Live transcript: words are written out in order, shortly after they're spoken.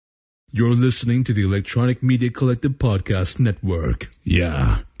You're listening to the Electronic Media Collective Podcast Network.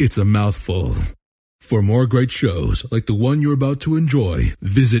 Yeah, it's a mouthful. For more great shows like the one you're about to enjoy,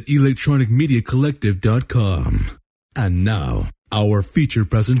 visit electronicmediacollective.com. And now, our feature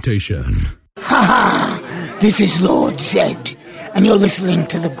presentation. Ha ha! This is Lord Zed, and you're listening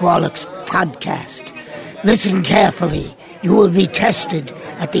to the Grolix Podcast. Listen carefully. You will be tested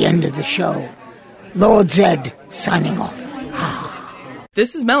at the end of the show. Lord Zed, signing off.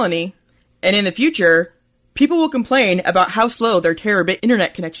 This is Melanie, and in the future, people will complain about how slow their terabit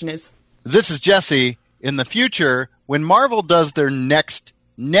internet connection is. This is Jesse. In the future, when Marvel does their next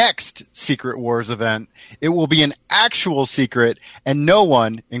Secret Wars event, it will be an actual secret, and no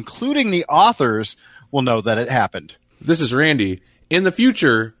one, including the authors, will know that it happened. This is Randy. In the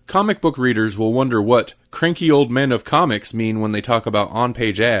future, comic book readers will wonder what cranky old men of comics mean when they talk about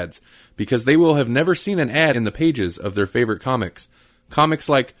on-page ads, because they will have never seen an ad in the pages of their favorite comics. Comics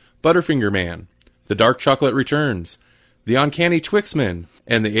like Butterfinger Man, The Dark Chocolate Returns, The Uncanny Twixmen,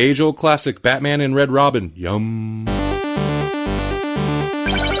 and the age-old classic Batman and Red Robin. Yum.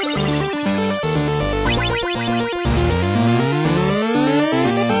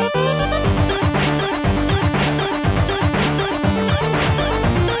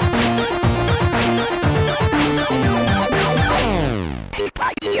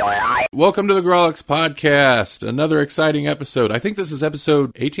 Welcome to the Grolix Podcast. Another exciting episode. I think this is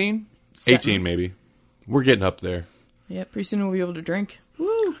episode 18? 18, maybe. We're getting up there. Yeah, pretty soon we'll be able to drink.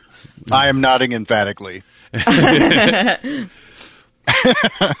 Woo! I am nodding emphatically.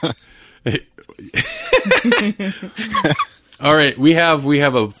 All right, we have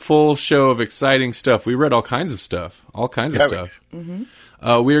a full show of exciting stuff. We read all kinds of stuff. All kinds of stuff.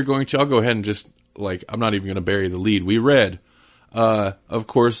 Mm-hmm. We are going to, I'll go ahead and just, I'm not even going to bury the lead. We read... of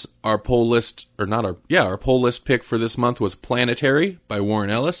course, our poll list, our poll list pick for this month was Planetary by Warren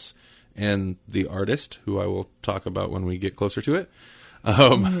Ellis and the artist, who I will talk about when we get closer to it,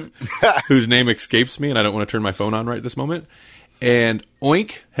 whose name escapes me and I don't want to turn my phone on right this moment, and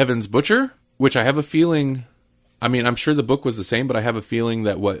Oink, Heaven's Butcher, which I have a feeling, I mean, I'm sure the book was the same, but I have a feeling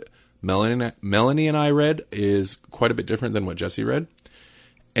that what Melanie and I read is quite a bit different than what Jesse read.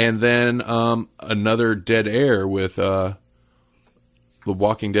 And then another Dead Air with... The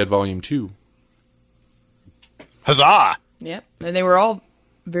Walking Dead Volume 2. Huzzah! Yep, and they were all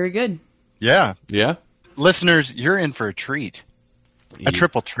very good. Yeah. Yeah? Listeners, you're in for a treat. A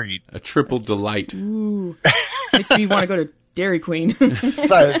triple treat. A triple delight. Ooh. Makes me want to go to Dairy Queen.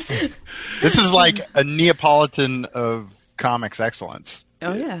 This is like a Neapolitan of comics excellence.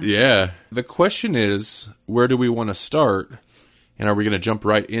 Oh, yeah. Yeah. The question is, where do we want to start? And are we going to jump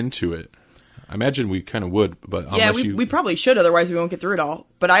right into it? I imagine we kind of would, but yeah, we probably should, otherwise we won't get through it all.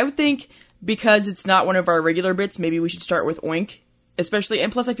 But I would think, because it's not one of our regular bits, maybe we should start with Oink, especially,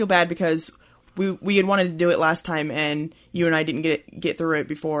 and plus I feel bad because we had wanted to do it last time, and you and I didn't get through it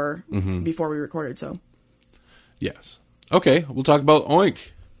before we recorded, so. Yes. Okay, we'll talk about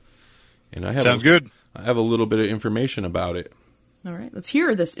Oink. And Sounds good. I have a little bit of information about it. All right, let's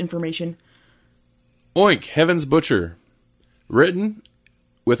hear this information. Oink, Heaven's Butcher. Written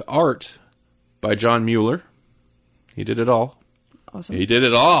with art by John Mueller. He did it all. Awesome. He did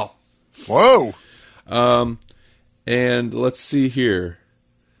it all. Whoa. And let's see here.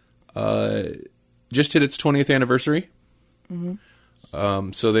 Just hit its 20th anniversary.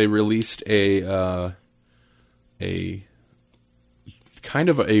 Mm-hmm. So they released a kind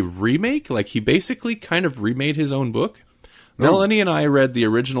of a remake. Like, he basically kind of remade his own book. Oh. Melanie and I read the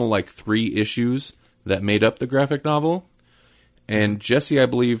original, 3 issues that made up the graphic novel. And Jesse, I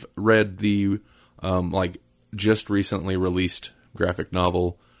believe, read the just recently released graphic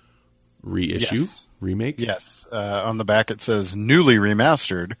novel reissue, remake. Yes. On the back it says newly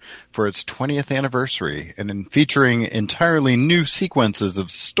remastered for its 20th anniversary and in featuring entirely new sequences of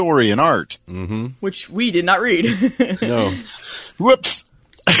story and art. Mm-hmm. Which we did not read. No. Whoops.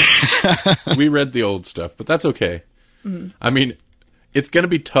 We read the old stuff, but that's okay. Mm-hmm. I mean, it's going to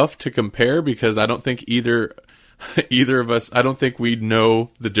be tough to compare because I don't think either of us, I don't think we know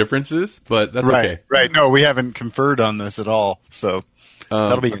the differences, but that's okay. Right. No, we haven't conferred on this at all, so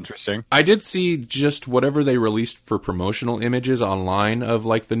that'll be interesting. I did see just whatever they released for promotional images online of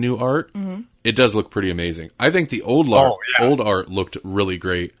the new art. Mm-hmm. It does look pretty amazing. I think the old art looked really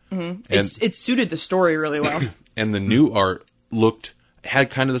great. Mm-hmm. And it suited the story really well. And the new art had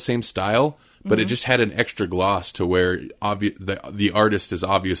kind of the same style, but it just had an extra gloss to where the artist is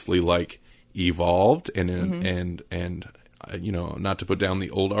obviously evolved and not to put down the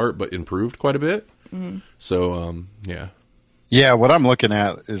old art, but improved quite a bit. Mm-hmm. So yeah, what I'm looking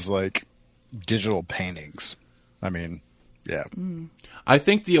at is digital paintings. I mean, Yeah. I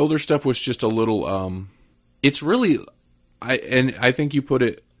think the older stuff was just a little. It's really, I think you put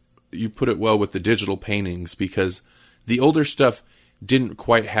it well with the digital paintings, because the older stuff didn't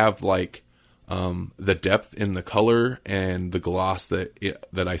quite have like the depth in the color and the gloss that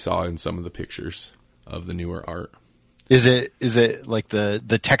I saw in some of the pictures of the newer art. Is it like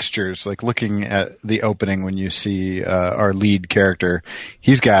the textures, like looking at the opening when you see our lead character,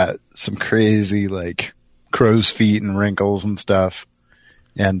 he's got some crazy like crow's feet and wrinkles and stuff,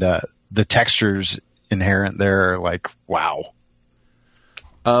 and the textures inherent there are like, wow.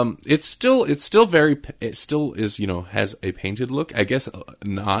 It still is, has a painted look. I guess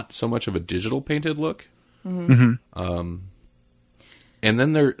not so much of a digital painted look. Mm-hmm. And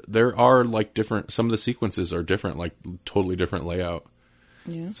then there are like some of the sequences are different, like totally different layout.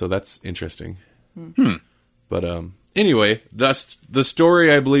 Yeah. So that's interesting. But anyway, the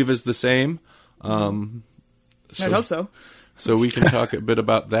story I believe is the same. I hope so. So we can talk a bit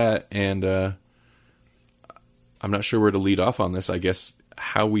about that, and I'm not sure where to lead off on this. I guess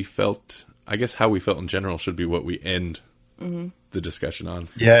how we felt in general should be what we end the discussion on.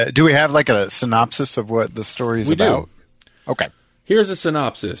 Yeah. Do we have like a synopsis of what the story is about? Do. Okay. Here's a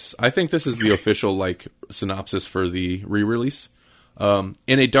synopsis. I think this is the official synopsis for the re-release. In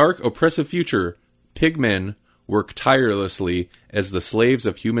a dark, oppressive future, pigmen work tirelessly as the slaves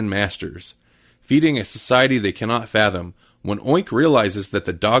of human masters, feeding a society they cannot fathom. When Oink realizes that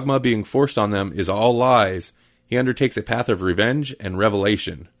the dogma being forced on them is all lies, he undertakes a path of revenge and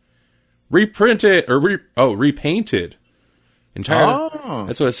revelation. Repainted.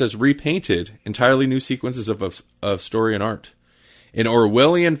 That's what it says. Repainted. Entirely new sequences of story and art. An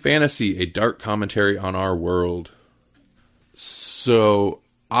Orwellian fantasy, a dark commentary on our world. So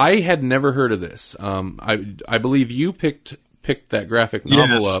I had never heard of this. I believe you picked that graphic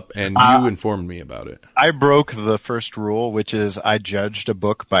novel up, and you informed me about it. I broke the first rule, which is I judged a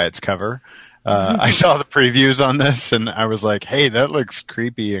book by its cover. I saw the previews on this, and I was like, "Hey, that looks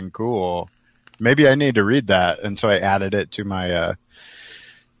creepy and cool. Maybe I need to read that." And so I added it to my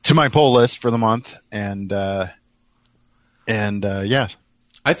pull list for the month, and yeah.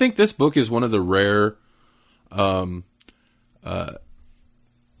 I think this book is one of the rare,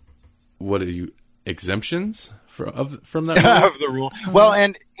 exemptions from that rule? Of the rule. Well,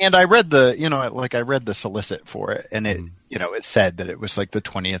 and I read the solicit for it, and it it said that it was like the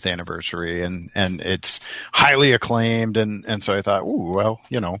 20th anniversary, and it's highly acclaimed, and so I thought, ooh, well,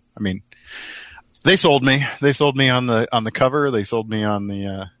 I mean, they sold me. They sold me on the cover. They sold me on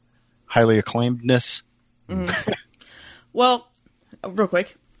the highly acclaimedness. Mm-hmm. Well, real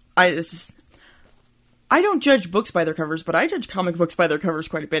quick, I don't judge books by their covers, but I judge comic books by their covers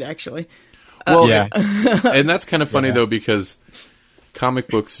quite a bit, actually. Well, yeah. And that's kind of funny, though, because comic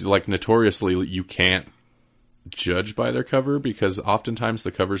books, like, notoriously, you can't judge by their cover, because oftentimes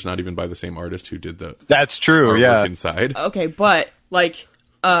the cover's not even by the same artist who did the That's true, artwork inside. Okay, but, like,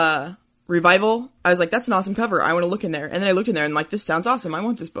 Revival, I was like, that's an awesome cover. I want to look in there. And then I looked in there and, like, this sounds awesome. I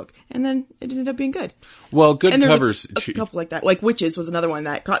want this book. And then it ended up being good. Well, good covers. Like a couple like that. Like Witches was another one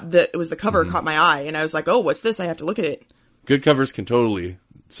that the cover caught my eye. And I was like, oh, what's this? I have to look at it. Good covers can totally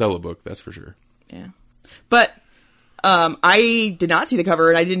sell a book, that's for sure. Yeah. But I did not see the cover,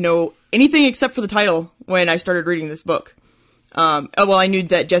 and I didn't know anything except for the title when I started reading this book. I knew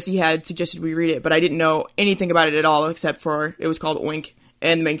that Jesse had suggested we read it, but I didn't know anything about it at all except for it was called Oink,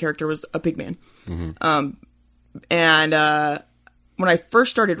 and the main character was a pigman. Mm-hmm. When I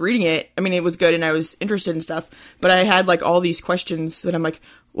first started reading it, I mean, it was good, and I was interested in stuff, but I had, like, all these questions that I'm like,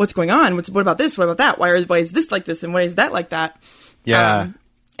 what's going on? What about this? What about that? Why is this like this? And why is that like that? Yeah.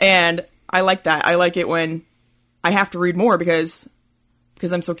 And I like that. I like it when I have to read more because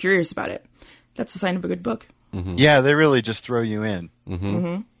I'm so curious about it. That's a sign of a good book. Mm-hmm. Yeah, they really just throw you in. Mm-hmm.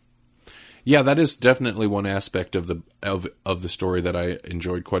 Mm-hmm. Yeah, that is definitely one aspect of the story that I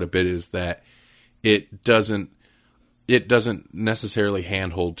enjoyed quite a bit, is that it doesn't necessarily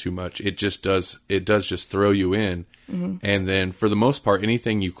handhold too much. It does just throw you in. Mm-hmm. And then for the most part,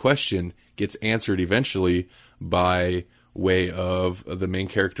 anything you question gets answered eventually by way of the main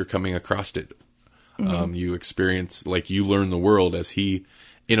character coming across it. Mm-hmm. You experience, like, you learn the world as he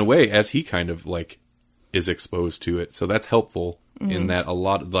kind of, like, is exposed to it. So that's helpful in that a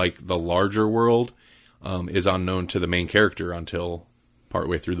lot, like, the larger world is unknown to the main character until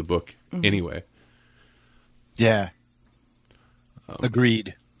partway through the book anyway. Yeah.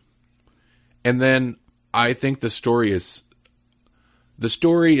 Agreed. And then I think the story is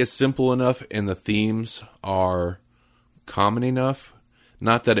simple enough, and the themes are common enough.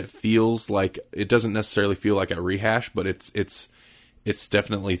 Not that it doesn't necessarily feel like a rehash, but it's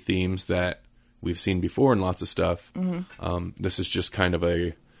definitely themes that we've seen before in lots of stuff. This is just kind of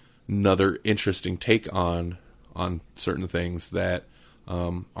another interesting take on certain things that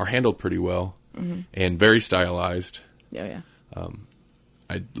are handled pretty well and very stylized. Yeah.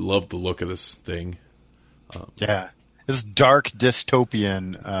 I love the look of this thing. This dark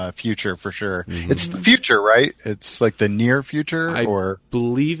dystopian future for sure. It's the future, right? It's like the near future, I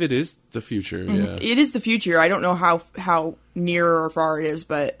believe it is the future. Yeah, it is the future. I don't know how near or far it is,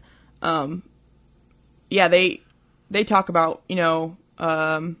 but they talk about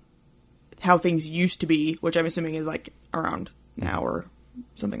how things used to be, which I'm assuming is like around now or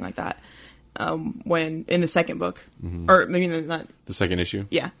something like that. When in the second book, or maybe not the second issue.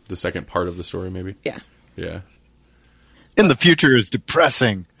 Yeah, the second part of the story, maybe. Yeah. In the future is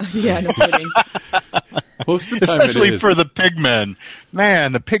depressing. Yeah, no kidding. Most of the time, especially for the pigmen.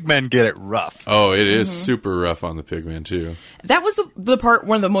 Man, the pigmen get it rough. Oh, it is super rough on the pigmen too. That was the part,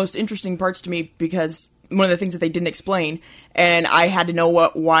 one of the most interesting parts to me, because one of the things that they didn't explain, and I had to know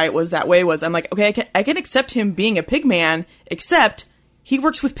why it was that way. Was I'm like, okay, I can accept him being a pigman, except he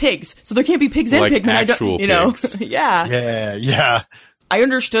works with pigs, so there can't be pigs and pigmen. Actual pigs. Yeah. I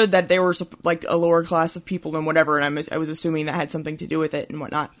understood that they were like a lower class of people and whatever, and I was assuming that had something to do with it and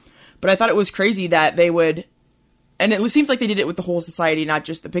whatnot. But I thought it was crazy that they would, and it seems like they did it with the whole society, not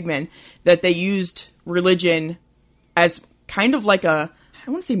just the pigmen, that they used religion as kind of like I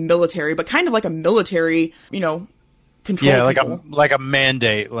don't want to say military, but kind of like a military, control. Yeah, like a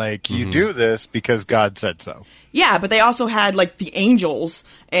mandate. Like, you do this because God said so. Yeah, but they also had like the angels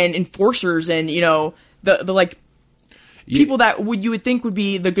and enforcers and the like people that you would think would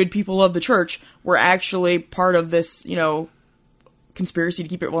be the good people of the church were actually part of this conspiracy to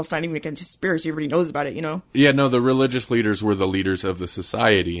keep it. Well, it's not even a conspiracy; everybody knows about it. Yeah, no, the religious leaders were the leaders of the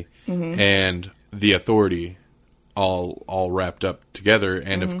society and the authority, all wrapped up together.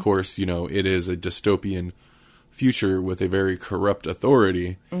 And of course, it is a dystopian future with a very corrupt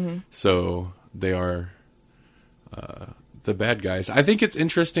authority. So they are the bad guys. I think it's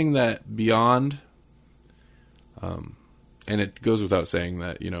interesting that beyond, and it goes without saying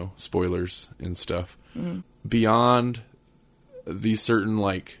that, spoilers and stuff, beyond these certain,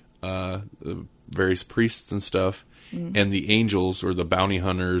 various priests and stuff, and the angels or the bounty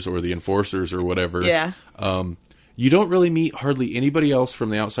hunters or the enforcers or whatever, you don't really meet hardly anybody else from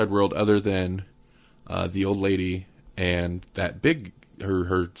the outside world other than the old lady and that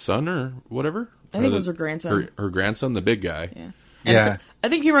her son or whatever. I think it was her grandson. Her grandson, the big guy. Yeah. Yeah. I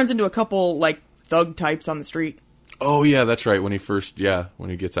think he runs into a couple, thug types on the street. Oh, yeah, that's right. When he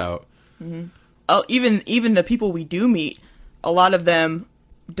gets out. Even the people we do meet, a lot of them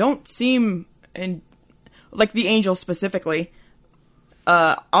don't seem, and like the angel specifically,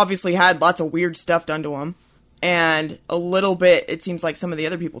 obviously had lots of weird stuff done to him. And a little bit, it seems like some of the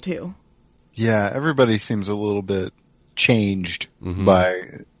other people too. Yeah, everybody seems a little bit changed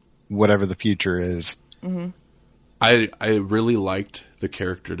by whatever the future is. I really liked the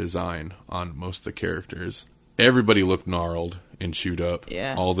character design on most of the characters. Everybody looked gnarled and chewed up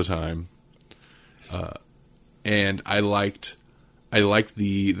all the time. And I liked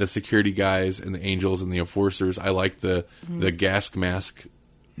the security guys and the angels and the enforcers. I liked the gas mask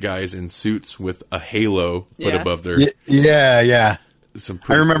guys in suits with a halo put above their... Yeah.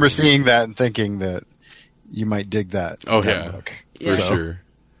 I remember seeing that and thinking that you might dig that. Oh, that look.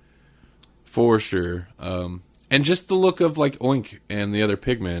 For sure. And just the look of Oink and the other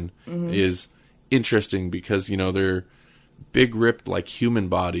pigmen is interesting because, they're big ripped human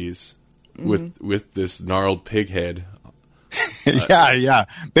bodies with this gnarled pig head. Yeah.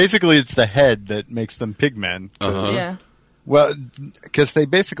 Basically, it's the head that makes them pigmen. Yeah. Well, because they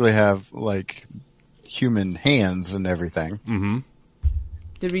basically have human hands and everything.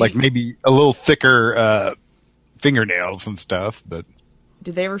 Did we maybe a little thicker fingernails and stuff, but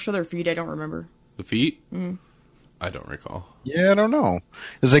did they ever show their feet? I don't remember. The feet? I don't recall. Yeah, I don't know.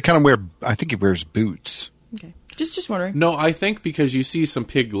 Because they kind of wear. I think he wears boots. Okay, just wondering. No, I think because you see some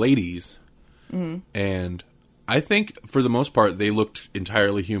pig ladies, and I think for the most part they looked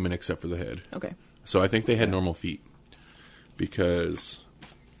entirely human except for the head. Okay. So I think they had normal feet because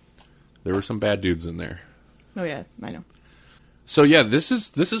there were some bad dudes in there. Oh yeah, I know. So yeah, this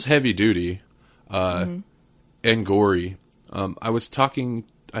is heavy duty, and gory. I was talking,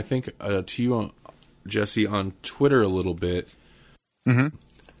 I think, to you, Jesse, on Twitter a little bit, and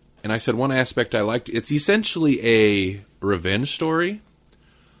I said one aspect I liked. It's essentially a revenge story.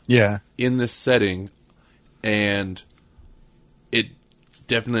 Yeah. In this setting, and it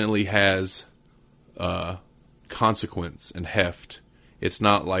definitely has consequence and heft. It's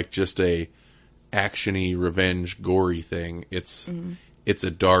not like just a actiony, revenge, gory thing. It's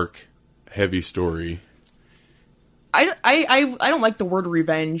a dark, heavy story. I don't like the word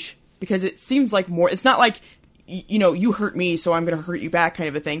revenge because it seems like more. It's not like you hurt me, so I'm going to hurt you back kind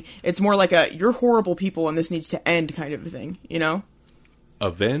of a thing. It's more like you're horrible people, and this needs to end kind of a thing.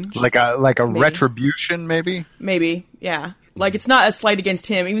 Avenge, like a retribution, maybe. Maybe, yeah. Like it's not a slight against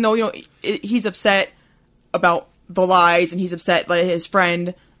him, even though he's upset about the lies, and he's upset that his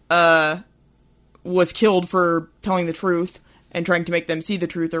friend was killed for telling the truth and trying to make them see the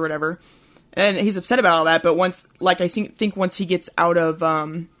truth or whatever. And he's upset about all that, but once he gets out of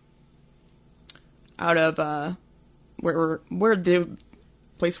where the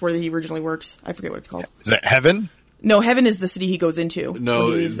place where he originally works, I forget what it's called. Is it Heaven? No, Heaven is the city he goes into. No, when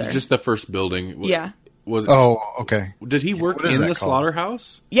he leaves it's there. just the first building. Yeah. Oh, okay. Did he work in the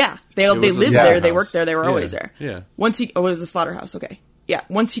slaughterhouse? Yeah, they was lived a there. slaughterhouse. They worked there. They were always there. Yeah. Once it was a slaughterhouse. Okay. Yeah.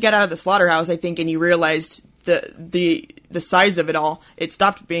 Once he got out of the slaughterhouse, I think, and he realized the size of it all, it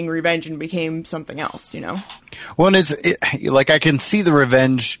stopped being revenge and became something else. Well, and like I can see the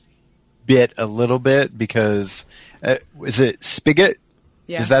revenge bit a little bit because is it Spigot?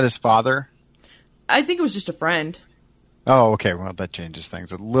 Yeah. Is that his father? I think it was just a friend. Oh, okay. Well, that changes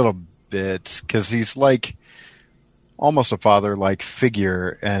things a little bit because he's like almost a father-like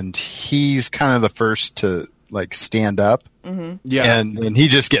figure, and he's kind of the first to like stand up. Mm-hmm. Yeah, and he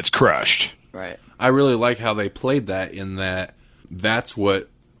just gets crushed. Right. I really like how they played that. In that's what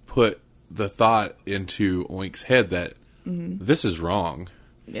put the thought into Oink's head that this is wrong.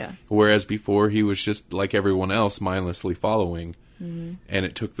 Yeah. Whereas before he was just like everyone else, mindlessly following, and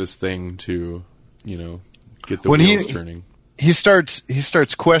it took this thing to get the wheels turning. He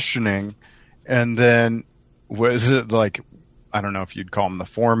starts questioning, and then was it like, I don't know if you'd call him the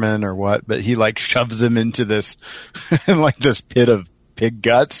foreman or what, but he like shoves him into this like this pit of pig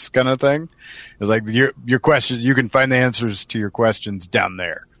guts kind of thing. It's like your questions, you can find the answers to your questions down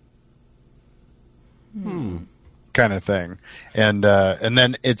there. Kind of thing. And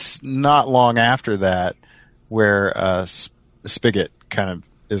then it's not long after that where Spigot kind of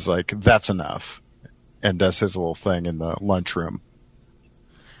is like, that's enough, and does his little thing in the lunchroom.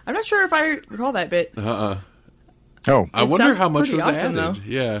 I'm not sure if I recall that bit. Oh, I wonder how much pretty was awesome, added. though.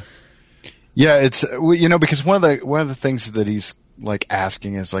 Yeah. Yeah, it's because one of the things that he's like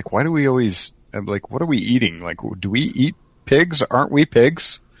asking is like, why do we always like, what are we eating? Like, do we eat pigs? Aren't we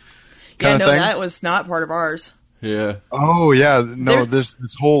pigs? Yeah, no, thing. that was not part of ours. Yeah. Oh yeah, no. There's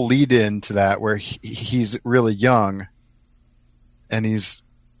this whole lead in to that where he's really young, and he's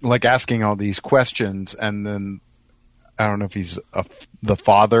like asking all these questions, and then I don't know if he's the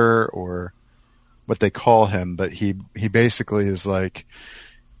father or what they call him, but he basically is like,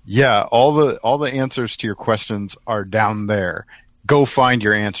 yeah, all the answers to your questions are down there. Go find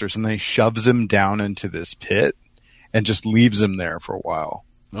your answers. And then he shoves him down into this pit and just leaves him there for a while.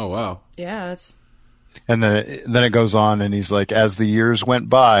 Oh, wow. Yeah, that's... And then it goes on, and he's like, as the years went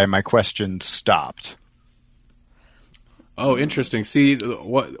by, my questions stopped. Oh, interesting. See,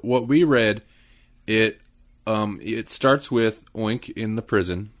 what we read, it starts with Oink in the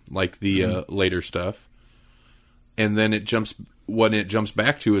prison, like the later stuff. And then what it jumps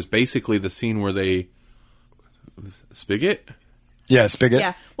back to is basically the scene where they... Spigot? Yeah, Spigot.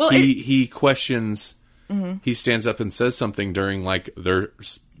 Yeah. Well, he questions... Mm-hmm. He stands up and says something during like their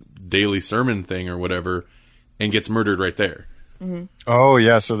daily sermon thing or whatever, and gets murdered right there. Mm-hmm. Oh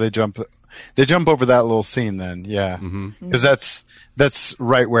yeah, so they jump over that little scene then, yeah, because that's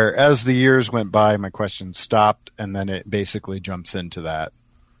right where as the years went by, my questions stopped, and then it basically jumps into that.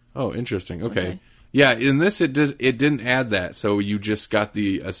 Oh, interesting. Okay. Yeah, in this it didn't add that, so you just got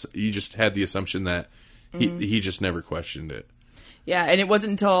you just had the assumption that he just never questioned it. Yeah, and it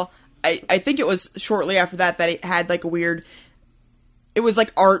wasn't until I think it was shortly after that it had like a weird... It was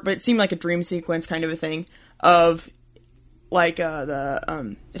like art, but it seemed like a dream sequence kind of a thing of like it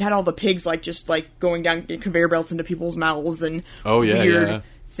had all the pigs like just like going down conveyor belts into people's mouths and weird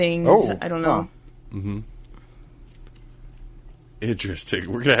things. Oh, I don't know. Mm-hmm.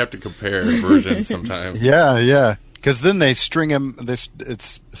 Interesting. We're gonna have to compare versions sometime. Yeah. Because then they string him.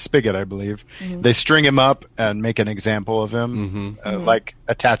 It's Spigot, I believe. Mm-hmm. They string him up and make an example of him, like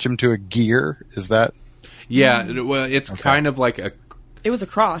attach him to a gear. Is that? Yeah. Well, it's kind of like a. It was a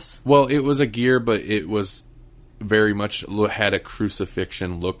cross. Well, it was a gear, but it was very much had a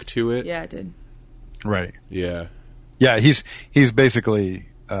crucifixion look to it. Yeah, it did. Right. Yeah. Yeah. He's basically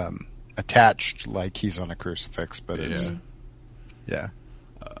attached like he's on a crucifix, but it's it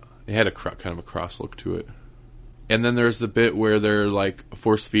had a kind of a cross look to it. And then there's the bit where they're like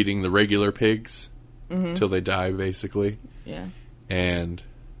force feeding the regular pigs till they die, basically. Yeah. And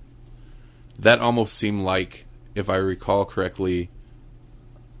that almost seemed like, if I recall correctly,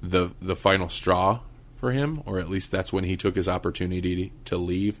 the final straw for him, or at least that's when he took his opportunity to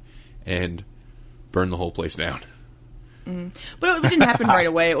leave and burn the whole place down. But it didn't happen right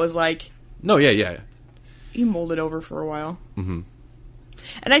away. It was like... No, yeah. He molded over for a while. Mm-hmm.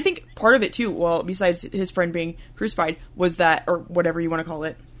 And I think part of it, too, well, besides his friend being crucified, was that, or whatever you want to call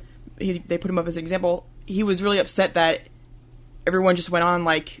it, they put him up as an example, he was really upset that everyone just went on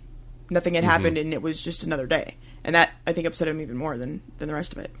like nothing had happened and it was just another day. And that, I think, upset him even more than the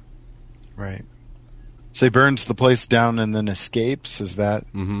rest of it. Right. So he burns the place down and then escapes, is that?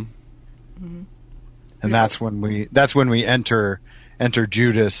 Mm-hmm. Mm-hmm. And that's when we enter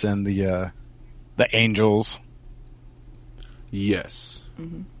Judas and the angels. Yes.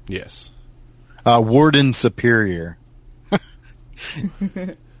 Mm-hmm. Yes. Warden Superior.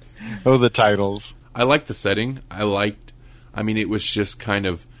 Oh, the titles. I liked the setting. It was just kind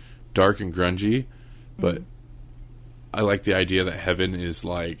of dark and grungy, but I like the idea that heaven is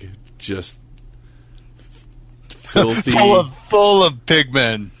like just filthy. full of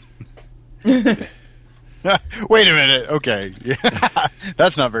pigmen. Wait a minute. Okay.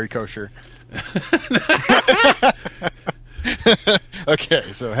 That's not very kosher.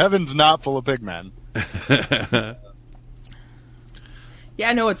 Okay, so heaven's not full of pigmen.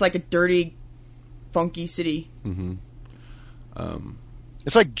 Yeah, no, it's like a dirty, funky city. Mm-hmm.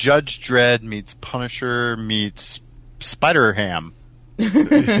 It's like Judge Dredd meets Punisher meets Spider-Ham.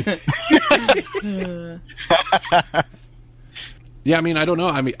 Yeah, I don't know.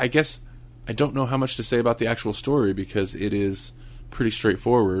 I guess I don't know how much to say about the actual story because it is pretty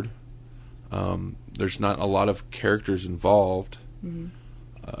straightforward. There's not a lot of characters involved. Mm-hmm.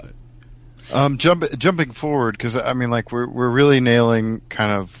 Jumping forward, because we're really nailing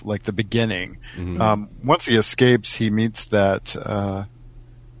kind of like the beginning. Mm-hmm. Once he escapes, he meets that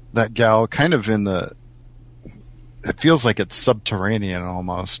gal kind of in the. It feels like it's subterranean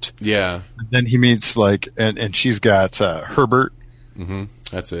almost. Yeah. And then he meets and she's got Herbert. Mm-hmm.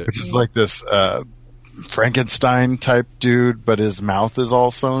 That's it. Which is like this Frankenstein type dude, but his mouth is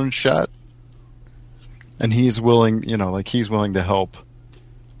all sewn shut. And he's willing, he's willing to help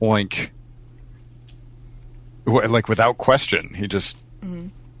Oink. Like without question, he just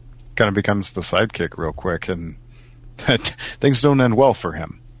kind of becomes the sidekick real quick, and things don't end well for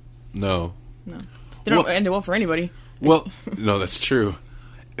him. No. They don't end well for anybody. Well, no, that's true.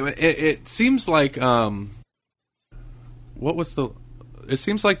 It seems like it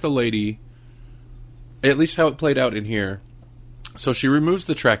seems like the lady, at least how it played out in here. So she removes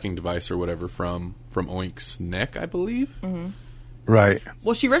the tracking device or whatever from Oink's neck, I believe. Mm-hmm. Right.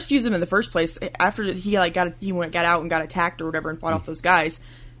 Well, she rescues him in the first place after he got out and got attacked or whatever and fought off those guys.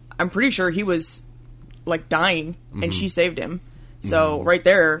 I'm pretty sure he was like dying, and she saved him. So right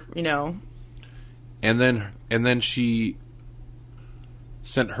there, And then she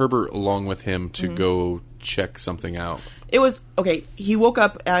sent Herbert along with him to go check something out. It was okay. He woke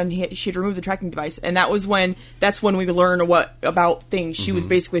up and she'd removed the tracking device, and that's when we learn about things. She was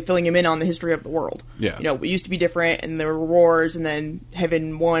basically filling him in on the history of the world. Yeah, it used to be different, and there were wars, and then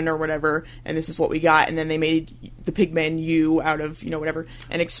heaven won or whatever, and this is what we got, and then they made the pigmen out of whatever,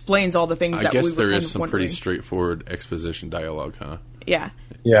 and explains all the things. I that guess we were there kind is of some wondering. pretty straightforward exposition dialogue, huh? Yeah.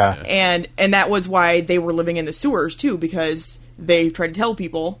 Yeah. And that was why they were living in the sewers too, because they tried to tell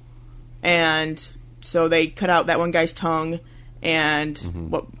people, and so they cut out that one guy's tongue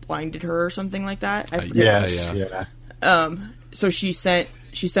and blinded her or something like that. I forget. Yes. Yeah. So she sent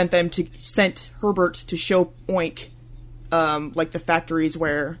Herbert to show Oink, like the factories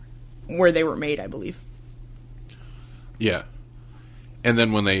where they were made, I believe. Yeah. And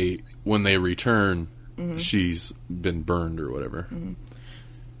then when they return, she's been burned or whatever. Mm-hmm.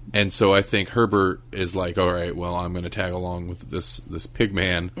 And so I think Herbert is like, all right, well, I'm going to tag along with this pig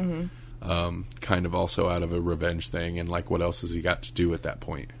man, kind of also out of a revenge thing, and like, what else has he got to do at that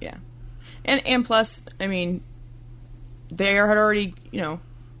point? Yeah, and plus, they had already,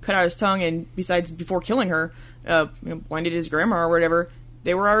 cut out his tongue, and besides, before killing her, blinded his grandma or whatever.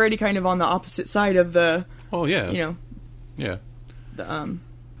 They were already kind of on the opposite side of the. Oh yeah. Yeah. The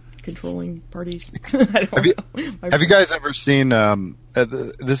controlling parties. Have you guys ever seen?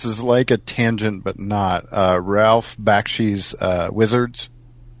 This is like a tangent, but not. Ralph Bakshi's Wizards.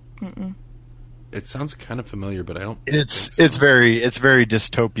 Mm-mm. It sounds kind of familiar, but I don't. It's very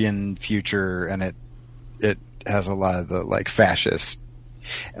dystopian future, and it has a lot of the like fascist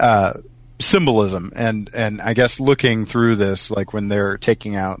symbolism, and I guess looking through this, like when they're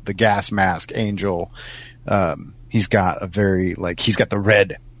taking out the gas mask angel, he's got the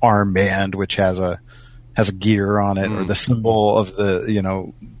red armband which has a gear on it, or the symbol of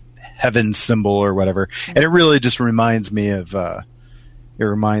the heaven symbol or whatever, and it really just reminds me of it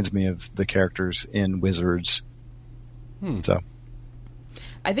reminds me of the characters in Wizards. So,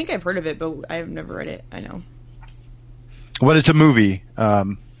 I think I've heard of it, but I've never read it. I know. well, it's a movie,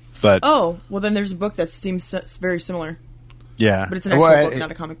 but Oh, well, then there's a book that seems very similar. yeah, But it's an actual book,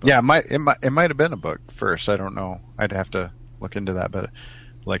 not a comic book. Yeah, it might have been a book first. I don't know. I'd have to look into that, but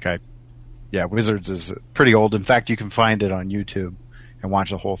Wizards is pretty old. In fact, you can find it on YouTube and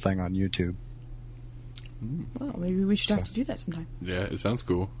watch the whole thing on YouTube. Well, maybe we should have to do that sometime. Yeah, it sounds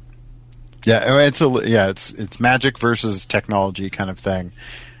cool. Yeah, it's magic versus technology kind of thing.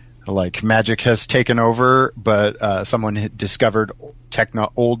 Like magic has taken over, but someone had discovered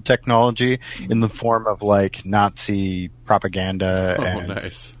old technology in the form of like Nazi propaganda. Oh, and,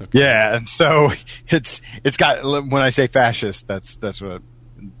 nice. Okay. Yeah, and so it's got, when I say fascist, that's what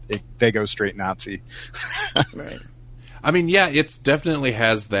they go straight Nazi. Right. I mean, yeah, it definitely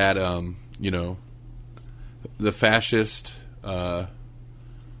has that, the fascist,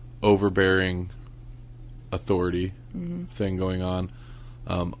 overbearing authority thing going on.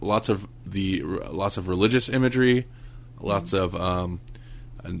 Lots of religious imagery, lots of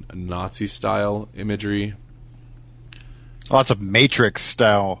Nazi style imagery, Lots of Matrix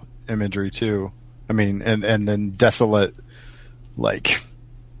style imagery too. I mean, and then desolate, like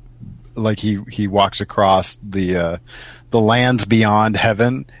he walks across the lands beyond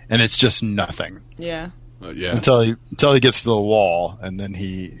heaven, and it's just nothing. Yeah. Yeah. Until he gets to the wall, and then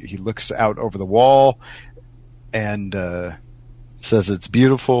he looks out over the wall and says it's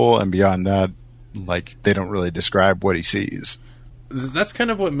beautiful, and beyond that, like, they don't really describe what he sees. That's kind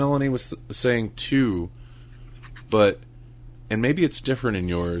of what Melanie was saying too, and maybe it's different in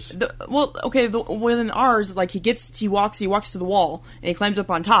yours. Within ours, like he walks to the wall and he climbs up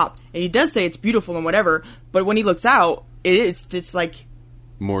on top, and he does say it's beautiful and whatever, but when he looks out, it's like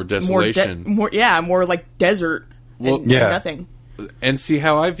more desolation, more like desert. And nothing. And see,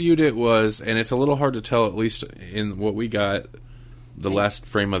 how I viewed it was, and it's a little hard to tell, at least in what we got, the last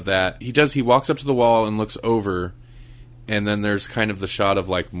frame of that. He walks up to the wall and looks over, and then there's kind of the shot of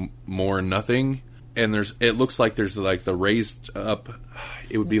like more nothing, and it looks like there's like the raised up,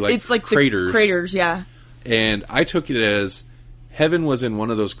 it would be like, it's like craters. Craters, yeah. And I took it as Heaven was in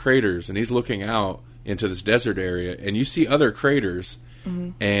one of those craters, and he's looking out into this desert area, and you see other craters,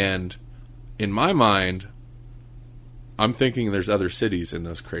 and in my mind, I'm thinking there's other cities in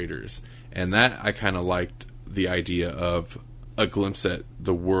those craters, and that I kind of liked the idea of a glimpse at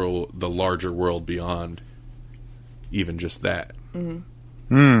the world, the larger world beyond even just that.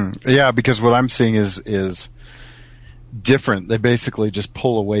 Yeah, because what I'm seeing is different. They basically just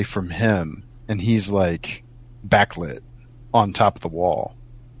pull away from him, and he's like backlit on top of the wall.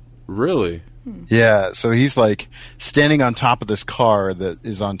 Really? Yeah, so he's like standing on top of this car that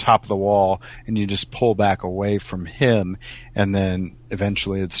is on top of the wall, and you just pull back away from him, and then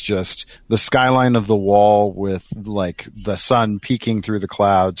eventually it's just the skyline of the wall with like the sun peeking through the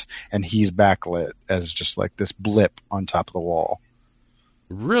clouds, and he's backlit as just like this blip on top of the wall.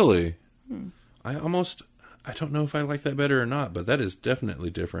 Really? I don't know if I like that better or not, but that is definitely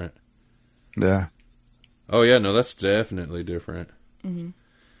different. Yeah. Oh yeah, no, that's definitely different.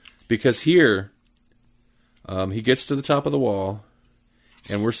 Because here, he gets to the top of the wall,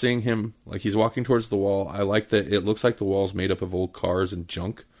 and we're seeing him, like, he's walking towards the wall. I like that it looks like the wall's made up of old cars and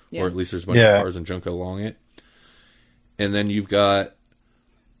junk, or at least there's a bunch of cars and junk along it. And then you've got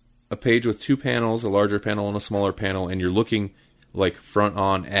a page with two panels, a larger panel and a smaller panel, and you're looking, like, front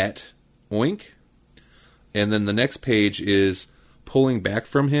on at Oink. And then the next page is pulling back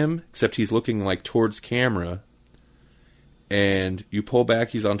from him, except he's looking, like, towards camera. And you pull back,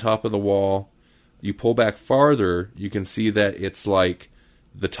 he's on top of the wall. You pull back farther, you can see that it's like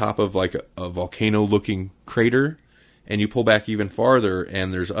the top of like a volcano-looking crater. And you pull back even farther,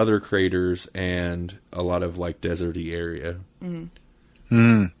 and there's other craters and a lot of like deserty area.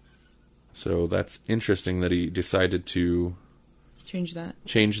 So that's interesting that he decided to change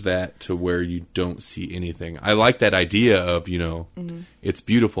that to where you don't see anything. I like that idea of, it's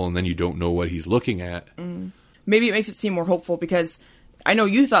beautiful, and then you don't know what he's looking at. Maybe it makes it seem more hopeful, because I know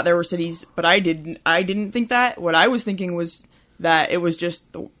you thought there were cities, but I didn't think that. What I was thinking was that it was just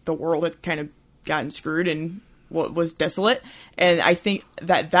the world had kind of gotten screwed and what was desolate. And I think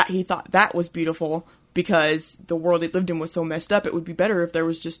that he thought that was beautiful because the world it lived in was so messed up. It would be better if there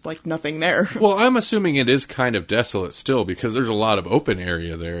was just like nothing there. Well, I'm assuming it is kind of desolate still, because there's a lot of open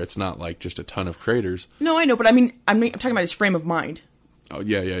area there. It's not like just a ton of craters. No, I know, but I'm talking about his frame of mind. Oh,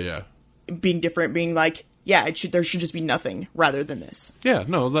 yeah. Being different, being like, there should just be nothing rather than this. Yeah,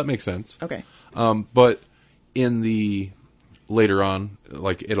 no, that makes sense. Okay. But in the later on,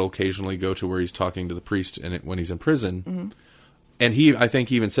 like, it'll occasionally go to where he's talking to the priest when he's in prison, And I think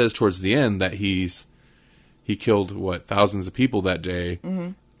even says towards the end that he killed thousands of people that day,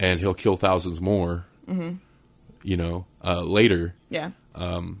 and he'll kill thousands more. Later. Yeah.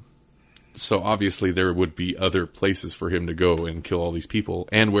 So obviously there would be other places for him to go and kill all these people.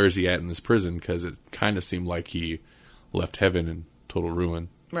 And where's he at in this prison? Because it kind of seemed like he left heaven in total ruin.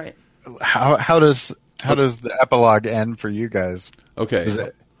 Right. How does the epilogue end for you guys? Okay.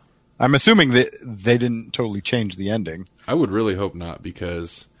 I'm assuming that they didn't totally change the ending. I would really hope not,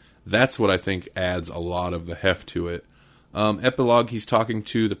 because that's what I think adds a lot of the heft to it. Epilogue, he's talking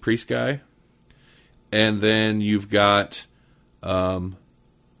to the priest guy. And then you've got,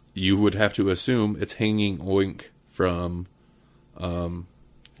 you would have to assume it's hanging Oink from,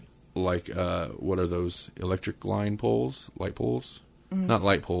 what are those electric line poles? Light poles? Not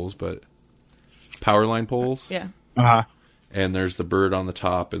light poles, but power line poles. Yeah. Uh-huh. And there's the bird on the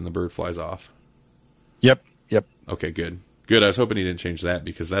top, and the bird flies off. Yep. Okay, good. I was hoping he didn't change that,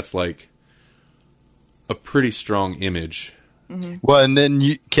 because that's like a pretty strong image. Well, and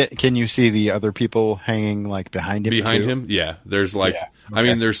then can you see the other people hanging like behind him? Behind too? him? Yeah. There's like, Yeah, okay. I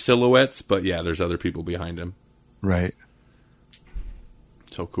mean, there's silhouettes, but yeah, there's other people behind him. Right.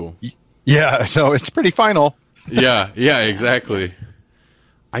 So cool. Yeah, so it's pretty final. Yeah, exactly.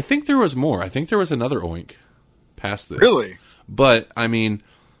 I think there was more. I think there was another Oink past this. Really? But, I mean...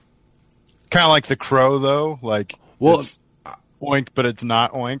 Kind of like the Crow, though? Like, well, it's Oink, but it's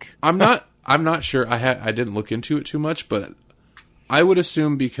not Oink? I'm not sure. I didn't look into it too much, but I would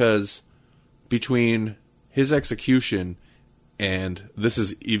assume because between his execution and this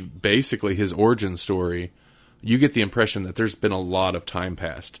is basically his origin story, you get the impression that there's been a lot of time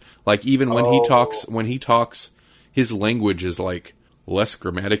passed. Like, even when he talks, his language is like less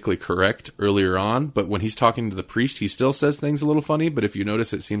grammatically correct earlier on, but when he's talking to the priest, he still says things a little funny, but if you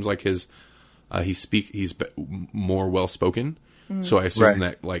notice, it seems like he's more well spoken. So I assume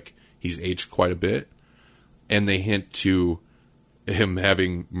that like he's aged quite a bit, and they hint to him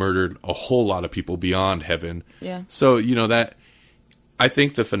having murdered a whole lot of people beyond heaven. Yeah. So, that I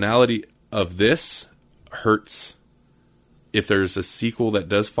think the finality of this hurts. If there's a sequel that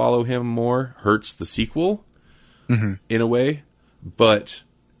does follow him more, hurts the sequel in a way, but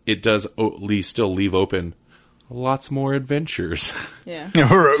it does still leave open lots more adventures. Yeah.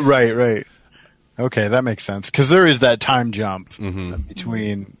 Right. Okay, that makes sense. Because there is that time jump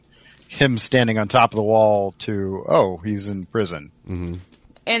between him standing on top of the wall to, he's in prison. Mm-hmm.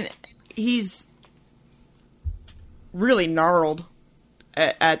 And he's really gnarled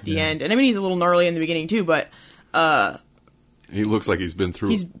at the end. And I mean, he's a little gnarly in the beginning too, but he looks like he's been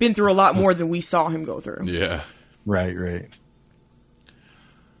through a lot more than we saw him go through. Yeah. Right.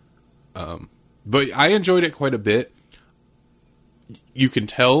 But I enjoyed it quite a bit. You can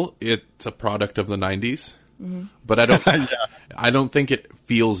tell it's a product of the 90s, but I don't think it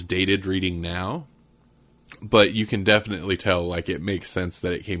feels dated reading now. But you can definitely tell, like, it makes sense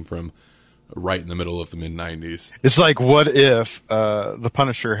that it came from right in the middle of the mid 90s. It's like, what if the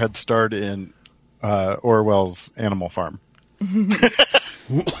Punisher had starred in Orwell's Animal Farm?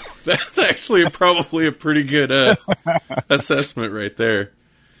 That's actually probably a pretty good assessment right there.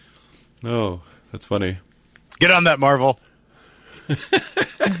 Oh, that's funny. Get on that, Marvel.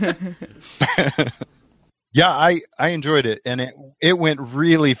 Yeah, I enjoyed it, and it went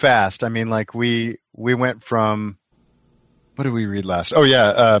really fast. I mean, like we went from, what did we read last? Oh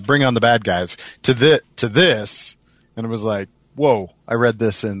yeah, Bring on the Bad Guys to this, and it was like, whoa! I read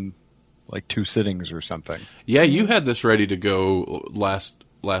this in like 2 sittings or something. Yeah, you had this ready to go last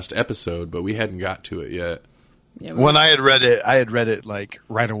episode, but we hadn't got to it yet. Yeah, when I had read it like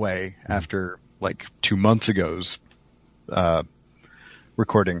right away after like 2 months ago's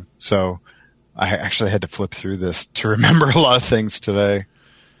recording. So I actually had to flip through this to remember a lot of things today.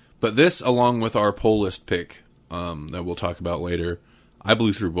 But this, along with our poll list pick that we'll talk about later, I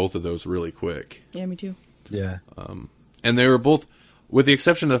blew through both of those really quick. Yeah, me too. Yeah. And they were both, with the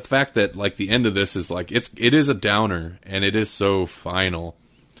exception of the fact that like the end of this is like it is a downer and it is so final.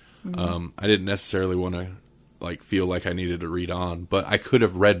 I didn't necessarily want to like feel like I needed to read on, but I could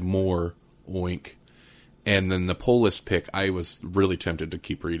have read more Oink. And then the poll list pick, I was really tempted to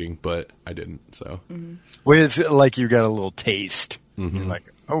keep reading, but I didn't. So, Well, it's like you got a little taste. You're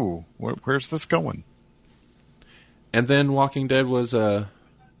like, oh, where's this going? And then Walking Dead was, we'll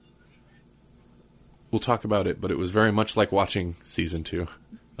talk about it, but it was very much like watching season 2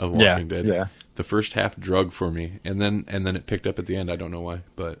 of Walking Dead. Yeah. The first half drug for me, and then it picked up at the end. I don't know why,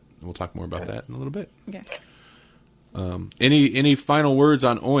 but we'll talk more about that in a little bit. Okay. Any final words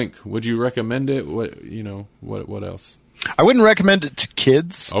on Oink? Would you recommend it? What else? I wouldn't recommend it to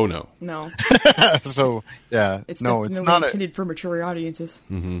kids. Oh no. No, So yeah, it's no, definitely it's not. intended for mature audiences.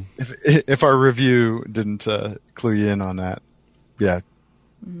 If our review didn't clue you in on that, yeah,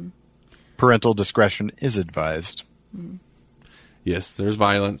 parental discretion is advised. Yes, there's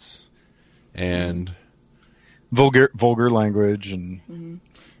violence and Vulgar language and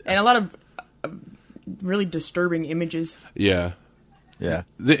And a lot of really disturbing images. yeah. yeah.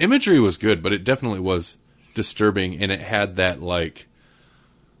 The imagery was good, but it definitely was disturbing, and it had that like.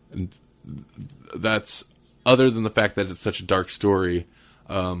 That's other than the fact that it's such a dark story.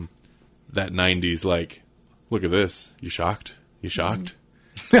 That '90s like, look at this. You shocked? You shocked?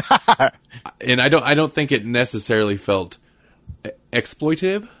 And I don't think it necessarily felt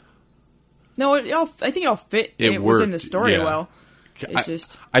exploitive. No, I think it all fit It within the worked, story yeah. well. It's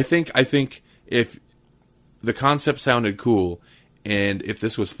just I think if the concept sounded cool, and if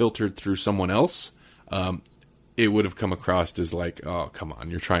this was filtered through someone else, it would have come across as like, oh, come on,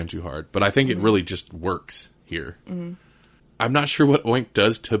 you're trying too hard. But I think it really just works here. I'm not sure what Oink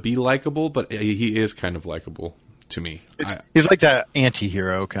does to be likable, but he is kind of likable to me. He's like that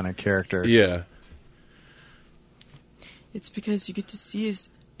anti-hero kind of character. Yeah. it's because you get to see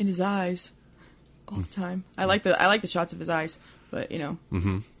in his eyes all the time. I like the shots of his eyes, but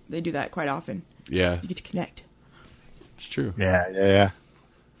they do that quite often. Yeah. You get to connect. It's true. Yeah.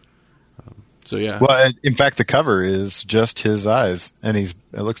 So, yeah. Well, in fact, the cover is just his eyes, and it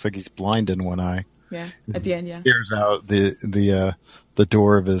looks like he's blind in one eye. Yeah, at the end, yeah. Stares out the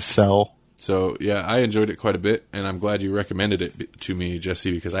door of his cell. So, yeah, I enjoyed it quite a bit, and I'm glad you recommended it to me,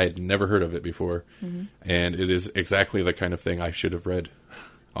 Jesse, because I had never heard of it before. And it is exactly the kind of thing I should have read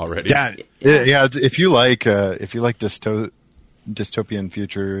already. Yeah. If you like dystopian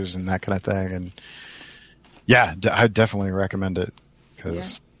futures and that kind of thing, and yeah, I definitely recommend it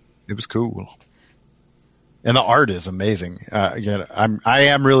because it was cool, and the art is amazing. Again, I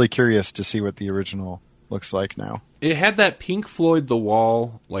am really curious to see what the original looks like now. It had that Pink Floyd The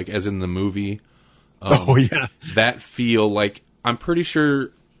Wall, like as in the movie. Oh yeah, That feel, like I'm pretty sure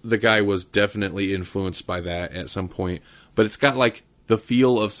the guy was definitely influenced by that at some point, but it's got like the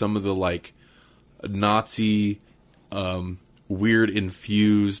feel of some of the like Nazi weird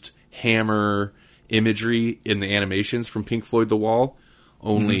infused Hammer imagery in the animations from Pink Floyd The Wall,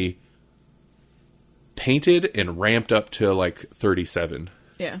 only painted and ramped up to like 37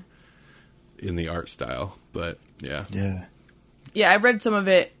 Yeah. in the art style. But yeah. Yeah, I read some of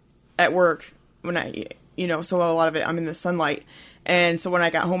it at work when so a lot of it I'm in the sunlight. And so when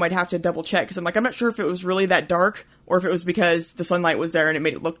I got home, I'd have to double check because I'm not sure if it was really that dark or if it was because the sunlight was there and it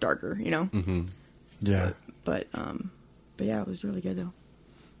made it look darker, Yeah. But yeah, it was really good though.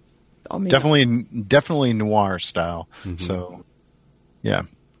 Definitely noir style. So, yeah,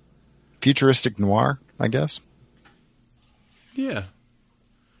 futuristic noir, I guess. Yeah.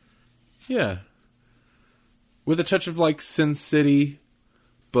 With a touch of like Sin City,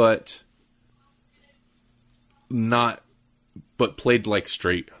 but played like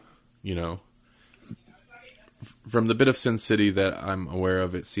straight, From the bit of Sin City that I'm aware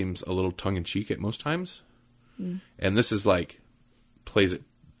of, it seems a little tongue in cheek at most times. And this is like plays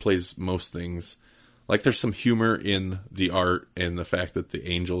most things. Like there's some humor in the art and the fact that the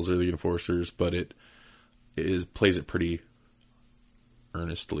angels are the enforcers, but it plays it pretty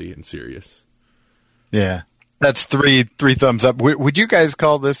earnestly and serious. Yeah, that's three thumbs up. Would you guys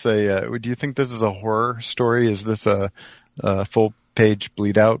call this would you think this is a horror story? Is this a full page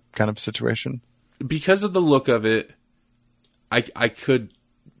bleed out kind of situation? Because of the look of it, I could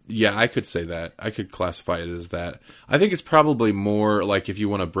say that. I could classify it as that. I think it's probably more like, if you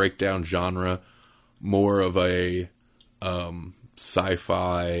want to break down genre, more of a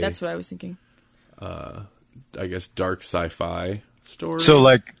sci-fi. That's what I was thinking. I guess dark sci-fi story. So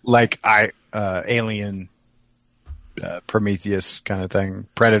like Alien, Prometheus kind of thing,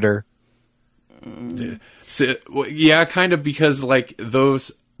 Predator. So, well, yeah, kind of, because like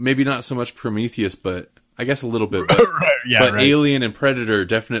those, maybe not so much Prometheus, but I guess a little bit. But, right. Alien and Predator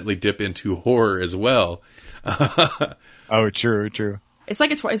definitely dip into horror as well. Oh, true. It's like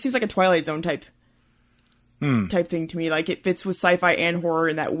it seems like a Twilight Zone type thing to me. Like it fits with sci-fi and horror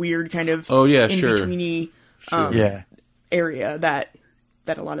in that weird kind of in-betweeny area that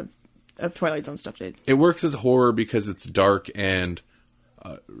a lot of Twilight Zone stuff did. It works as horror because it's dark and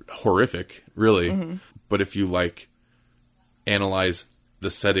horrific, really. But if you like analyze the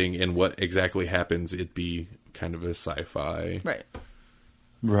setting and what exactly happens, it'd be kind of a sci-fi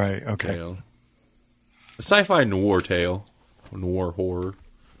Right. Okay. tale. A sci-fi noir tale. Noir horror.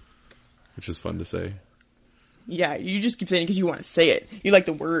 Which is fun to say. Yeah, you just keep saying it because you want to say it. You like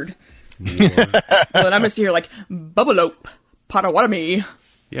the word. Well, then I'm going to sit here like, Bubbleope, Potawatomi.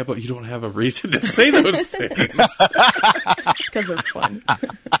 Yeah, but you don't have a reason to say those things. It's because they're fun.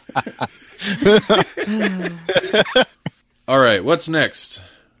 All right, what's next?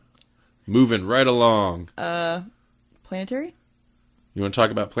 Moving right along. Planetary? You want to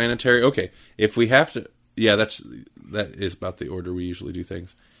talk about planetary? Okay, if we have to... Yeah, that is about the order we usually do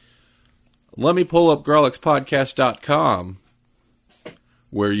things. Let me pull up GrawlixPodcast.com,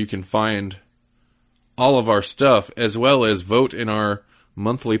 where you can find all of our stuff, as well as vote in our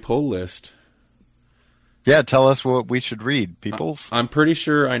monthly poll list. Yeah, tell us what we should read, peoples. I'm pretty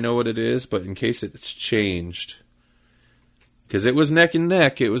sure I know what it is, but in case it's changed... Because it was neck and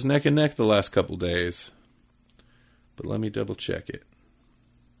neck. It was neck and neck the last couple days. But let me double check it.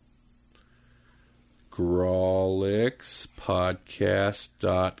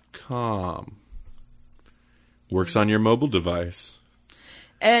 GrawlixPodcast.com. Works on your mobile device.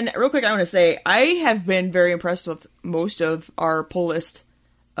 And real quick, I want to say, I have been very impressed with most of our poll list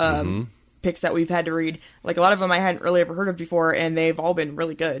picks that we've had to read. Like, a lot of them I hadn't really ever heard of before, and they've all been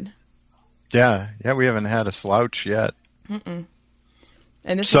really good. Yeah, we haven't had a slouch yet. Mm-mm.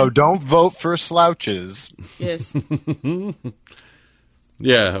 And this so don't vote for slouches. Yes.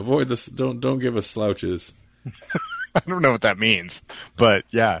 Yeah, avoid this. Don't give us slouches. I don't know what that means, but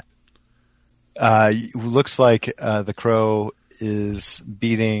yeah. Looks like The Crow is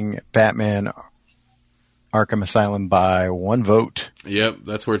beating Batman Arkham Asylum by 1 vote. Yep,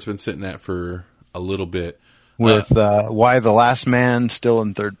 that's where it's been sitting at for a little bit. With Why the Last Man still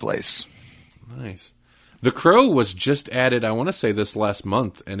in 3rd place. Nice. The Crow was just added, I want to say, this last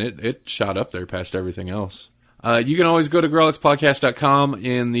month, and it shot up there past everything else. You can always go to GrawlixPodcast.com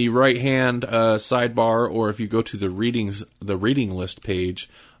in the right-hand sidebar, or if you go to the reading list page,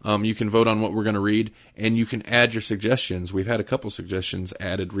 you can vote on what we're going to read, and you can add your suggestions. We've had a couple suggestions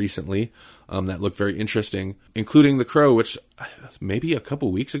added recently that look very interesting, including The Crow, which maybe a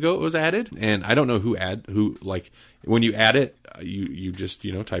couple weeks ago it was added, and I don't know who when you add it, you just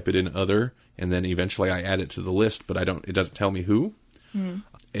type it in other, and then eventually I add it to the list, but it doesn't tell me who.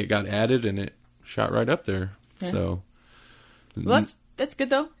 It got added and it shot right up there. Yeah. So, well, that's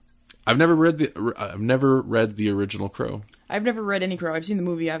good though. I've never read the original Crow. I've never read any Crow. I've seen the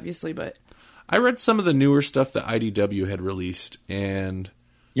movie, obviously, but I read some of the newer stuff that IDW had released, and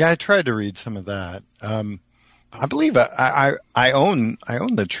yeah, I tried to read some of that. I believe I own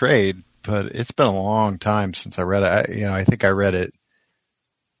the trade, but it's been a long time since I read it. I think I read it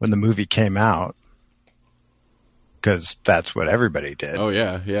when the movie came out, because that's what everybody did. Oh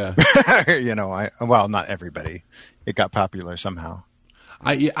yeah. Well, not everybody. It got popular somehow.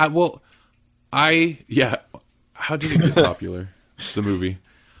 How did it get popular? The movie.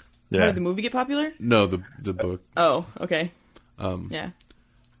 Yeah. How did the movie get popular? No, the book. Oh, okay. Yeah.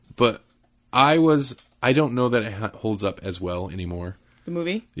 But I don't know that it holds up as well anymore. The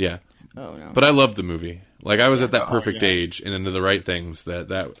movie? Yeah. Oh no. But I loved the movie. Like, I was at that perfect age and into the right things.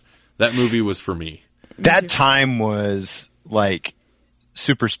 That movie was for me. That time was like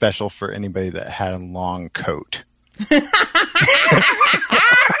super special for anybody that had a long coat.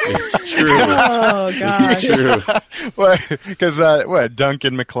 It's true. Oh god, it's true. Because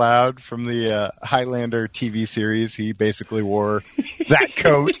Duncan MacLeod from the Highlander TV series, he basically wore that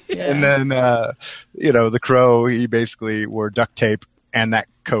coat, and then the Crow, he basically wore duct tape and that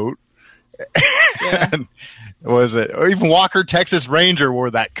coat. Yeah. And was it? Or even Walker Texas Ranger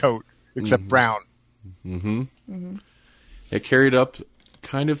wore that coat, except brown. Mm-hmm. Mm-hmm. It carried up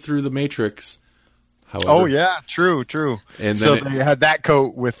kind of through the Matrix. However, oh yeah, true. And so they had that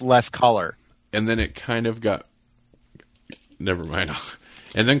coat with less color, and then it kind of got. Never mind.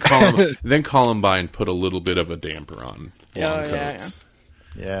 And then Columbine put a little bit of a damper on long coats.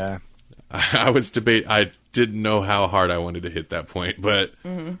 Yeah. I was debating. I didn't know how hard I wanted to hit that point, but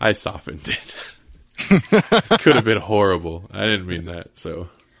I softened it. Could have been horrible. I didn't mean that. So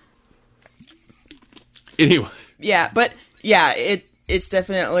anyway. Yeah, but yeah, it's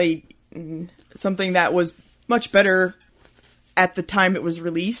definitely something that was much better at the time it was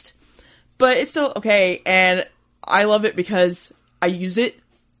released, but it's still okay, and I love it because I use it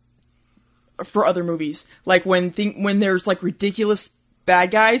for other movies. Like when there's like ridiculous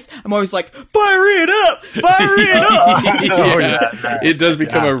bad guys, I'm always like, fire it up! Yeah. It does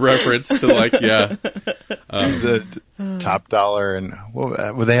become a reference to like, the Top Dollar, and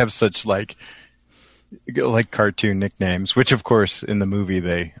well, they have such like cartoon nicknames, which of course in the movie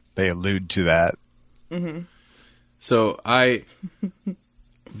they allude to that. Mm-hmm. So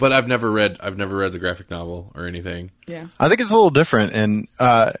but I've never read the graphic novel or anything. Yeah, I think it's a little different, and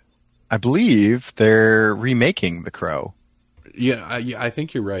I believe they're remaking The Crow. Yeah, I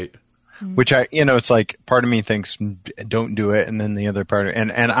think you're right. which it's like part of me thinks don't do it, and then the other part,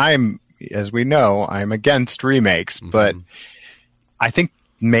 and I'm, as we know, I'm against remakes, but I think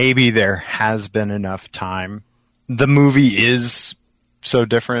maybe there has been enough time. The movie is so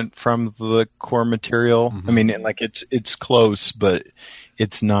different from the core material. I mean, like it's close, but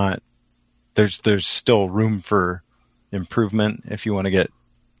it's not. There's still room for improvement if you want to get,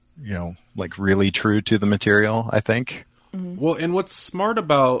 like really true to the material, I think. Well, and what's smart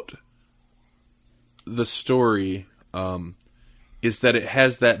about the story is that it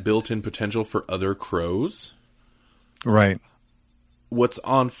has that built-in potential for other crows. Right. What's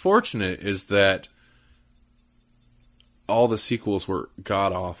unfortunate is that all the sequels were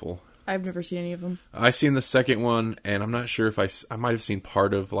god-awful. I've never seen any of them. I seen the second one, and I'm not sure if I might have seen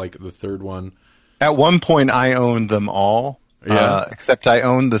part of like the third one. At one point, I owned them all. Yeah. Except I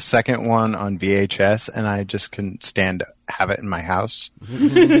owned the second one on VHS, and I just couldn't stand to have it in my house.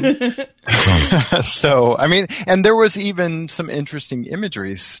 So, I mean, and there was even some interesting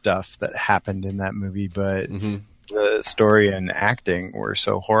imagery stuff that happened in that movie, but the story and acting were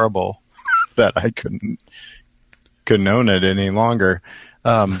so horrible that I couldn't own it any longer.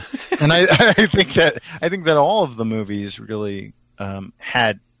 And I think that all of the movies really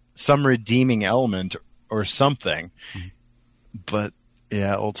had some redeeming element or something. But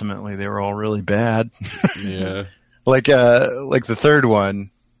yeah, ultimately they were all really bad. Yeah. Like the third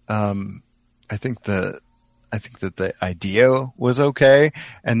one, I think that the idea was okay,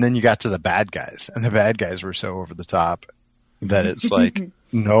 and then you got to the bad guys, and the bad guys were so over the top that it's like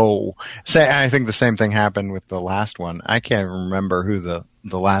no. I think the same thing happened with the last one. I can't remember who the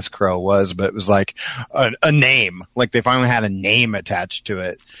last crow was, but it was like a name. Like they finally had a name attached to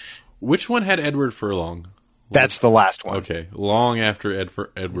it. Which one had Edward Furlong? That's the last one. Okay, long after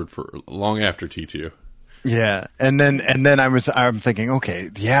long after T2. Yeah, and then I'm thinking, okay,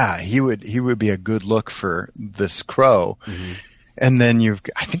 yeah, he would be a good look for this crow, and then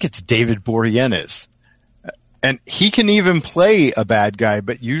I think it's David Boreanaz, and he can even play a bad guy,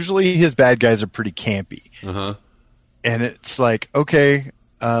 but usually his bad guys are pretty campy, and it's like, okay,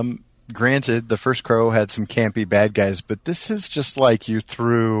 granted, the first Crow had some campy bad guys, but this is just like you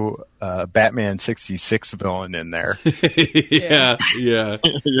threw Batman 66 villain in there. Yeah.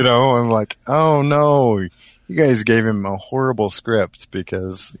 I'm like, oh no, you guys gave him a horrible script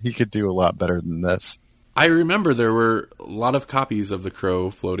because he could do a lot better than this. I remember there were a lot of copies of The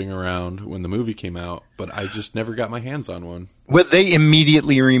Crow floating around when the movie came out, but I just never got my hands on one. Well, they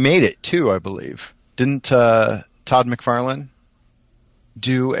immediately remade it too, I believe. Didn't Todd McFarlane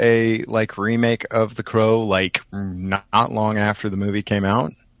do a remake of The Crow not long after the movie came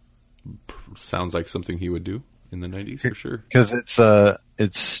out? Sounds like something he would do in the 90s for sure. Because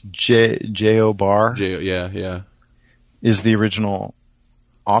it's J.O. Barr. Yeah. Is the original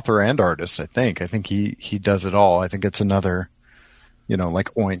author and artist, I think. I think he does it all. I think it's another,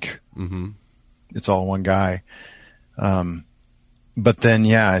 like Oink. Mm-hmm. It's all one guy. But then,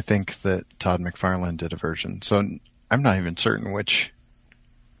 yeah, I think that Todd McFarlane did a version. So I'm not even certain which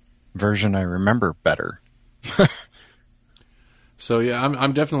version I remember better. So yeah,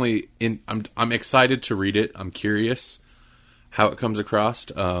 I'm definitely I'm excited to read it. I'm curious how it comes across.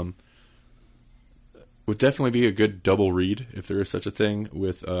 Would definitely be a good double read if there is such a thing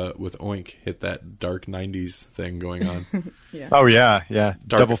with Oink. Hit that dark 90s thing going on. Yeah. Oh yeah.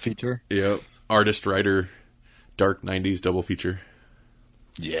 Double feature. Yep. Artist writer dark 90s double feature.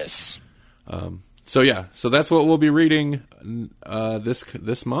 Yes. So that's what we'll be reading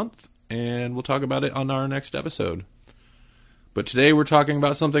this month, and we'll talk about it on our next episode. But today we're talking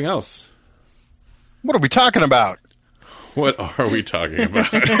about something else. What are we talking about? What are we talking about?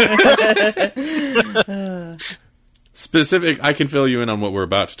 Specific, I can fill you in on what we're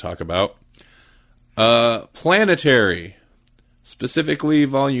about to talk about. Planetary. Specifically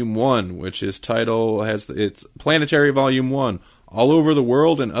Volume 1, which is it's Planetary Volume 1, All Over the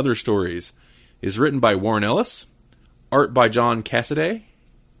World and Other Stories, is written by Warren Ellis, art by John Cassaday,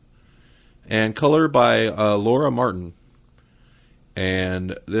 and color by Laura Martin.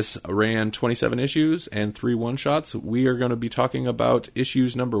 And this ran 27 issues and 3 one-shots. We are going to be talking about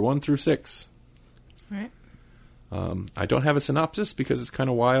issues number 1 through 6. All right. I don't have a synopsis because it's kind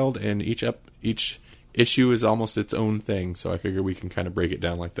of wild, and each issue is almost its own thing, so I figure we can kind of break it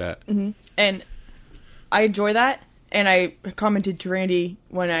down like that. Mm-hmm. And I enjoy that, and I commented to Randy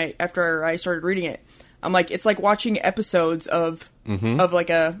after I started reading it. I'm like, it's like watching episodes of like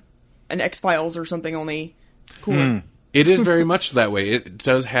an X-Files or something, only cooler. It is very much that way. It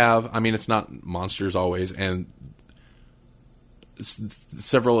does have, it's not monsters always, and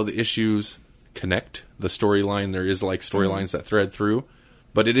several of the issues connect the storyline. There is storylines that thread through,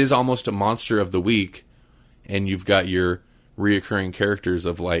 but it is almost a monster of the week, and you've got your reoccurring characters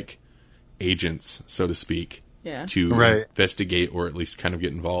of like agents, so to speak, to investigate or at least kind of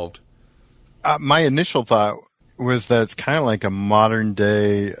get involved. My initial thought was that it's kind of like a modern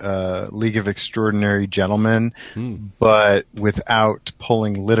day League of Extraordinary Gentlemen, but without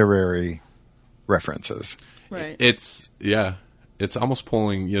pulling literary references. Right. It's almost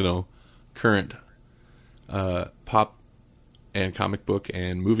pulling, current pop and comic book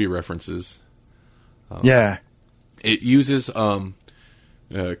and movie references. It uses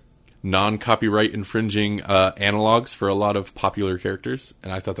non-copyright infringing analogs for a lot of popular characters,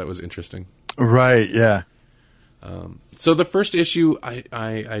 and I thought that was interesting. Right, yeah. So the first issue,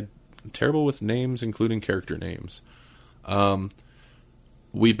 I'm terrible with names, including character names.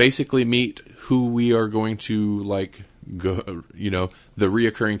 We basically meet who we are going to go. The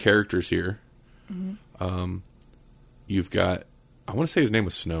reoccurring characters here. Mm-hmm. You've got, I want to say his name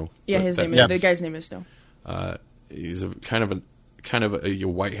was Snow. Yeah, the guy's name is Snow. He's a kind of a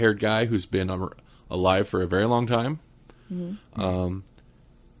white-haired guy who's been alive for a very long time. Mm-hmm.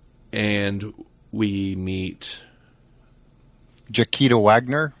 And we meet Jaquita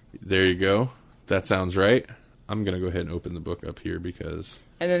Wagner. There you go. That sounds right. I'm going to go ahead and open the book up here because...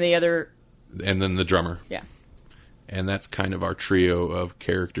 And then the drummer. Yeah. And that's kind of our trio of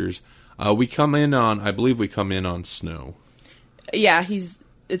characters. I believe we come in on Snow. Yeah,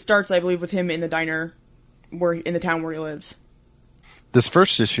 it starts, I believe, with him in the diner in the town where he lives. This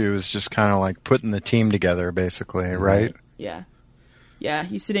first issue is just kind of like putting the team together, basically, right? Yeah. Yeah,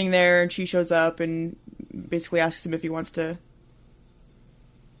 he's sitting there, and she shows up and basically asks him if he wants to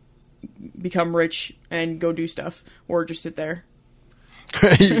become rich and go do stuff, or just sit there.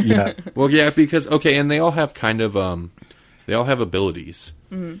 Yeah. Well, yeah, because, okay, and they all have they all have abilities.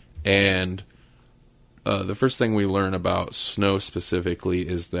 Mm-hmm. And the first thing we learn about Snow specifically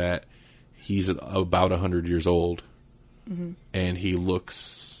is that he's about 100 years old. Mm-hmm. And he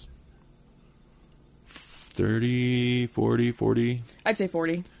looks 30, 40. I'd say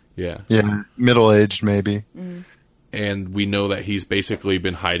 40. Yeah. Yeah, middle-aged maybe. Mm-hmm. And we know that he's basically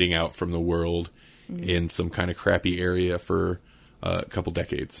been hiding out from the world in some kind of crappy area for a couple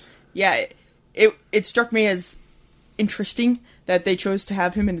decades. Yeah, it struck me as interesting that they chose to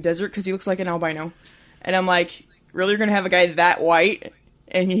have him in the desert because he looks like an albino. And I'm like, really, you're going to have a guy that white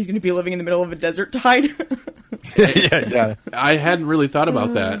and he's going to be living in the middle of a desert to hide? Yeah. I hadn't really thought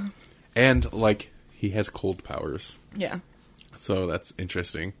about that. And, he has cold powers. Yeah. So that's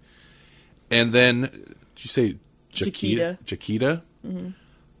interesting. And then, did you say Jaquita?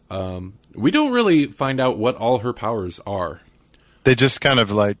 Mm-hmm. We don't really find out what all her powers are. They just kind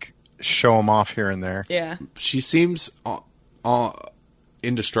of, show them off here and there. Yeah. She seems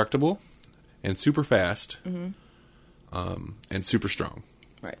indestructible and super fast and super strong.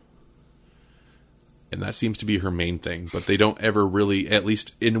 Right. And that seems to be her main thing. But they don't ever really, at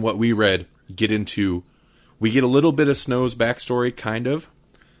least in what we read, get into... We get a little bit of Snow's backstory, kind of.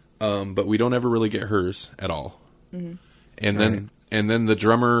 But we don't ever really get hers at all. Mm-hmm. And then the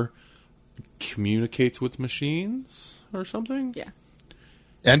drummer communicates with machines or something? Yeah.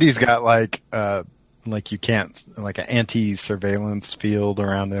 And he's got you can't, an anti-surveillance field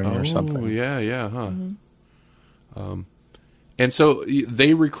around him or something. Oh, yeah, huh. Mm-hmm. And so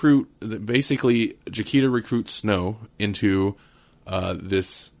they basically Jaquita recruits Snow into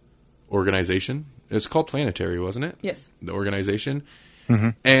this organization. It's called Planetary, wasn't it? Yes. The organization. Mm-hmm.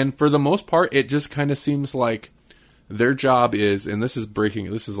 And for the most part, it just kind of seems like their job is, and this is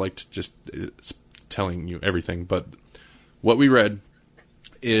just telling you everything, but what we read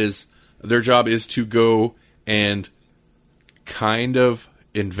is their job is to go and kind of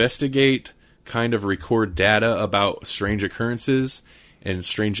investigate, kind of record data about strange occurrences and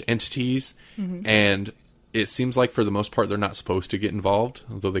strange entities, and it seems like for the most part they're not supposed to get involved,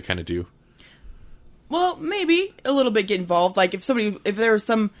 although they kind of do. Well, maybe a little bit get involved. If there was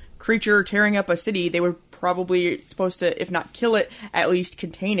some creature tearing up a city, they were probably supposed to, if not kill it, at least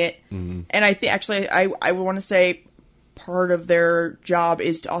contain it. Mm-hmm. And I think actually, I would want to say part of their job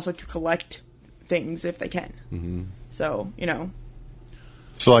is to also to collect things if they can. Mm-hmm. So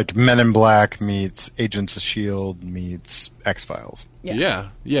So Men in Black meets Agents of S.H.I.E.L.D. meets X-Files. Yeah.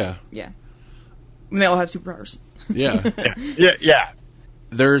 And they all have superpowers. Yeah. Yeah.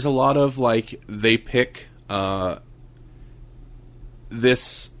 There's a lot of they pick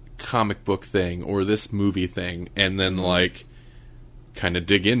this comic book thing or this movie thing and then kind of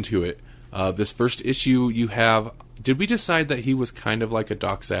dig into it. This first issue you have, did we decide that he was kind of like a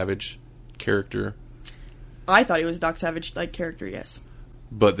Doc Savage character? I thought he was a Doc Savage character, yes.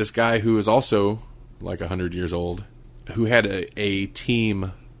 But this guy who is also 100 years old who had a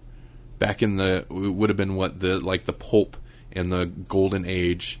team back in the would have been what the pulp and the golden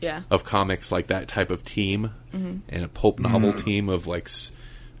age of comics, like that type of team, and a pulp novel team of like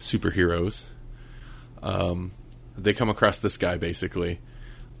superheroes. They come across this guy basically,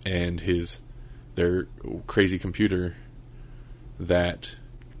 and their crazy computer that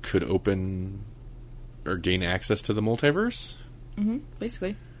could open or gain access to the multiverse.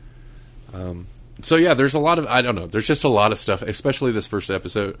 Basically. So yeah, there's a lot of, I don't know, there's just a lot of stuff, especially this first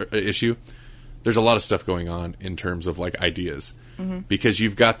issue. There's a lot of stuff going on in terms of like ideas, because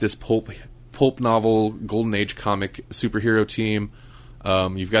you've got this pulp novel, golden age comic superhero team.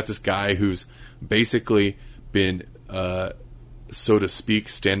 You've got this guy who's basically been, so to speak,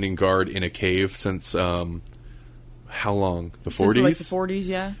 standing guard in a cave since how long? The 40s? Like the 40s,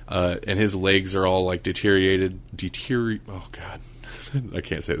 yeah. And his legs are all like deteriorated. Oh God, I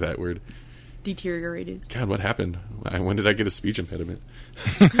can't say that word. Deteriorated. God, what happened? When did I get a speech impediment?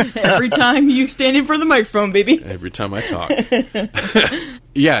 Every time you stand in front of the microphone, baby. Every time I talk.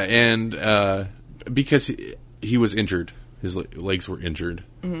 Yeah, and because he was injured. His legs were injured.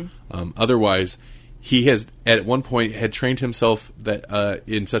 Otherwise, he has at one point had trained himself that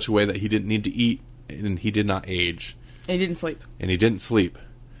in such a way that he didn't need to eat, and he did not age. And he didn't sleep.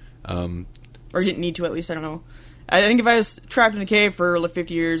 Or didn't need to, at least. I don't know. I think if I was trapped in a cave for like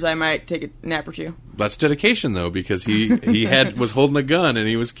 50 years, I might take a nap or two. That's dedication, though, because he was holding a gun and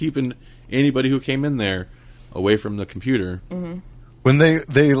he was keeping anybody who came in there away from the computer. When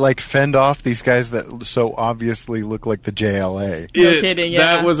they like fend off these guys that so obviously look like the JLA. No kidding,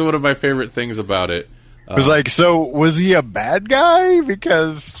 yeah. That was one of my favorite things about it. It was like, so was he a bad guy?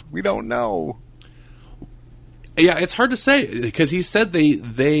 Because we don't know. Yeah, it's hard to say, because he said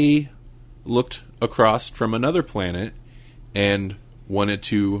they looked across from another planet and wanted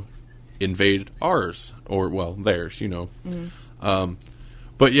to invade ours, or well, theirs, you know.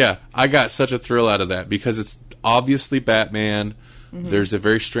 But yeah, I got such a thrill out of that because it's obviously Batman. There's a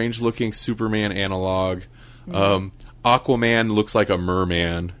very strange looking Superman analog. Aquaman looks like a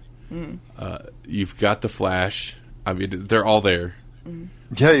merman. You've got the Flash. I mean, they're all there.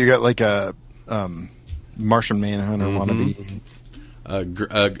 Yeah, you got like a Martian Manhunter wannabe.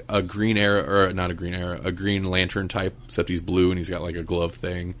 A Green Arrow, or not a Green Arrow, a Green Lantern type, except he's blue and he's got like a glove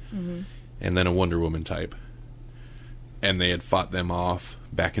thing. And then a Wonder Woman type. And they had fought them off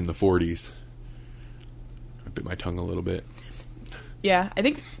back in the 40s. I bit my tongue a little bit. Yeah, I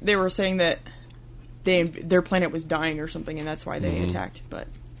think they were saying that their planet was dying or something, and that's why they attacked. But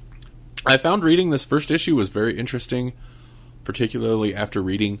I found reading this first issue was very interesting, particularly after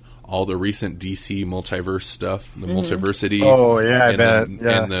reading all the recent DC multiverse stuff, the multiversity. Oh yeah, I bet.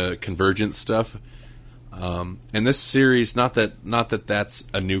 And the convergence stuff. And this series, not that that's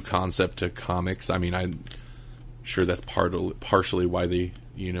a new concept to comics. I mean, I'm sure that's partially why they,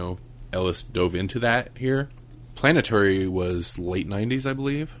 Ellis dove into that here. Planetary was late 90s, I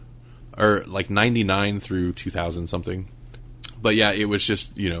believe, or like 99 through 2000 something. But yeah, it was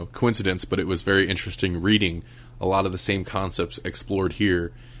just, coincidence, but it was very interesting reading a lot of the same concepts explored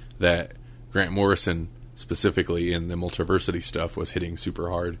here that Grant Morrison, specifically in the multiversity stuff, was hitting super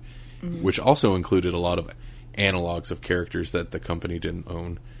hard, which also included a lot of analogs of characters that the company didn't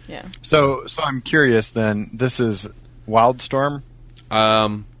own. Yeah. So I'm curious then, this is Wildstorm?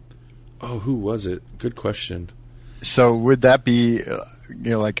 Who was it? Good question. So would that be,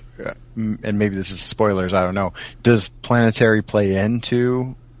 and maybe this is spoilers, I don't know. Does Planetary play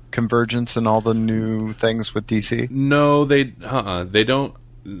into Convergence and all the new things with DC? No, they don't.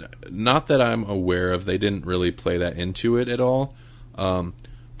 Not that I'm aware of. They didn't really play that into it at all.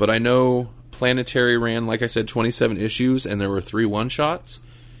 But I know Planetary ran, like I said, 27 issues, and there were 3 one-shots.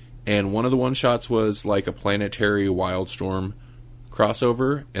 And one of the one-shots was like a Planetary Wildstorm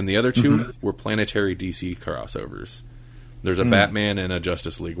crossover, and the other 2 were Planetary DC crossovers. There's a Batman and a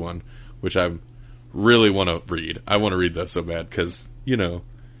Justice League one, which I really want to read. I want to read that so bad because,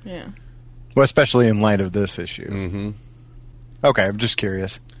 Yeah. Well, especially in light of this issue. Okay, I'm just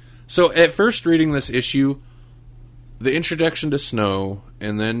curious. So at first reading this issue, the introduction to Snow,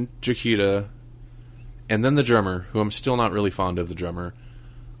 and then Chiquita, and then the drummer, who I'm still not really fond of the drummer,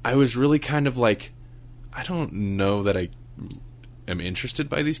 I was really kind of like, I don't know that I am interested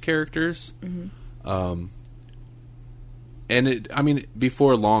by these characters. And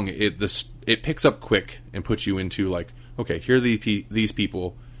before long, it picks up quick and puts you into like, okay, here are these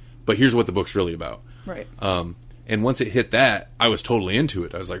people, but here's what the book's really about. Right. And once it hit that, I was totally into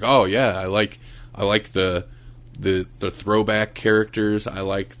it. I was like, oh yeah, I like the throwback characters. I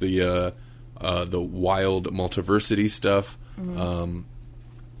like the wild multiversity stuff,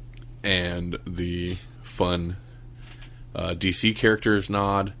 and the fun DC characters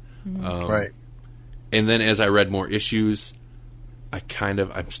nod. Right. And then as I read more issues,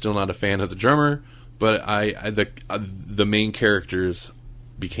 I'm still not a fan of the drummer, but the main characters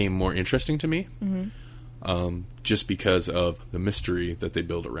became more interesting to me, just because of the mystery that they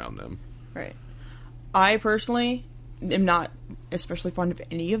build around them. Right. I personally am not especially fond of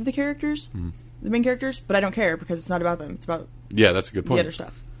any of the characters, the main characters, but I don't care because it's not about them. It's about that's a good point. The other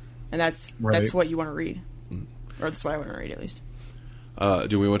stuff, and that's what you want to read, or that's what I want to read at least.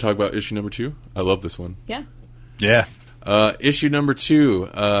 Do we want to talk about issue number 2? I love this one. Yeah. Yeah. Issue number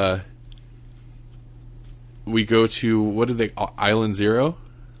 2. We go to Island Zero.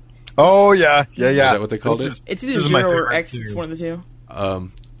 Oh yeah. Is that what they called it? It's either Zero or X. It's one of the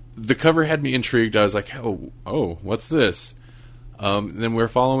two. The cover had me intrigued. I was like, oh, what's this? Then we're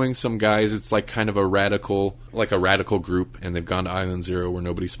following some guys. It's like kind of a radical group, and they've gone to Island Zero where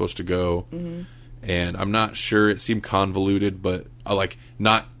nobody's supposed to go. Mm-hmm. And I'm not sure. It seemed convoluted, but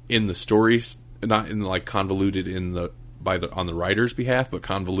not in the stories, not in convoluted on the writer's behalf, but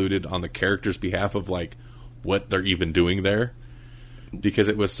convoluted on the character's behalf of what they're even doing there. Because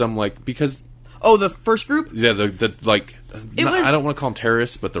it was the first group? Yeah, I don't want to call them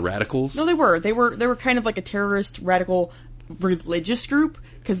terrorists, but the radicals. No, they were. They were kind of like a terrorist, radical, religious group,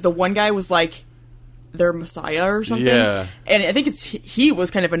 because the one guy was their messiah or something. Yeah. And I think he was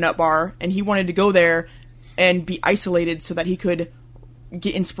kind of a nut bar, and he wanted to go there and be isolated so that he could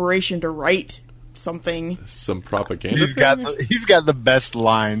get inspiration to write something. Some propaganda. He's got the best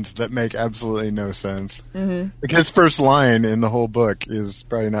lines that make absolutely no sense. Mm-hmm. His first line in the whole book is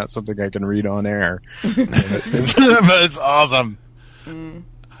probably not something I can read on air, but it's awesome. Mm.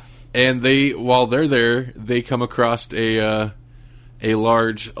 And while they're there, they come across a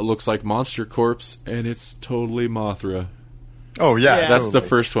large, looks like monster corpse, and it's totally Mothra. Oh yeah, that's the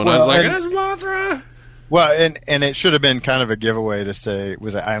first one. Well, I was like, "That's Mothra." Well, and it should have been kind of a giveaway to say,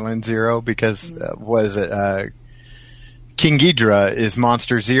 was it Island Zero? Because, King Ghidorah is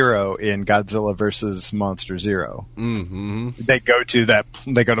Monster Zero in Godzilla versus Monster Zero. Mm-hmm. They go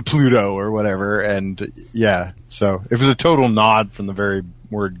to Pluto or whatever, and so it was a total nod from the very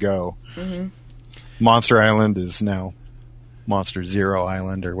word go. Mm-hmm. Monster Island is now Monster Zero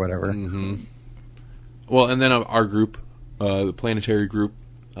Island or whatever. Mm-hmm. Well, and then our group, the planetary group,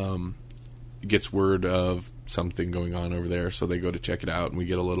 gets word of something going on over there, so they go to check it out, and we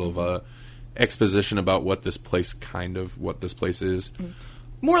get a little of exposition about what this place is.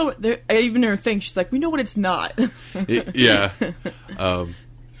 More, I even never think she's like, we know what it's not. Just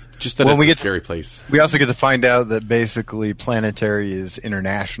that it's a scary place. We also get to find out that basically Planetary is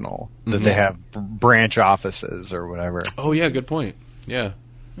international, that they have branch offices or whatever. Oh yeah, good point. Yeah.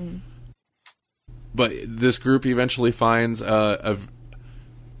 Mm. But this group eventually finds a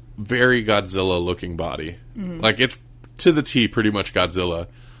very Godzilla-looking body. Mm-hmm. It's to the T, pretty much Godzilla.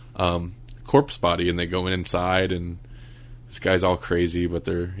 Corpse body, and they go inside, and this guy's all crazy, but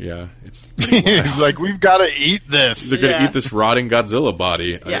it's... He's like, we've got to eat this. They're going to eat this rotting Godzilla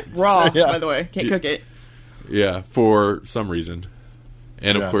body. Yeah, raw, by the way. Can't cook it. Yeah, for some reason.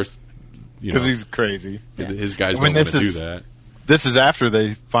 And of course, because he's crazy. His guys don't want to do that. This is after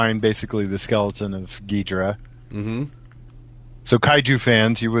they find basically the skeleton of Ghidorah. Mm-hmm. So kaiju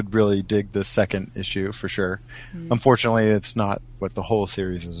fans, you would really dig the second issue for sure. Mm. Unfortunately, it's not what the whole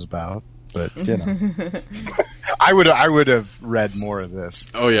series is about, but I would have read more of this.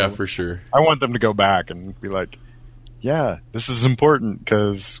 Oh yeah, for sure. I want them to go back and be like, yeah, this is important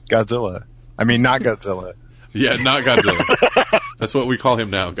because Godzilla. I mean, not Godzilla. Yeah, not Godzilla. That's what we call him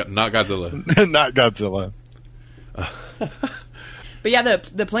now. Not Godzilla. Not Godzilla. But yeah,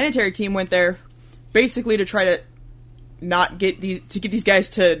 the planetary team went there basically to try to get these guys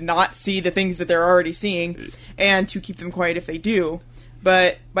to not see the things that they're already seeing, and to keep them quiet if they do.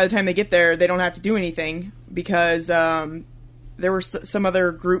 But by the time they get there, they don't have to do anything because there was some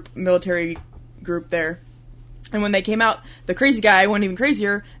other military group there. And when they came out, the crazy guy went even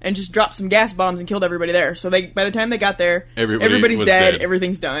crazier and just dropped some gas bombs and killed everybody there. So by the time they got there, everybody's dead,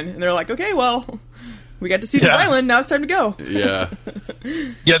 everything's done. And they're like, okay, well, we got to see this island, now it's time to go. Yeah.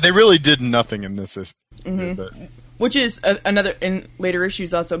 Yeah, they really did nothing in this. Mm-hmm. But which is another, in later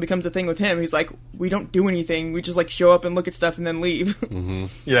issues also becomes a thing with him. He's like, we don't do anything. We just show up and look at stuff and then leave. Mm-hmm.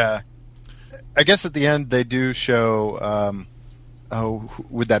 Yeah. I guess at the end they do show,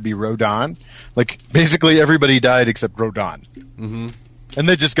 would that be Rodon? Basically everybody died except Rodon. Mm-hmm. And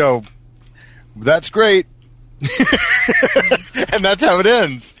they just go, that's great. And that's how it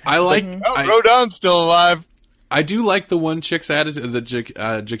ends. I like... Rodon's still alive. I do like the one chick's attitude, the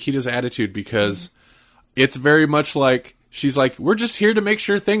Jaquita's attitude, because... It's very much like, she's like, we're just here to make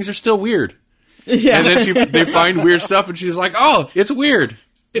sure things are still weird. Yeah. And then they find weird stuff, and she's like, "Oh, it's weird.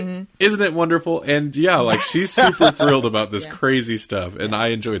 Isn't it wonderful?" And yeah, like she's super thrilled about this crazy stuff, and I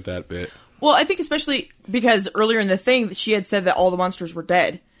enjoyed that bit. Well, I think especially because earlier in the thing, she had said that all the monsters were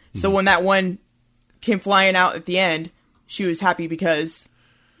dead. So when that one came flying out at the end, she was happy because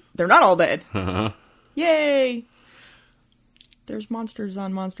they're not all dead. Yay! There's monsters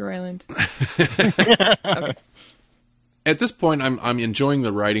on Monster Island. Okay. At this point, I'm enjoying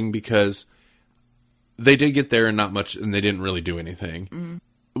the writing because they did get there and they didn't really do anything.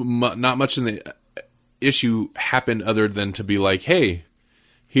 Not much in the issue happened other than to be like, hey,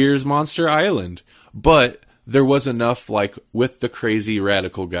 here's Monster Island. But there was enough, like, with the crazy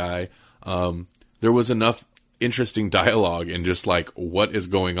radical guy, there was enough interesting dialogue and just, like, what is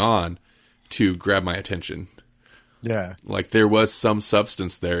going on to grab my attention. Yeah. Like, there was some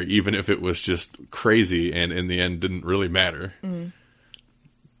substance there, even if it was just crazy and in the end didn't really matter.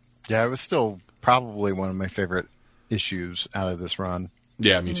 Yeah, it was still probably one of my favorite issues out of this run.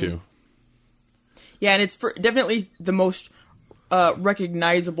 Yeah, me too. Yeah, and it's definitely the most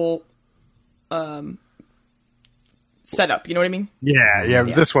recognizable setup, you know what I mean? Yeah.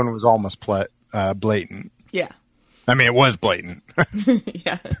 This one was almost blatant. Yeah. I mean, it was blatant.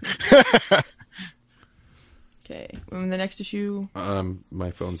 Yeah. Okay. The next issue.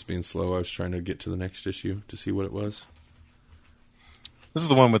 My phone's being slow. I was trying to get to the next issue to see what it was. This is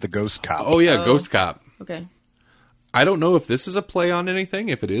the one with the ghost cop. Oh, yeah, Ghost Cop. Okay. I don't know if this is a play on anything.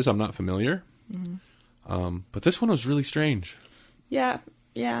 If it is, I'm not familiar. But this one was really strange. Yeah.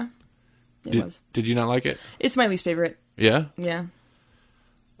 It was. Did you not like it? It's my least favorite. Yeah? Yeah.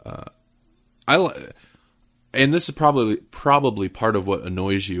 And this is probably part of what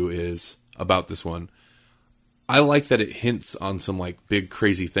annoys you is about this one. I like that it hints on some like big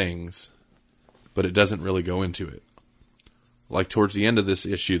crazy things, but it doesn't really go into it. Like towards the end of this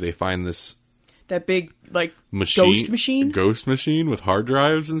issue, they find that big like ghost machine with hard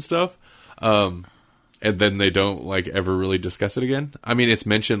drives and stuff. And then they don't like ever really discuss it again. I mean, it's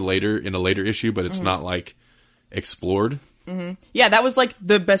mentioned later in a later issue, but it's not like explored. Yeah, that was like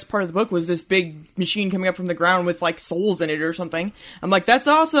the best part of the book was this big machine coming up from the ground with like souls in it or something. I'm like, that's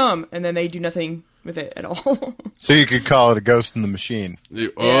awesome. And then they do nothing with it at all. So you could call it a ghost in the machine.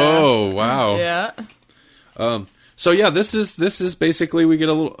 Oh, wow. Yeah. So yeah, this is basically we get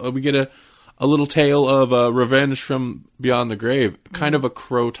a little tale of revenge from beyond the grave, kind of a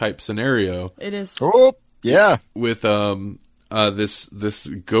Crow type scenario. It is. Oh, yeah. With this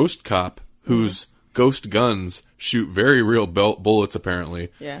ghost cop whose ghost guns shoot very real bullets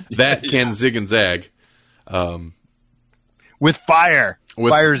apparently. Yeah. That can zig and zag. With fire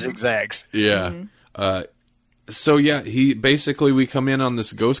zigzags. Yeah. So yeah, we come in on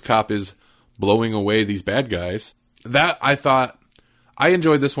this ghost cop is blowing away these bad guys. That I thought I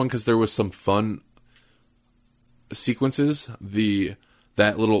enjoyed this one because there was some fun sequences.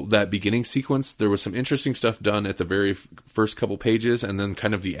 That beginning sequence, there was some interesting stuff done at the very first couple pages, and then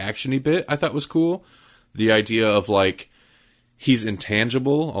kind of the actiony bit I thought was cool. The idea of like he's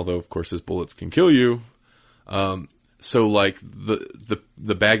intangible, although of course his bullets can kill you. So like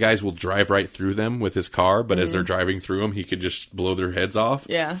the bad guys will drive right through them with his car, but as they're driving through them, he could just blow their heads off.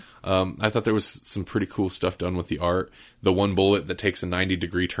 Yeah. I thought there was some pretty cool stuff done with the art. The one bullet that takes a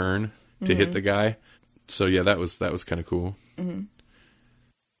 90-degree turn to hit the guy. So yeah, that was kind of cool. Mm-hmm.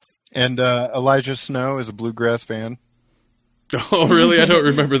 And Elijah Snow is a bluegrass fan. Oh, really? I don't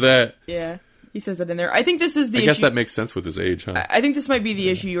remember that. Yeah. He says that in there. I think this is the issue. I guess that makes sense with his age, huh? I think this might be the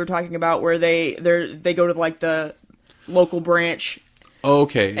issue you were talking about where they go to like the local branch. Oh,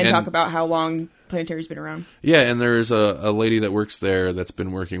 okay. And talk about how long Planetary's been around. Yeah, and there's a lady that works there that's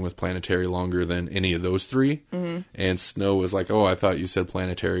been working with Planetary longer than any of those three. Mm-hmm. And Snow was like, "Oh, I thought you said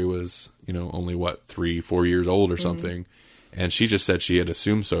Planetary was, only 3-4 years old or something." And she just said she had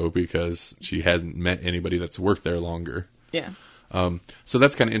assumed so because she hadn't met anybody that's worked there longer. Yeah. So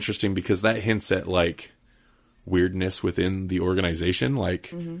that's kind of interesting because that hints at like weirdness within the organization.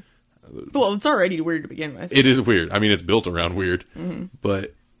 Like, well, it's already weird to begin with. It is weird. I mean, it's built around weird,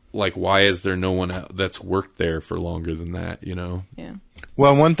 but like, why is there no one that's worked there for longer than that? Yeah.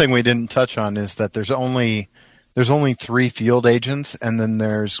 Well, one thing we didn't touch on is that there's only 3 field agents, and then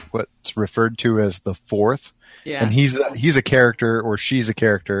there's what's referred to as the fourth. Yeah. And he's a character, or she's a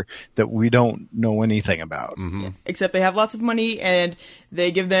character, that we don't know anything about. Mm-hmm. Yeah. Except they have lots of money, and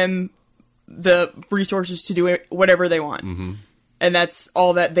they give them the resources to do whatever they want. Mm-hmm. And that's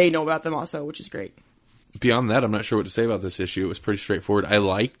all that they know about them also, which is great. Beyond that, I'm not sure what to say about this issue. It was pretty straightforward. I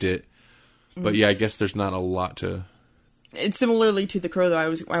liked it. But yeah, I guess there's not a lot to... It's similarly to The Crow,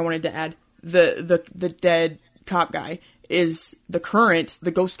 though, I wanted to add. The dead cop guy is the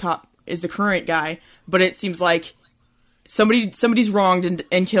ghost cop is the current guy, but it seems like somebody's wronged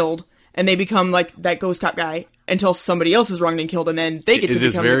and killed, and they become like that ghost cop guy until somebody else is wronged and killed, and then they get to become the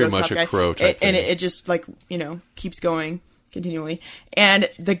ghost cop guy. It is very much a Crow type thing. And it just like, keeps going continually. And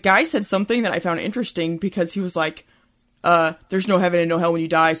the guy said something that I found interesting because he was like, there's no heaven and no hell when you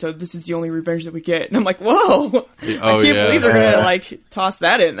die, so this is the only revenge that we get. And I'm like, whoa! I can't believe they're gonna like toss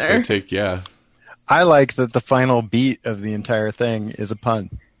that in there. I like that the final beat of the entire thing is a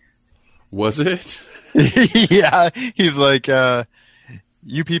pun. Was it? Yeah, he's like,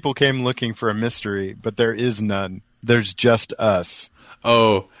 you people came looking for a mystery, but there is none. There's just us.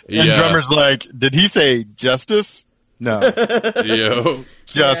 Oh, yeah. And Drummer's like, did he say justice? No.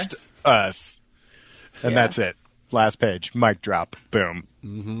 Just us. And that's it. Last page. Mic drop. Boom.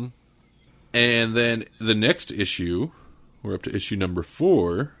 Mm-hmm. And then the next issue, we're up to issue number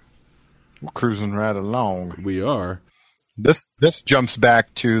 4. We're cruising right along. We are. This jumps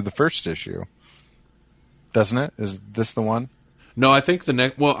back to the first issue, doesn't it? Is this the one? No, I think the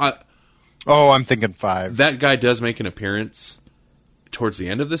next... Well, I'm thinking 5. That guy does make an appearance towards the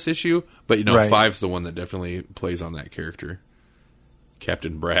end of this issue, but 5's the one that definitely plays on that character.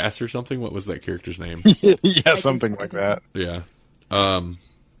 Captain Brass or something? What was that character's name? Yeah, something like that. Yeah.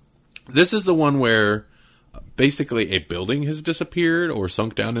 This is the one where basically a building has disappeared or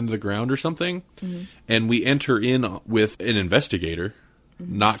sunk down into the ground or something, and we enter in with an investigator,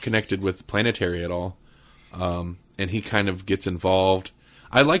 not connected with Planetary at all, and he kind of gets involved.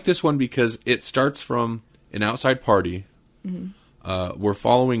 I like this one because it starts from an outside party. We're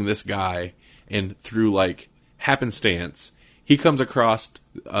following this guy, and through like happenstance, he comes across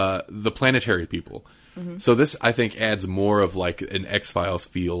the Planetary people. So this, I think, adds more of like an X-Files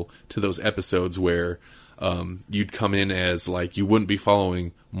feel to those episodes where you'd come in as like, you wouldn't be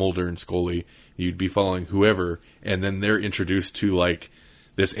following Mulder and Scully, you'd be following whoever, and then they're introduced to like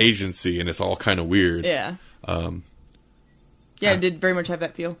this agency, and it's all kind of weird. Yeah. It did very much have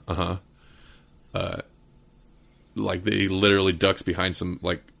that feel. Like they literally ducks behind some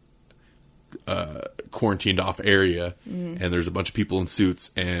like quarantined off area, and there's a bunch of people in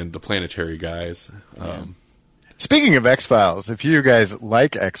suits and the Planetary guys. Speaking of X-Files, if you guys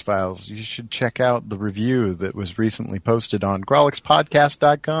like X-Files, you should check out the review that was recently posted on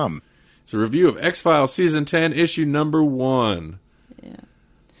GrolixPodcast.com. It's a review of X-Files Season 10, issue number 1. Yeah.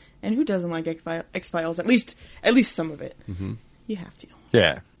 And who doesn't like X-Files? At least some of it. You have to.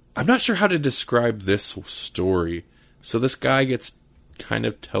 Yeah. I'm not sure how to describe this story. So this guy gets kind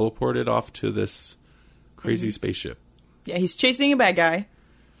of teleported off to this crazy spaceship. Yeah, he's chasing a bad guy.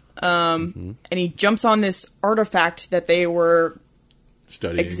 And he jumps on this artifact that they were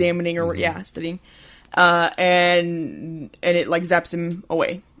studying, examining, or studying, and it like zaps him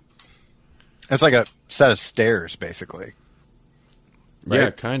away. It's like a set of stairs, basically. Right? Yeah,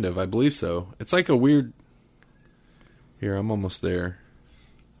 kind of. I believe so. It's like a weird. Here, I'm almost there.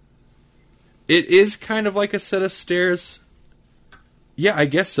 It is kind of like a set of stairs. Yeah, I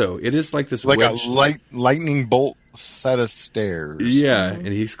guess so. It is like this, like wedged... a lightning bolt set of stairs. Yeah, and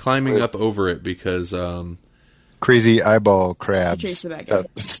he's climbing up over it because crazy eyeball crabs got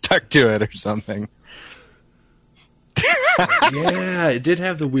stuck to it or something. Yeah, it did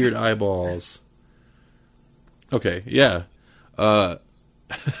have the weird eyeballs. Okay, yeah.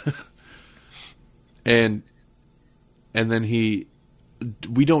 And then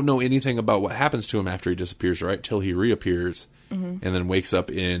we don't know anything about what happens to him after he disappears, right? Till he reappears and then wakes up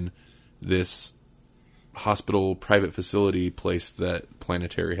in this hospital, private facility place that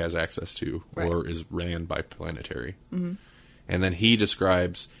Planetary has access to, or is ran by Planetary. And then he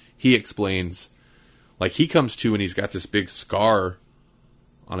explains, like he comes to and he's got this big scar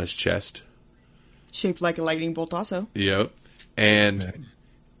on his chest. Shaped like a lightning bolt also. Yep. And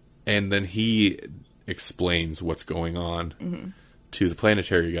then he explains what's going on to the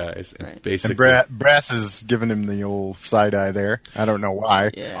Planetary guys. And basically, and Brass is giving him the old side eye there. I don't know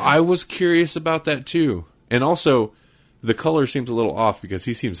why. Yeah. I was curious about that too. And also, the color seems a little off because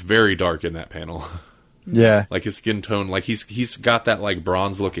he seems very dark in that panel. Yeah. Like his skin tone, like he's got that like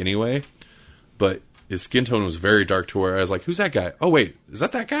bronze look anyway, but his skin tone was very dark to where I was like, who's that guy? Oh wait, is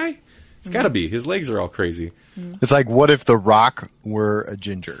that guy? It's gotta be. His legs are all crazy. It's like, what if The Rock were a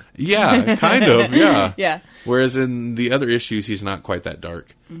ginger? Yeah, kind of, yeah. Yeah. Whereas in the other issues, he's not quite that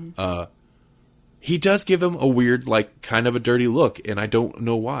dark. He does give him a weird, like, kind of a dirty look, and I don't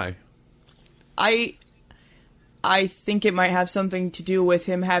know why. I think it might have something to do with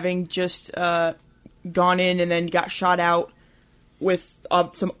him having just gone in and then got shot out with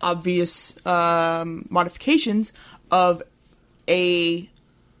some obvious modifications of an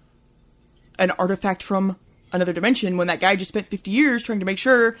artifact from another dimension when that guy just spent 50 years trying to make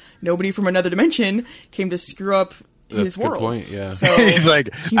sure nobody from another dimension came to screw up his world. That's a good point, yeah. So He's like,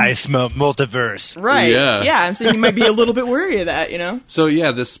 I smell multiverse. right. Yeah. Yeah, I'm saying he might be a little bit wary of that, you know? So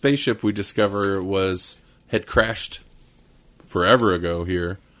yeah, this spaceship we discover had crashed forever ago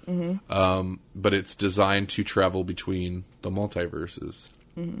here. Mm-hmm. But it's designed to travel between the multiverses.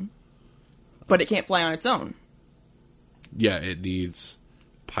 Mm-hmm. But it can't fly on its own. Yeah, it needs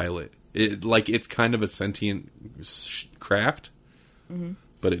pilot. It's kind of a sentient craft,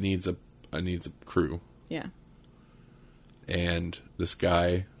 but it needs a crew. Yeah. And this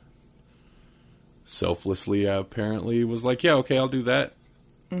guy selflessly apparently was like, yeah, okay, I'll do that.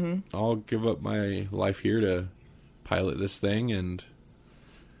 Mm-hmm. I'll give up my life here to pilot this thing and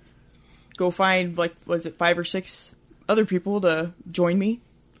go find, 5 or 6 other people to join me.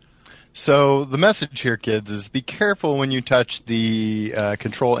 So the message here, kids, is be careful when you touch the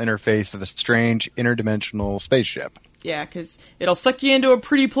control interface of a strange interdimensional spaceship. Yeah, because it'll suck you into a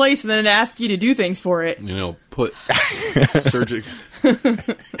pretty place and then ask you to do things for it. Put surgic.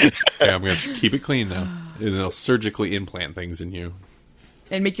 Okay, I'm going to keep it clean now. And they'll surgically implant things in you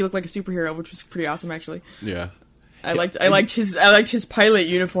and make you look like a superhero, which was pretty awesome, actually. Yeah. I liked his pilot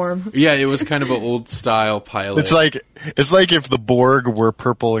uniform. Yeah, it was kind of an old style pilot. It's like if the Borg were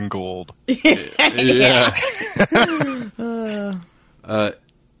purple and gold. Yeah.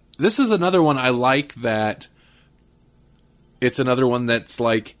 This is another one I like that. It's another one that's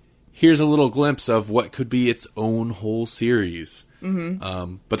like, here's a little glimpse of what could be its own whole series.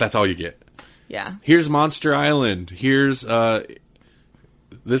 Mm-hmm. But that's all you get. Yeah. Here's Monster Island. Here's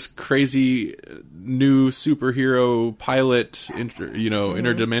this crazy new superhero pilot,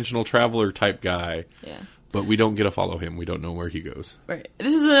 interdimensional traveler type guy. Yeah. But we don't get to follow him. We don't know where he goes. Right.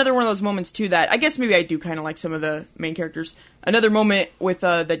 This is another one of those moments, too, that I guess maybe I do kind of like some of the main characters. Another moment with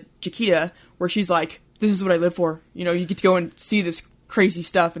the Chiquita where she's like, this is what I live for. You get to go and see this crazy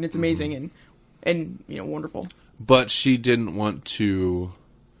stuff, and it's amazing and wonderful. But she didn't want to...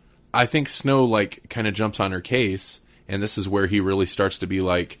 I think Snow, kind of jumps on her case, and this is where he really starts to be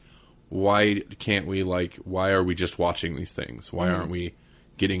like, why can't we, why are we just watching these things? Why aren't we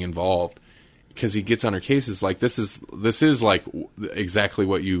getting involved? Because he gets on her case, is like, this is exactly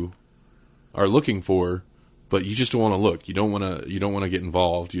what you are looking for, but you just don't want to look. You don't want to get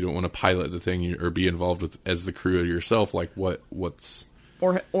involved. You don't want to pilot the thing or be involved with as the crew yourself. Like what's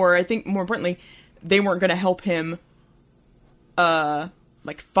or I think more importantly, they weren't going to help him,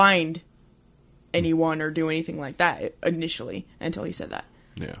 find anyone or do anything like that initially until he said that.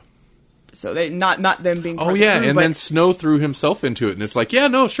 Yeah. So they not them being. Oh yeah, and then Snow threw himself into it, and it's like, yeah,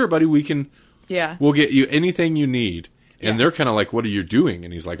 no, sure, buddy, we can. Yeah. We'll get you anything you need, and they're kind of like, what are you doing?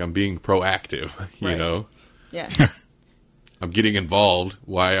 And he's like, I'm being proactive, you know. Yeah. I'm getting involved.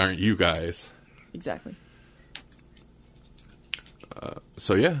 Why aren't you guys? Exactly.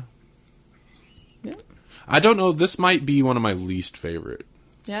 So yeah. Yeah. I don't know. This might be one of my least favorite.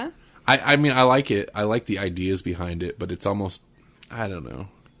 Yeah. I mean, I like it. I like the ideas behind it, but it's almost, I don't know.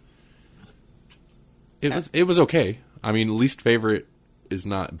 It was okay. I mean, least favorite is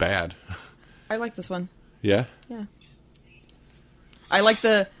not bad. I like this one. Yeah? Yeah. I like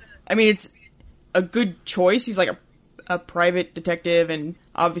it's a good choice. He's like a private detective and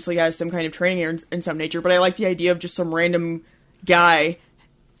obviously has some kind of training in some nature, but I like the idea of just some random guy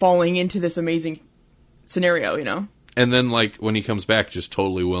falling into this amazing scenario, And then, when he comes back, just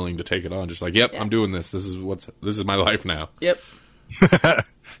totally willing to take it on. Just like, yep, I'm doing this. This is my life now. Yep.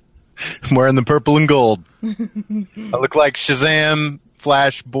 I'm wearing the purple and gold. I look like Shazam,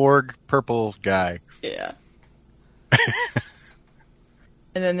 Flash, Borg, purple guy. Yeah.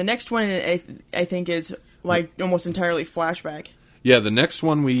 And then the next one, I think, is almost entirely flashback. Yeah, the next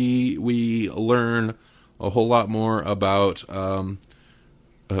one we learn a whole lot more about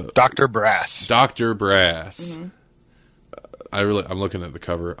Dr. Brass. Dr. Brass. Mm-hmm. I'm looking at the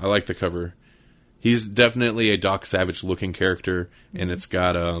cover. I like the cover. He's definitely a Doc Savage looking character, and it's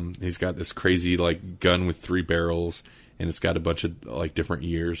got he's got this crazy gun with 3 barrels, and it's got a bunch of different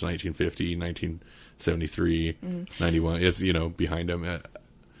years, 1950, 1973, 91 is behind him.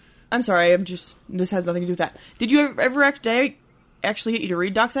 I'm sorry, this has nothing to do with that. Did you ever actually get you to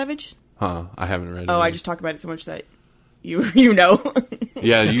read Doc Savage? Huh, I haven't read it. Oh, I just talk about it so much that you know.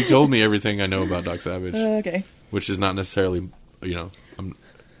 Yeah, you told me everything I know about Doc Savage. Okay. Which is not necessarily,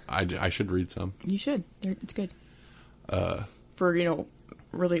 I should read some. You should. It's good. For,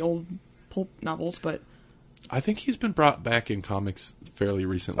 really old pulp novels, but... I think he's been brought back in comics fairly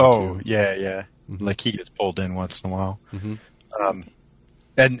recently, too. too. Yeah. Mm-hmm. He gets pulled in once in a while. Mm-hmm.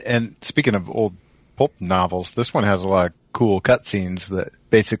 And speaking of old pulp novels, this one has a lot of cool cutscenes that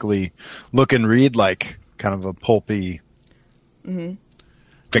basically look and read like kind of a pulpy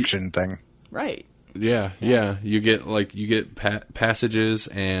fiction thing. Right. Yeah. You get passages,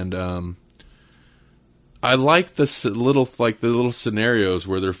 and I like the little scenarios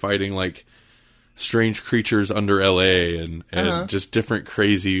where they're fighting like strange creatures under LA and just different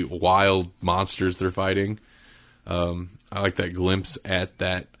crazy wild monsters they're fighting. I like that glimpse at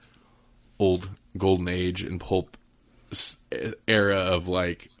that old golden age and pulp era of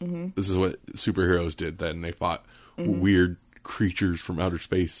like, this is what superheroes did then. They fought weird creatures from outer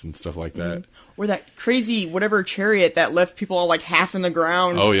space and stuff like that. Or that crazy whatever chariot that left people all like half in the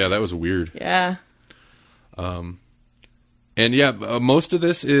ground. Oh yeah, that was weird. Yeah. And yeah, most of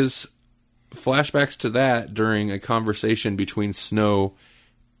this is flashbacks to that during a conversation between Snow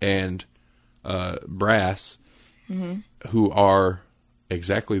and Brass, who are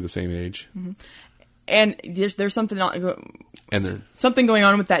exactly the same age. And there's something something going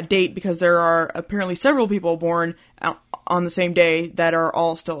on with that date, because there are apparently several people born on the same day that are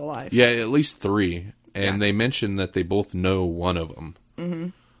all still alive. Yeah, at least 3. And they mention that they both know one of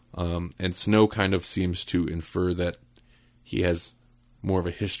them. And Snow kind of seems to infer that he has more of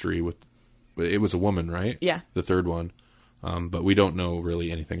a history with... It was a woman, right? Yeah. The third one. But we don't know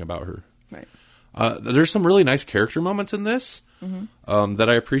really anything about her. Right. There's some really nice character moments in this that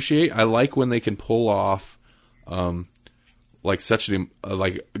I appreciate. I like when they can pull off like such a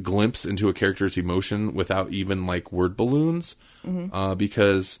glimpse into a character's emotion without even like word balloons.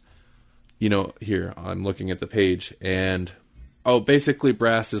 Because, here, I'm looking at the page, and basically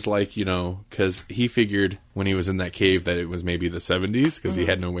Brass is like, because he figured when he was in that cave that it was maybe the 70s, because he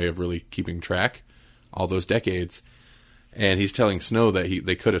had no way of really keeping track all those decades. And he's telling Snow that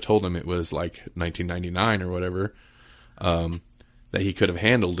they could have told him it was like 1999 or whatever, that he could have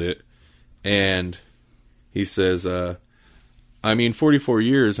handled it. And he says, 44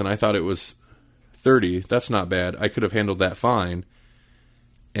 years and I thought it was 30. That's not bad. I could have handled that fine.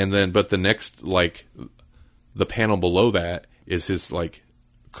 And then, but the next, like, the panel below that is his, like,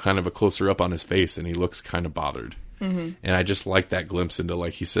 kind of a closer up on his face, and he looks kind of bothered. And I just like that glimpse into,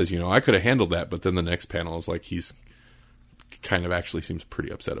 like, he says, I could have handled that, but then the next panel is like he's kind of actually seems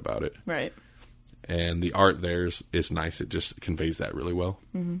pretty upset about it. Right. And the art there is nice. It just conveys that really well.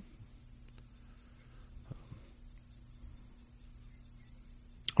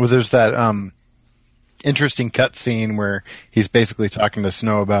 Well, there's that interesting cut scene where he's basically talking to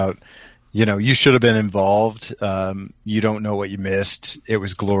Snow about, you should have been involved. You don't know what you missed. It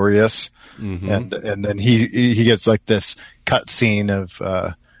was glorious. And then he gets like this cut scene of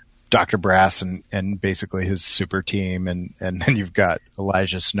Dr. Brass and basically his super team, and then you've got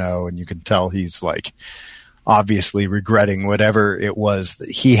Elijah Snow, and you can tell he's like obviously regretting whatever it was that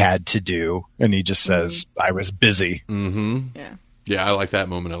he had to do, and he just says, "I was busy." Yeah, I like that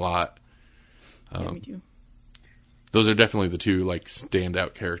moment a lot. Me too. Those are definitely the two like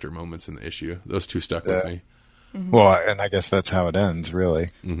standout character moments in the issue. Those two stuck with me. Well, and I guess that's how it ends, really.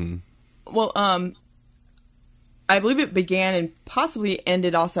 Well, I believe it began and possibly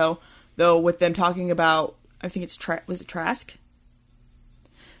ended also, though, with them talking about, I think it's was it Trask?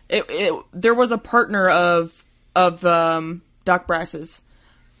 There was a partner of Doc Brass's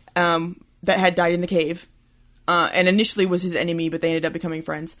that had died in the cave, and initially was his enemy, but they ended up becoming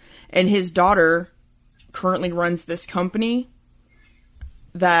friends. And his daughter currently runs this company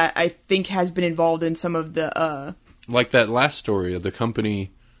that I think has been involved in some of the like that last story of the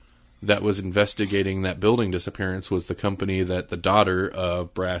company that was investigating that building disappearance was the company that the daughter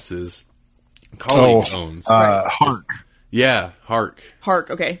of Brass's colleague owns. Hark. Yeah, Hark. Hark.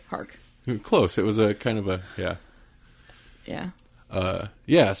 Okay, Hark. Close. It was a kind of a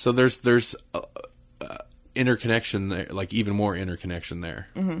yeah. So there's interconnection there, like even more interconnection there.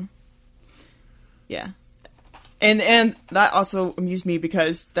 Yeah. And that also amused me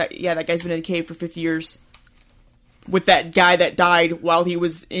because that guy's been in a cave for 50 years with that guy that died while he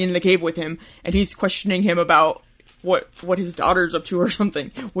was in the cave with him, and he's questioning him about what his daughter's up to or something.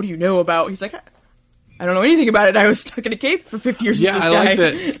 What do you know about? He's like, I don't know anything about it. I was stuck in a cave for 50 years with this guy. Yeah, I like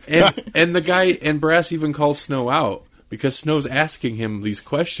that. And the guy, and Brass even calls Snow out because Snow's asking him these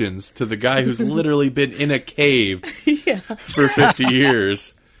questions to the guy who's literally been in a cave for 50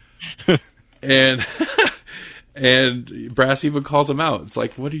 years. And Brass even calls him out. It's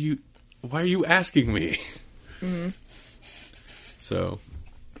like, why are you asking me? So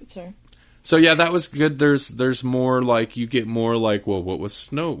yeah, that was good. There's more like, you get more like, well, what's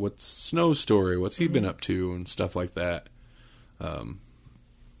Snow's story? What's he been up to and stuff like that.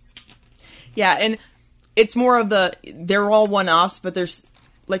 Yeah, and it's more of they're all one-offs, but there's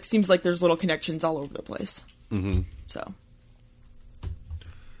like, seems like there's little connections all over the place. So. seems like there's little connections all over the place. So. Yeah, I like that. And the guy, and Brass even calls Snow out because Snow's asking him these questions to the guy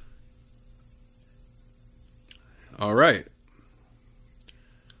who's literally been in a cave for 50 years. And Brass even calls him out. It's like, why are you asking me? All right.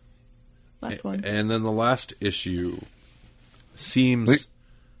 Last one. And then the last issue seems...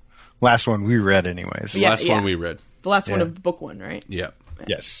 Last one we read anyways. The last one we read. The last one of book 1, right? Yeah.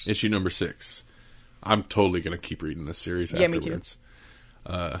 Yes. Issue number 6. I'm totally going to keep reading this series Yeah, me afterwards.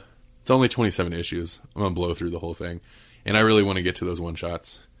 It's only 27 issues. I'm going to blow through the whole thing. And I really want to get to those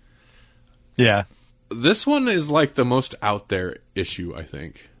one-shots. Yeah. This one is like the most out there issue, I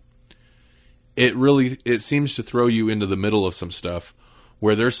think. It seems to throw you into the middle of some stuff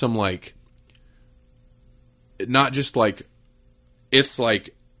where there's some like, not just like, it's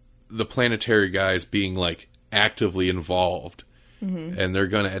like the planetary guys being like actively involved and they're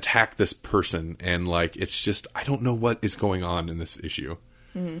going to attack this person. And like, it's just, I don't know what is going on in this issue.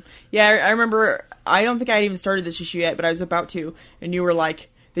 Yeah, I remember, I don't think I had even started this issue yet, but I was about to, and you were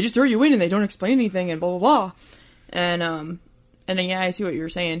like, they just throw you in and they don't explain anything and blah, blah, blah. And then, yeah, I see what you were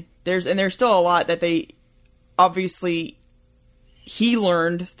saying. There's still a lot that they, obviously, he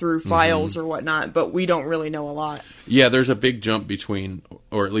learned through files or whatnot, but we don't really know a lot. Yeah, there's a big jump between,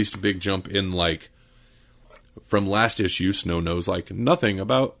 or at least a big jump in like, from last issue, Snow knows like nothing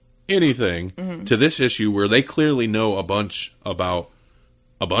about anything, to this issue where they clearly know a bunch about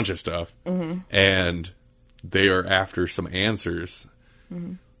a bunch of stuff, and they are after some answers,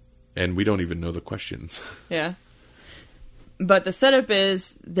 and we don't even know the questions. Yeah. But the setup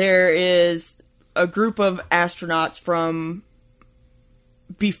is, there is a group of astronauts from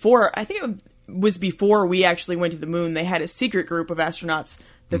before, I think it was before we actually went to the moon. They had a secret group of astronauts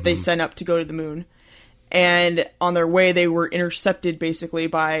that they sent up to go to the moon. And on their way, they were intercepted basically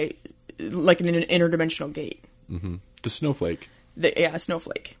by like an interdimensional gate. The snowflake. A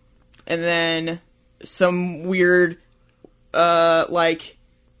snowflake. And then some weird, like,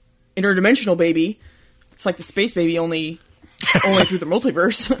 interdimensional baby. It's like the space baby only through the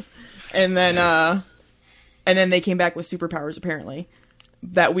multiverse. and then they came back with superpowers, apparently,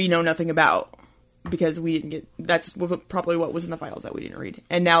 that we know nothing about. Because we didn't get... That's probably what was in the files that we didn't read.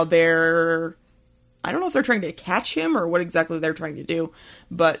 And now they're... I don't know if they're trying to catch him or what exactly they're trying to do.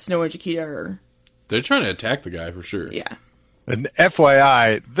 But Snow and Chiquita are... They're trying to attack the guy, for sure. Yeah. And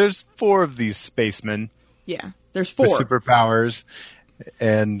FYI, there's 4 of these spacemen. Yeah. There's 4. With superpowers.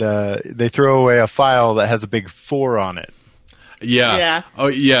 And they throw away a file that has a big 4 on it. Yeah. Yeah. Oh,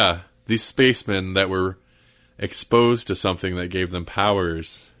 yeah. These spacemen that were exposed to something that gave them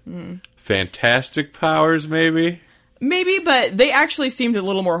powers. Fantastic powers, maybe? Maybe, but they actually seemed a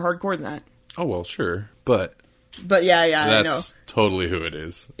little more hardcore than that. Oh, well, sure. But yeah, I know. That's totally who it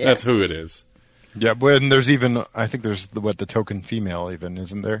is. Yeah. That's who it is. Yeah, when there's even, I think there's the token female even,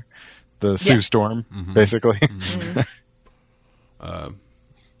 isn't there? The Sue Storm, basically. But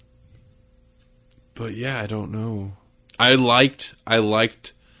yeah, I don't know. I liked,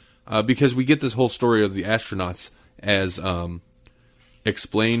 because we get this whole story of the astronauts as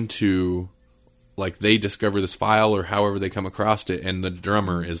explained to, like, they discover this file or however they come across it, and the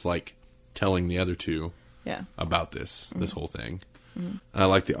drummer is, like, telling the other two about this whole thing. I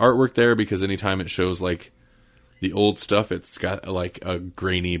like the artwork there because anytime it shows, like, the old stuff, it's got, like, a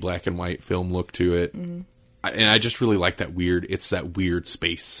grainy black and white film look to it. And I just really like that weird, it's that weird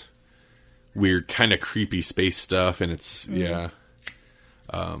space, weird kind of creepy space stuff, and it's, yeah.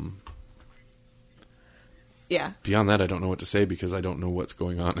 Beyond that, I don't know what to say because I don't know what's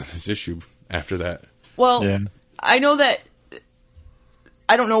going on in this issue after that. Well, I know that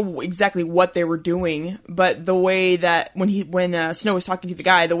I don't know exactly what they were doing, but the way that when Snow was talking to the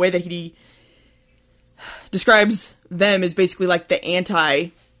guy, the way that he describes them is basically like the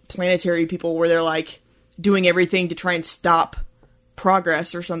anti-planetary people, where they're like doing everything to try and stop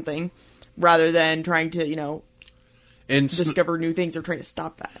progress or something, rather than trying to, and discover new things or trying to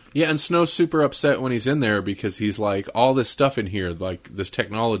stop that. Yeah, and Snow's super upset when he's in there because he's like, all this stuff in here, like this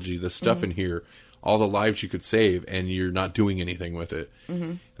technology, this stuff in here, all the lives you could save, and you're not doing anything with it.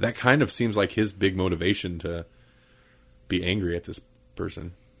 That kind of seems like his big motivation to be angry at this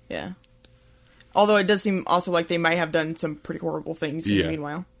person. Yeah. Although it does seem also like they might have done some pretty horrible things in the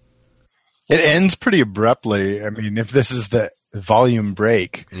meanwhile. It ends pretty abruptly. I mean, if this is the volume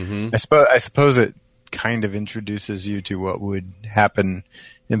break, I suppose it kind of introduces you to what would happen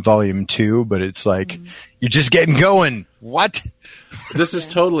in volume 2, but it's like, you're just getting going. What? This is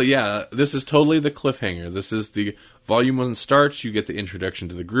totally the cliffhanger. This is the volume 1 starts, you get the introduction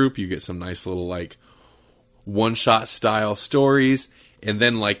to the group, you get some nice little, like, one-shot style stories, and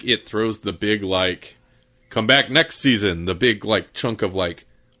then, like, it throws the big, like, come back next season, the big, like, chunk of, like,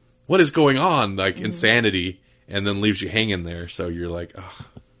 what is going on, like, insanity, and then leaves you hanging there, so you're like, oh,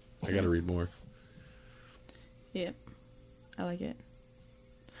 I gotta read more. Yeah, I like it.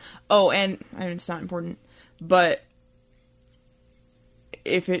 Oh, and it's not important, but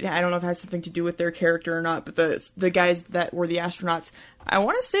if it, I don't know if it has something to do with their character or not, but the guys that were the astronauts, I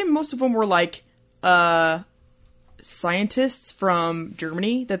want to say most of them were like scientists from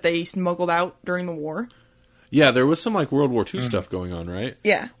Germany that they smuggled out during the war. Yeah, there was some like World War II stuff going on, right?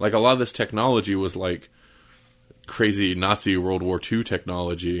 Yeah. Like a lot of this technology was like crazy Nazi World War II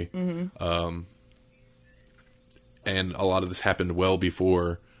technology. And a lot of this happened well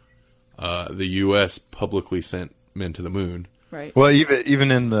before the U.S. publicly sent men to the moon. Right. Well, even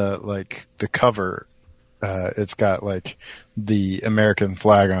in the cover, it's got like the American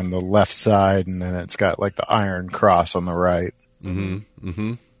flag on the left side, and then it's got like the Iron Cross on the right.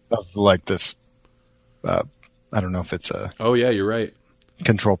 Of like this, I don't know if it's a Oh yeah, you're right.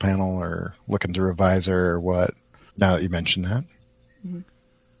 control panel or looking through a visor or what. Now that you mention that,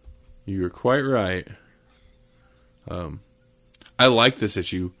 You're quite right. I like this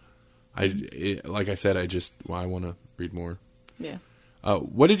issue. Like I said, I want to read more. Yeah.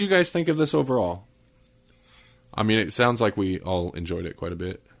 What did you guys think of this overall? I mean, it sounds like we all enjoyed it quite a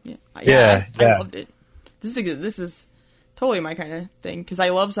bit. Yeah. Yeah, I loved it. This is totally my kind of thing because I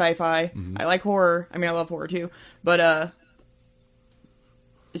love sci-fi. I like horror. I mean, I love horror too, but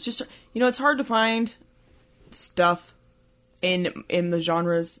it's just, it's hard to find stuff in the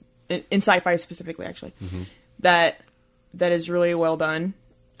genres in sci-fi specifically, actually, that is really well done,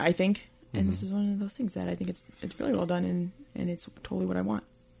 I think. And this is one of those things that I think it's really well done, and it's totally what I want.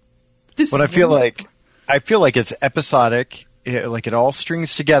 I feel like it's episodic, like it all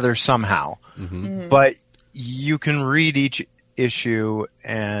strings together somehow. But you can read each issue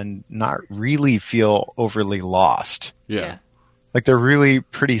and not really feel overly lost. Yeah. Like they're really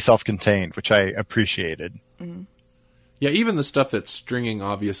pretty self-contained, which I appreciated. Yeah, even the stuff that's stringing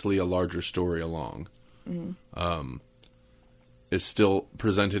obviously a larger story along is still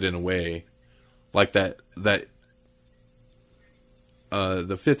presented in a way like that the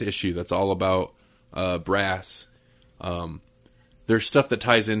 5th issue that's all about brass. There's stuff that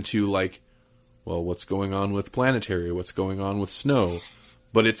ties into like, well, what's going on with planetary, what's going on with snow,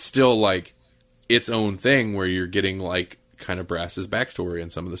 but it's still like its own thing where you're getting like kind of Brass's backstory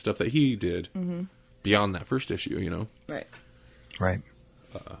and some of the stuff that he did beyond that first issue, Right. Right.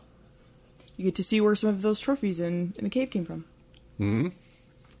 You get to see where some of those trophies in the cave came from.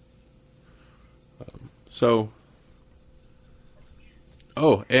 So,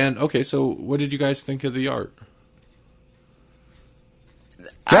 so what did you guys think of the art?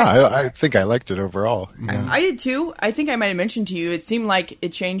 Yeah, I think I liked it overall. Yeah. I did too. I think I might have mentioned to you, it seemed like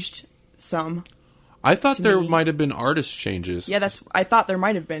it changed some. I thought there me. might have been artist changes. Yeah, I thought there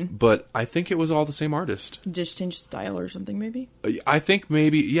might have been. But I think it was all the same artist. Just changed style or something, maybe? I think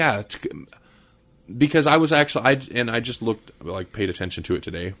maybe, yeah. Because I was actually, I just looked, like, paid attention to it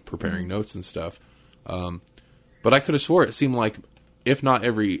today, preparing notes and stuff. But I could have swore it seemed like, if not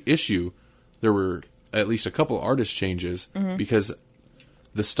every issue, there were at least a couple artist changes because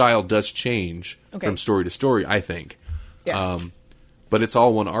the style does change from story to story, I think. Yeah. But it's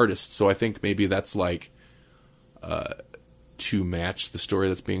all one artist, so I think maybe that's like to match the story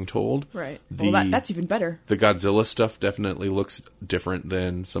that's being told. Right. Well, that's even better. The Godzilla stuff definitely looks different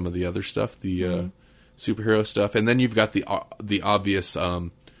than some of the other stuff, the superhero stuff, and then you've got the obvious the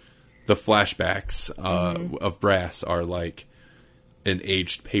flashbacks of Brass are like an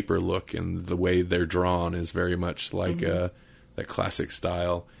aged paper look, and the way they're drawn is very much like that classic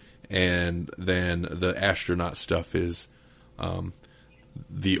style. And then the astronaut stuff is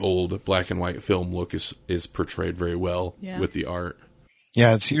the old black and white film look is portrayed very well with the art.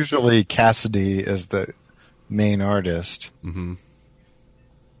 Yeah, it's usually Cassidy as the main artist.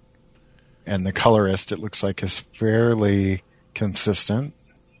 And the colorist, it looks like, is fairly consistent,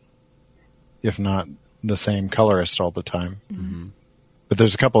 if not the same colorist all the time. But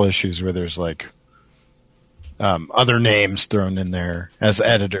there's a couple issues where there's like other names thrown in there as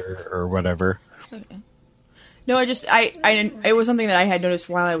editor or whatever. Okay. No, it was something that I had noticed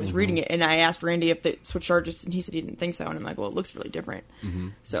while I was reading it, and I asked Randy if they switched artists, and he said he didn't think so, and I'm like, well, it looks really different.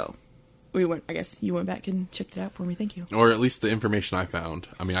 So I guess you went back and checked it out for me. Thank you. Or at least the information I found.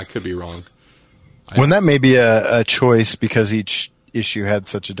 I mean, I could be wrong. That may be a choice because each issue had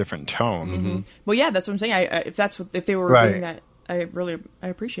such a different tone. Well, yeah, that's what I'm saying. If they were doing that, I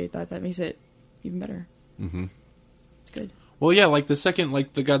appreciate that. That makes it even better. It's good. Well, yeah, like the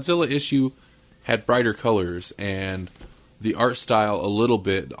Godzilla issue had brighter colors, and the art style a little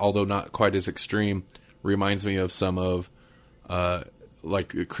bit, although not quite as extreme, reminds me of some of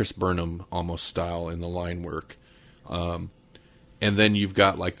like Chris Burnham almost style in the line work. And then you've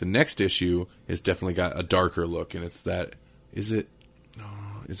got like the next issue has definitely got a darker look, and it's that is it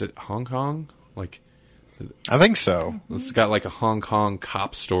Hong Kong? Like I think so. It's got like a Hong Kong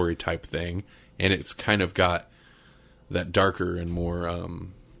cop story type thing, and it's kind of got that darker and more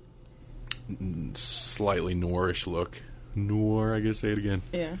slightly noirish look. Noir, I guess, say it again.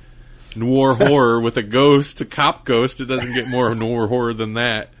 Yeah. Noir horror with a ghost, a cop ghost. It doesn't get more noir horror than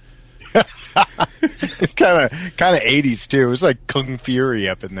that. It's kind of 80s too. It's like Kung Fury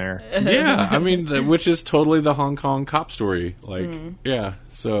up in there. Yeah, I mean, which is totally the Hong Kong cop story. Like, yeah,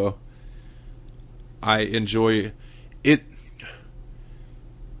 so I enjoy it.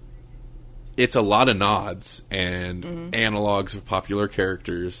 It's a lot of nods and analogs of popular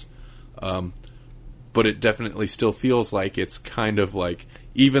characters, but it definitely still feels like it's kind of like,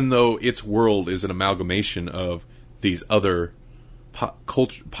 even though its world is an amalgamation of these other pop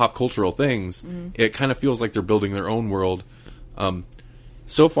cultural things, it kind of feels like they're building their own world.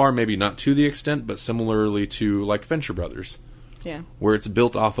 So far, maybe not to the extent, but similarly to like Venture Brothers. Yeah. Where it's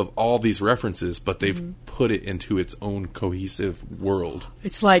built off of all these references, but they've put it into its own cohesive world.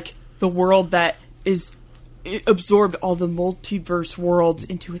 It's like the world that it absorbed all the multiverse worlds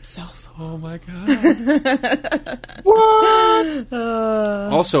into itself. Oh my god. What?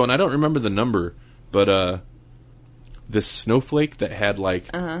 Also, and I don't remember the number, but this snowflake that had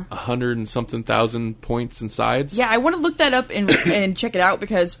like 100 and something thousand points and sides. Yeah, I want to look that up and check it out,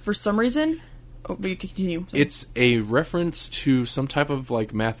 because for some reason... Oh, but you can continue. Sorry. It's a reference to some type of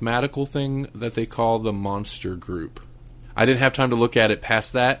like mathematical thing that they call the monster group. I didn't have time to look at it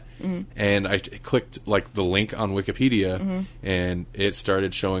past that, and I clicked like the link on Wikipedia, and it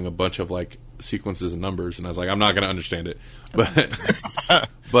started showing a bunch of like sequences and numbers, and I was like, I'm not going to understand it,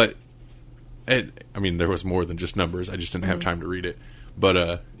 but I mean, there was more than just numbers. I just didn't have time to read it,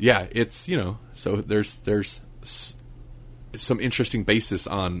 but yeah, it's, you know, so there's some interesting basis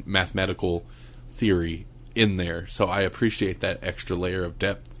on mathematical theory in there, so I appreciate that extra layer of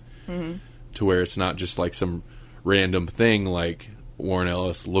depth to where it's not just like some random thing like Warren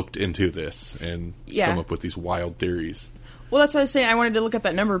Ellis looked into this and come up with these wild theories. Well, that's why I was saying I wanted to look at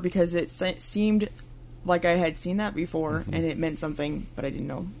that number, because it seemed like I had seen that before and it meant something, but I didn't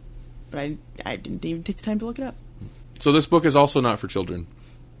know. But I didn't even take the time to look it up. So this book is also not for children.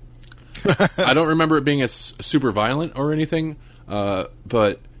 I don't remember it being as super violent or anything,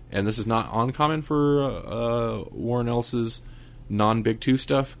 but, and this is not uncommon for Warren Ellis's non-Big Two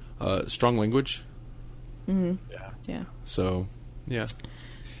stuff, strong language. Yeah. So, yeah.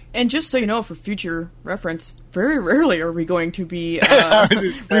 And just so you know, for future reference, very rarely are we going to be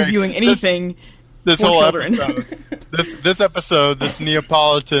reviewing anything this for whole children. Episode, this episode, this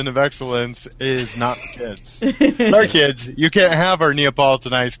Neapolitan of excellence, is not for kids. Sorry, kids, you can't have our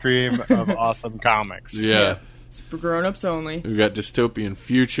Neapolitan ice cream of awesome comics. Yeah. It's for grown-ups only. We've got dystopian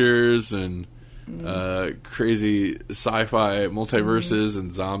futures and crazy sci-fi multiverses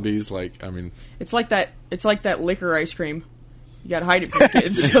and zombies. Like, I mean, it's like that liquor ice cream. You gotta hide it from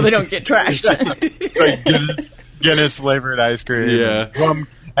kids so they don't get trashed. Like Guinness flavored ice cream. Yeah.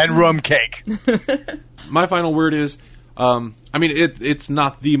 Rum cake. My final word is, I mean, it's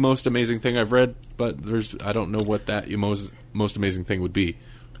not the most amazing thing I've read, but I don't know what that most amazing thing would be.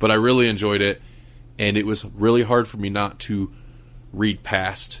 But I really enjoyed it, and it was really hard for me not to read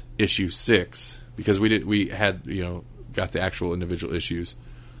past issue 6, because we had, you know, got the actual individual issues.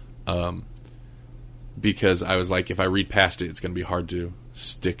 Because I was like, if I read past it, it's going to be hard to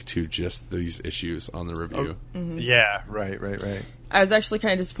stick to just these issues on the review. Yeah, right. I was actually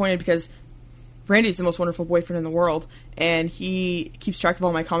kind of disappointed, because Randy's the most wonderful boyfriend in the world, and he keeps track of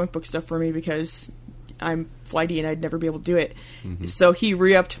all my comic book stuff for me, because I'm flighty and I'd never be able to do it. So he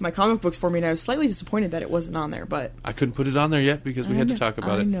re-upped my comic books for me, and I was slightly disappointed that it wasn't on there. But I couldn't put it on there yet because we had to talk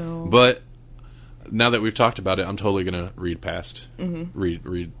about it. I know. But now that we've talked about it, I'm totally going to read past,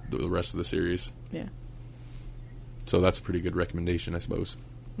 read the rest of the series. Yeah. So that's a pretty good recommendation, I suppose.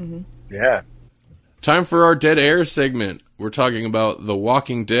 Yeah. Time for our Dead Air segment. We're talking about The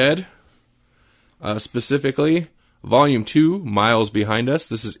Walking Dead, specifically Volume 2, Miles Behind Us.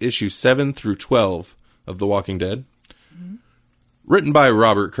 This is issue 7 through 12 of The Walking Dead. Written by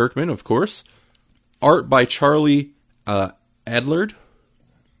Robert Kirkman, of course. Art by Charlie Adlard.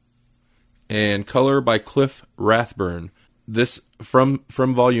 And color by Cliff Rathburn. This, from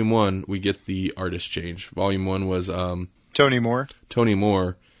Volume 1, we get the artist change. Volume 1 was Tony Moore.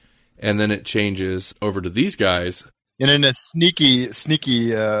 And then it changes over to these guys. And in a sneaky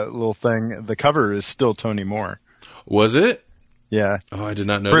little thing, the cover is still Tony Moore. Was it? Yeah. Oh, I did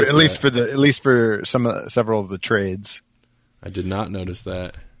not notice at least for several of the trades. I did not notice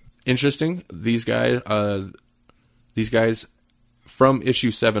that. Interesting. These guys from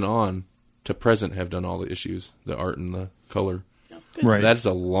issue 7 on to present have done all the issues, the art and the color. Oh, good. Right. That's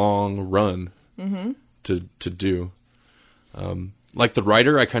a long run. to do. Like the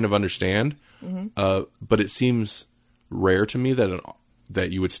writer, I kind of understand, but it seems rare to me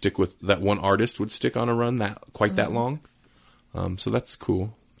that you would stick with that one artist would stick on a run that long. So that's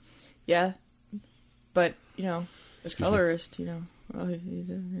cool. Yeah, but the colorist, It's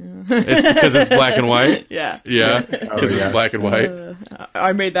because it's black and white. Yeah, because it's black and white.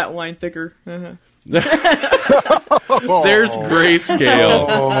 I made that line thicker. There's grayscale.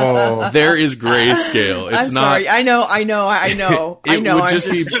 Oh. There is grayscale. It's I'm not. sorry. I know. It would just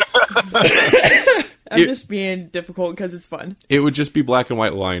be. I'm just being difficult because it's fun. It would just be black and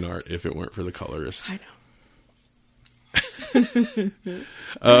white line art if it weren't for the colorist. I know.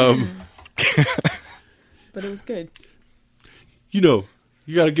 But it was good. You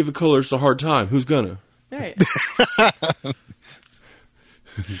got to give the colorist a hard time. Who's gonna? All right.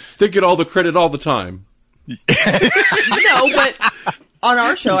 They get all the credit all the time. No, but on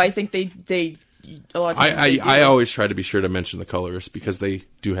our show, I think they a lot of times I always try to be sure to mention the colorist because they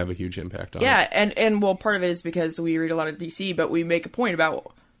do have a huge impact on it. Yeah, and well, part of it is because we read a lot of DC, but we make a point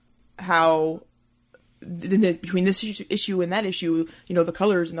about how between this issue and that issue, the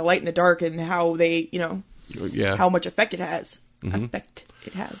colors and the light and the dark and how they, how much effect it has.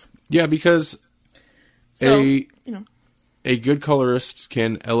 Yeah, because a good colorist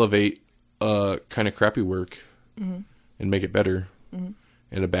can elevate kind of crappy work and make it better.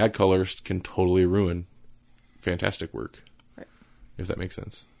 And a bad colorist can totally ruin fantastic work. Right. If that makes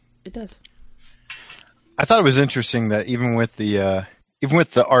sense. It does. I thought it was interesting that even with the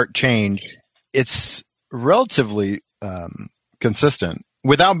art change, it's relatively consistent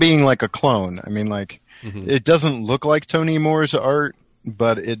without being like a clone. I mean, it doesn't look like Tony Moore's art,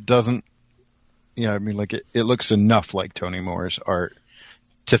 but it doesn't. It looks enough like Tony Moore's art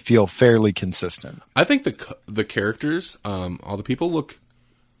to feel fairly consistent. I think the characters, all the people look.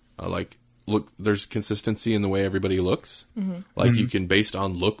 There's consistency in the way everybody looks. You can, based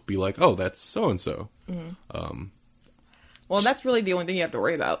on look, be like, oh, that's so and so. Well, that's really the only thing you have to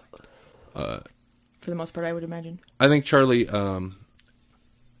worry about. For the most part, I would imagine. I think Charlie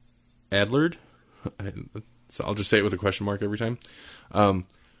Adlard. So I'll just say it with a question mark every time.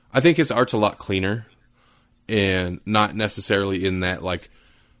 I think his art's a lot cleaner, and not necessarily in that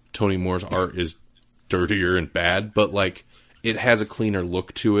Tony Moore's art is dirtier and bad, but it has a cleaner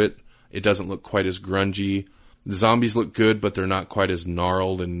look to it. It doesn't look quite as grungy. The zombies look good, but they're not quite as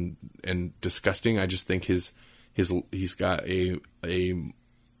gnarled and disgusting. I just think he's got a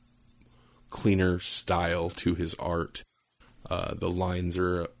cleaner style to his art. The lines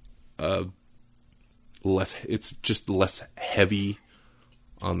are less. It's just less heavy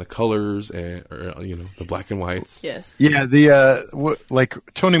on the colors and the black and whites. Yes. Yeah.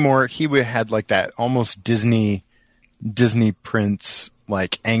 Tony Moore, he had that almost Disney Prince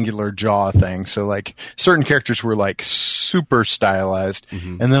angular jaw thing. So certain characters were super stylized,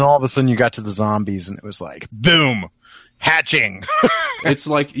 and then all of a sudden you got to the zombies and it was boom, hatching. It's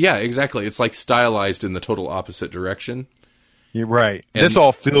exactly. It's stylized in the total opposite direction. You're right. And this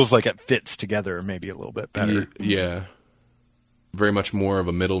all feels like it fits together maybe a little bit better. Yeah. Very much more of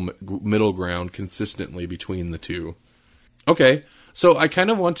a middle ground consistently between the two. Okay. So I kind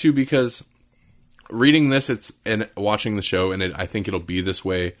of want to, because reading this and watching the show, and I think it'll be this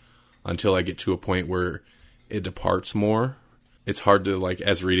way until I get to a point where it departs more. It's hard to,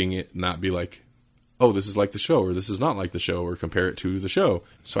 as reading it, not be oh, this is like the show, or this is not like the show, or compare it to the show.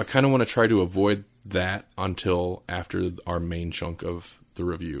 So I kind of want to try to avoid that until after our main chunk of the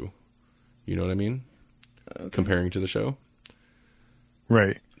review. You know what I mean? Okay. Comparing to the show.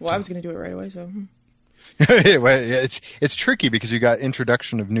 Right. Well, I was going to do it right away, so... It's tricky because you got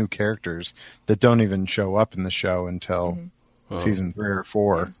introduction of new characters that don't even show up in the show until season 3 or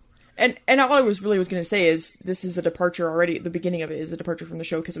 4. And all I was going to say is this is a departure already. The beginning of it is a departure from the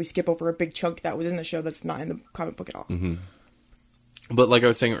show because we skip over a big chunk that was in the show that's not in the comic book at all. But like I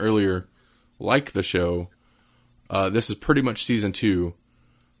was saying earlier, like the show, this is pretty much season 2.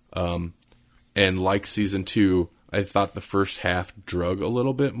 And like season 2, I thought the first half drug a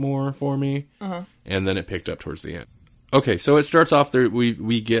little bit more for me, and then it picked up towards the end. Okay, so it starts off there.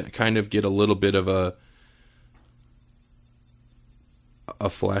 We get a little bit of a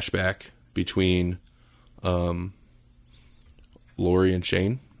flashback between Lori and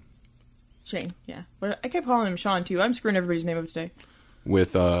Shane. Shane, yeah. But I kept calling him Sean too. I'm screwing everybody's name up today.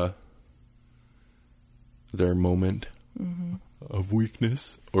 With their moment of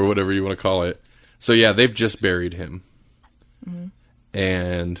weakness, or whatever you want to call it. So yeah, they've just buried him.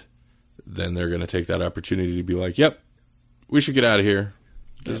 And then they're going to take that opportunity to be like, yep, we should get out of here.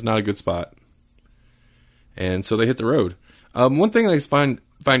 This is not a good spot. And so they hit the road. One thing I find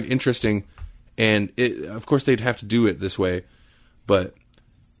interesting, And of course, they'd have to do it this way, but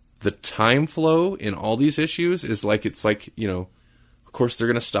the time flow in all these issues is like, it's like, of course they're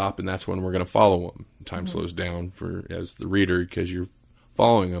going to stop, and that's when we're going to follow them. Time slows down as the reader because you're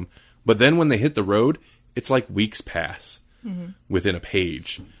following them. But then when they hit the road, it's like weeks pass within a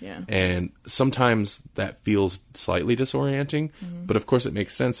page. Yeah. And sometimes that feels slightly disorienting, but of course it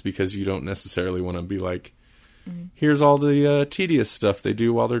makes sense because you don't necessarily want to be like, here's all the tedious stuff they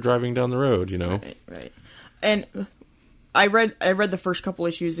do while they're driving down the road, Right. And I read the first couple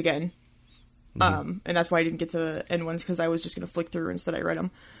issues again, and that's why I didn't get to the end ones, because I was just going to flick through. Instead, I read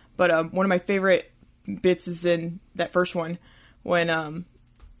them. But one of my favorite bits is in that first one when,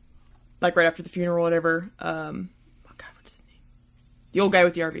 like right after the funeral or whatever. What's his name? The old guy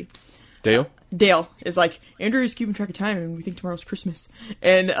with the RV. Dale? Dale is like, Andrew's keeping track of time, and we think tomorrow's Christmas.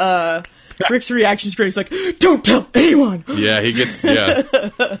 And Rick's reaction is great. He's like, don't tell anyone! Yeah, he gets,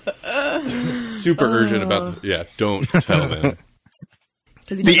 super urgent about don't tell them.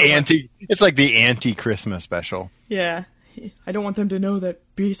 It's like the anti-Christmas special. Yeah. I don't want them to know that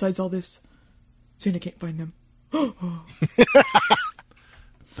besides all this, Santa can't find them.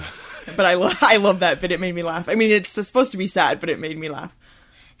 But I love that bit. It made me laugh. I mean, it's supposed to be sad, but it made me laugh.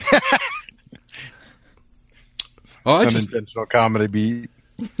 Unintentional comedy beat.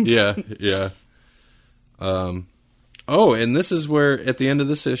 Yeah. And this is where, at the end of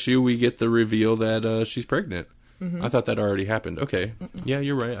this issue, we get the reveal that she's pregnant. I thought that already happened. Okay. Yeah,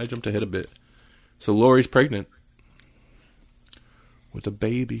 you're right. I jumped ahead a bit. So Lori's pregnant. With a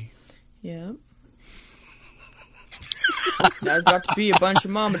baby. Yeah. There's about to be a bunch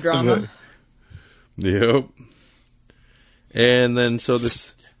of mama drama. Yep. And then, so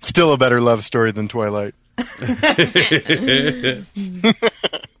this... Still a better love story than Twilight.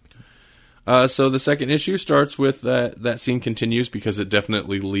 So the second issue starts with that scene continues because it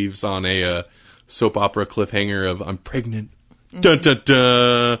definitely leaves on a soap opera cliffhanger of I'm pregnant. Dun dun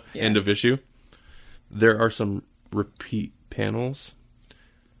dun. Yeah. End of issue. There are some repeat panels.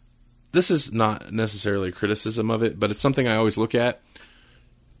 This is not necessarily a criticism of it, but it's something I always look at.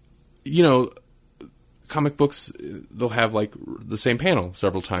 Comic books, they'll have like the same panel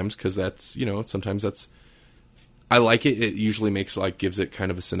several times because that's, sometimes that's, I like it. It usually gives it kind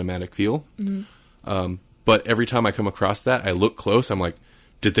of a cinematic feel. But every time I come across that, I look close. I'm like,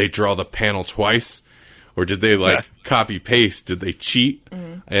 did they draw the panel twice? Or did they copy paste? Did they cheat?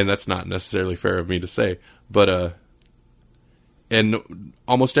 And that's not necessarily fair of me to say, but, and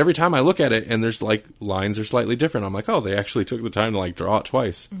almost every time I look at it and there's lines are slightly different, I'm like, oh, they actually took the time to draw it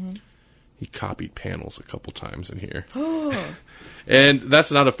twice. He copied panels a couple times in here. And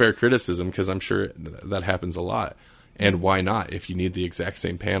that's not a fair criticism because I'm sure that happens a lot. And why not? If you need the exact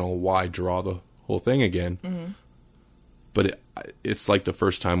same panel, why draw the whole thing again? But it's like the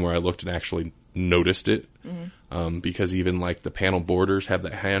first time where I looked and actually noticed it. Because even the panel borders have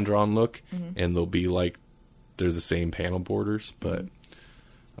that hand-drawn look, and they'll be they're the same panel borders, but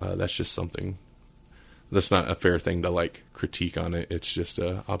that's just something that's not a fair thing to critique on it. It's just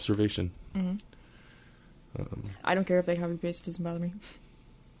a observation. I don't care if they copy paste; it doesn't bother me.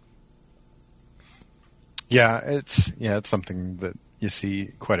 Yeah, it's something that you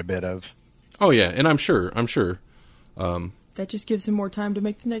see quite a bit of. Oh yeah, and I'm sure. That just gives him more time to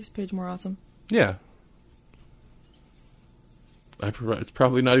make the next page more awesome. Yeah. It's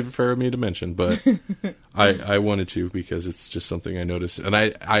probably not even fair of me to mention, but I wanted to because it's just something I noticed, and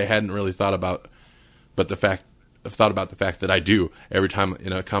I hadn't really thought about, I've thought about the fact that I do every time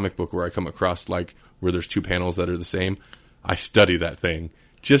in a comic book where I come across where there's two panels that are the same, I study that thing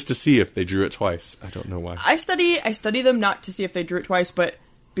just to see if they drew it twice. I don't know why. I study them not to see if they drew it twice, but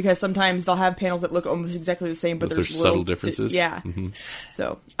because sometimes they'll have panels that look almost exactly the same, but there's subtle differences. Yeah.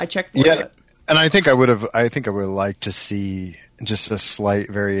 So I checked for it. And I think I would like to see just a slight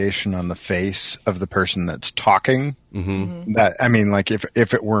variation on the face of the person that's talking. That, I mean,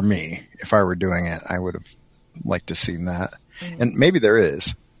 if it were me, if I were doing it, I would have liked to see that. And maybe there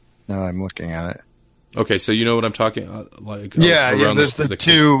is. Now I'm looking at it. Okay, so you know what I'm talking there's the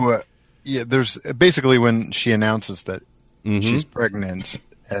two. There's basically when she announces that she's pregnant.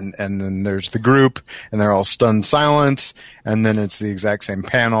 And then there's the group, and they're all stunned silence, and then it's the exact same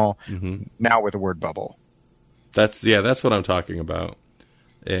panel, now with a word bubble. That's what I'm talking about.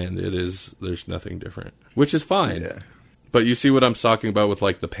 And there's nothing different, which is fine. Yeah. But you see what I'm talking about with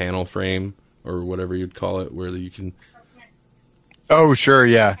the panel frame, or whatever you'd call it, where you can... Oh, sure,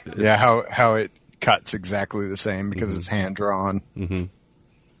 yeah. Yeah, how it cuts exactly the same because it's hand-drawn.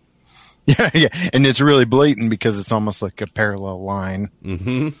 Yeah, and it's really blatant because it's almost like a parallel line.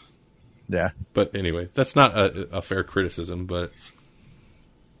 Yeah. But anyway, that's not a fair criticism, but...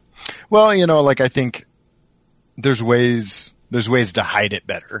 Well, like I think there's ways to hide it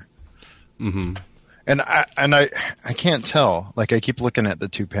better. Mm-hmm. And I can't tell. Like I keep looking at the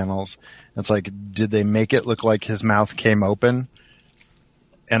two panels. It's like, did they make it look like his mouth came open?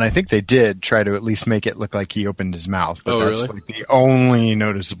 And I think they did try to at least make it look like he opened his mouth. But that's really? like the only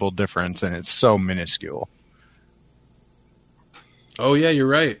noticeable difference, and it's so minuscule. Oh yeah, you're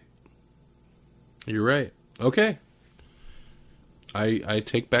right. You're right. Okay. I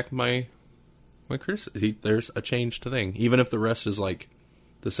take back my criticism. There's a changed thing, even if the rest is like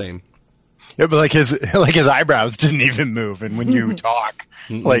the same. Yeah, but like his eyebrows didn't even move, and when you talk,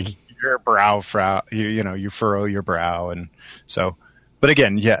 like your brow you furrow your brow, and so. But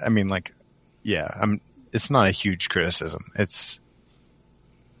again, yeah, I mean, like, yeah, it's not a huge criticism. It's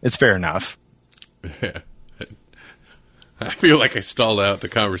fair enough. Yeah. I feel like I stalled out the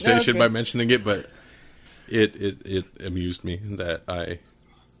conversation by mentioning it, but it amused me that I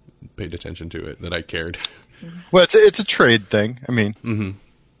paid attention to it, that I cared. Well, it's a trade thing. I mean,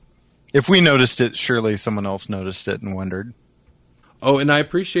 if we noticed it, surely someone else noticed it and wondered. Oh, and I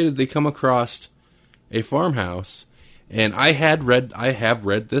appreciated they come across a farmhouse. And I have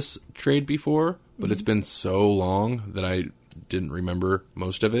read this trade before, but it's been so long that I didn't remember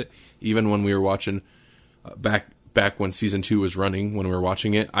most of it. Even when we were watching back when season 2 was running, when we were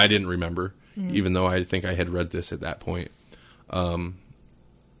watching it, I didn't remember, even though I think I had read this at that point.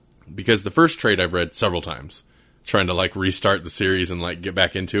 Because the first trade I've read several times, trying to like restart the series and like get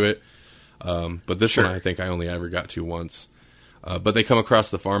back into it. But this one I think I only ever got to once. But they come across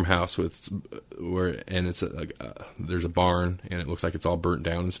the farmhouse it's there's a barn and it looks like it's all burnt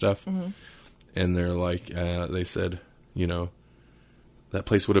down and stuff. And they're like, they said, that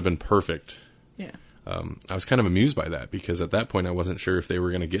place would have been perfect. Yeah. I was kind of amused by that because at that point I wasn't sure if they were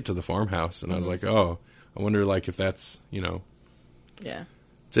going to get to the farmhouse, and I was like, oh, I wonder like if that's Yeah.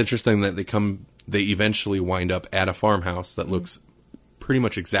 It's interesting that they eventually wind up at a farmhouse that looks pretty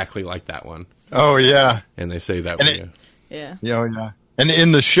much exactly like that one. Oh yeah. And they say that Yeah. Yeah. And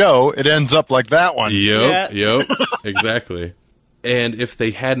in the show, it ends up like that one. Yep, exactly. And if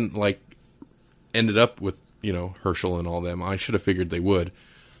they hadn't, like, ended up with, Herschel and all them, I should have figured they would.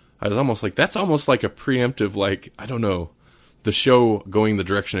 I was almost like, that's almost like a preemptive, like, I don't know, the show going the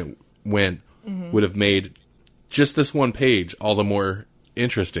direction it went would have made just this one page all the more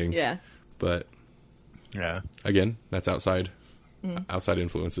interesting. Yeah. But, yeah, again, that's outside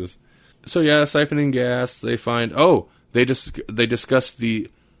influences. So, yeah, siphoning gas, they find, They discuss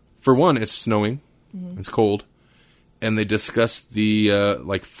for one, it's snowing, it's cold, and they discuss the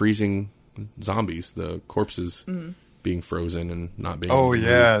like freezing zombies, the corpses being frozen and not being. Oh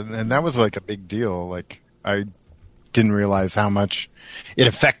yeah, and that was like a big deal. Like I didn't realize how much it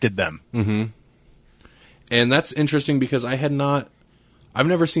affected them. Mm-hmm. And that's interesting because I've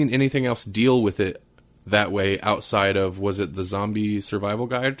never seen anything else deal with it that way outside of, was it the Zombie Survival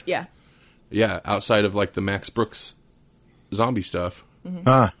Guide? Yeah. Yeah, outside of like the Max Brooks zombie stuff.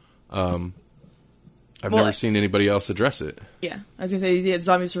 I've never seen anybody else address it. Yeah, I was gonna say the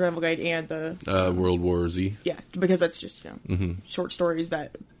Zombie Survival Guide and the World War Z. Yeah, because that's just short stories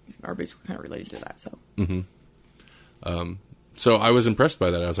that are basically kind of related to that. So. So I was impressed by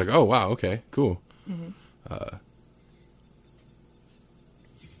that. I was like, oh wow, okay, cool.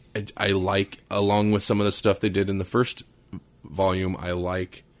 I like, along with some of the stuff they did in the first volume, I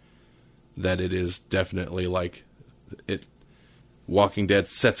like that it is definitely like it. Walking Dead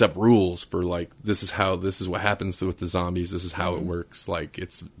sets up rules for like, this is what happens with the zombies. This is how it works. Like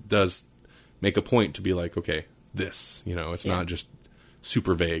does make a point to be like, okay, it's not just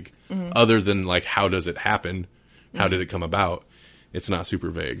super vague. Other than like, how does it happen? How did it come about? It's not super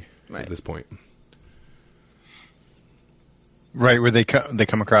vague at this point. Right, where they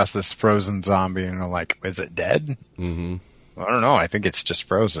come across this frozen zombie and are like, is it dead? Mm-hmm. I don't know. I think it's just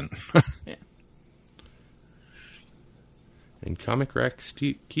frozen. Yeah. And Comic Rack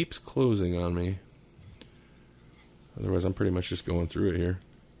keeps closing on me. Otherwise, I'm pretty much just going through it here.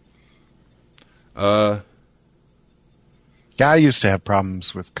 I used to have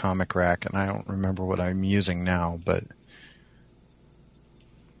problems with Comic Rack, and I don't remember what I'm using now, but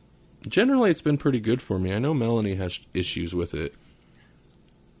generally it's been pretty good for me. I know Melanie has issues with it.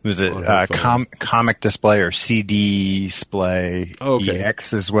 Was it Comic Display or CD Display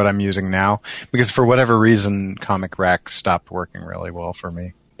EX is what I'm using now? Because for whatever reason, Comic Rack stopped working really well for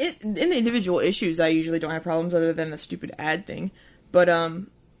me. In the individual issues, I usually don't have problems other than the stupid ad thing. But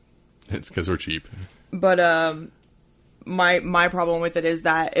it's because we're cheap. But my problem with it is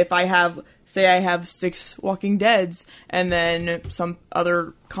that if I have 6 Walking Deads and then some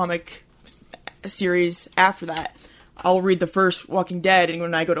other comic series after that, I'll read the first Walking Dead, and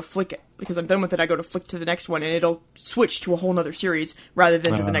when I go to flick it, because I'm done with it, I go to flick to the next one, and it'll switch to a whole nother series rather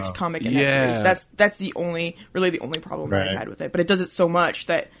than to the next comic and next series. That's the only problem that I had with it. But it does it so much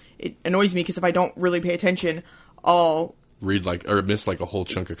that it annoys me, because if I don't really pay attention, I'll read or miss a whole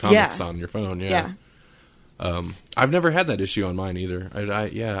chunk of comics on your phone. Yeah. I've never had that issue on mine either.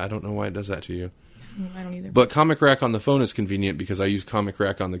 I don't know why it does that to you. I don't either. But Comic Rack on the phone is convenient because I use Comic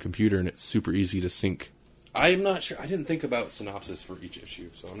Rack on the computer, and it's super easy to sync. I'm not sure. I didn't think about synopsis for each issue,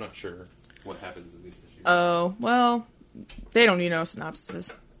 so I'm not sure what happens in these issues. Oh, well, they don't need no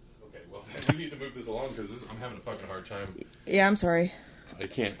synopsis. Okay, well, you need to move this along, because I'm having a fucking hard time. Yeah, I'm sorry. I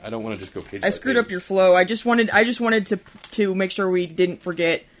can't. I don't want to just go page I screwed up your flow. I just wanted to make sure we didn't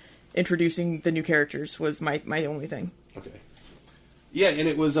forget introducing the new characters was my only thing. Okay. Yeah, and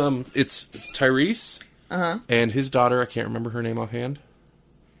it was it's Tyrese and his daughter. I can't remember her name offhand.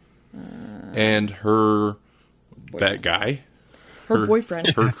 And her that guy, her boyfriend,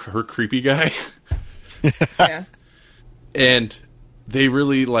 her creepy guy. Yeah. And they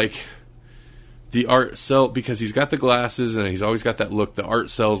really the art sell, because he's got the glasses and he's always got that look. The art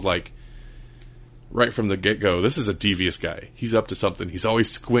sells right from the get-go. This is a devious guy. He's up to something. He's always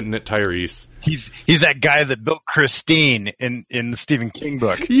squinting at Tyrese. He's that guy that built Christine in the Stephen King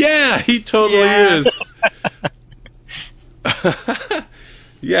book. Yeah, he totally is.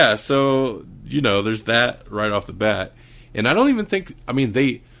 Yeah, so, there's that right off the bat. And I don't even think,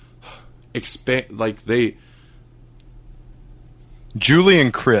 they expand, Julie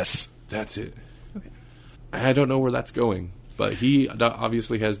and Chris. That's it. Okay. I don't know where that's going. But he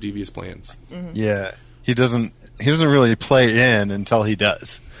obviously has devious plans. Mm-hmm. Yeah, he doesn't really play in until he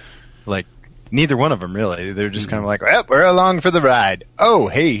does. Neither one of them really. They're just kind of well, we're along for the ride. Oh,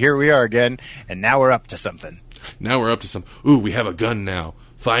 hey, here we are again, and now we're up to something. Ooh, we have a gun now.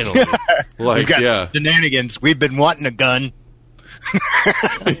 Finally, we've got shenanigans. We've been wanting a gun.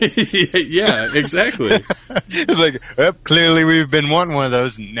 Yeah, exactly. It's clearly we've been wanting one of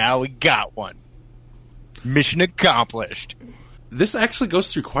those, and now we got one. Mission accomplished. This actually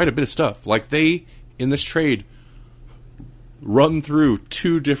goes through quite a bit of stuff. They, in this trade, run through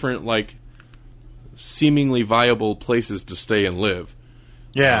two different, seemingly viable places to stay and live.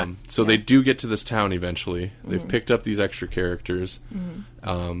 Yeah. So they do get to this town eventually. Mm-hmm. They've picked up these extra characters.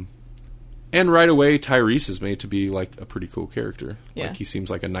 Mm-hmm. And right away, Tyrese is made to be, a pretty cool character. Yeah. He seems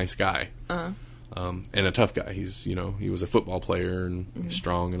like a nice guy. Uh-huh. And a tough guy. He's, he was a football player and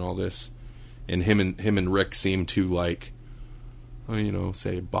strong and all this. And him and Rick seem to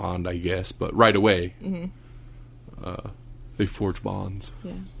say bond, I guess. But right away, they forge bonds.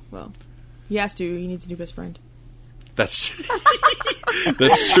 Yeah. Well, he has to. He needs a new best friend. That's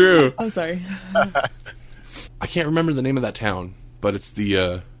that's true. I'm sorry. I can't remember the name of that town, but it's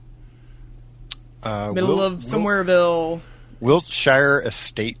the middle of Somewhereville. Wiltshire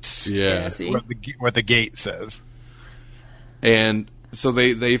Estates. Yeah. What the gate says. And so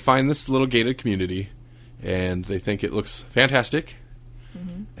they find this little gated community, and they think it looks fantastic.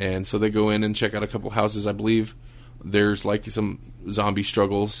 Mm-hmm. And so they go in and check out a couple houses. I believe there's some zombie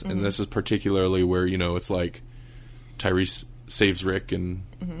struggles, and this is particularly where, it's Tyrese saves Rick and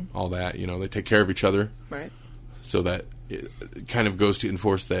all that. They take care of each other. Right. So that it kind of goes to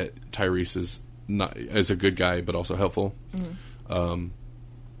enforce that Tyrese is not as a good guy, but also helpful. Mm-hmm.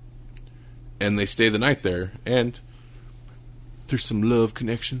 And they stay the night there, and there's some love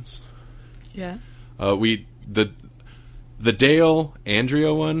connections. Yeah. The Dale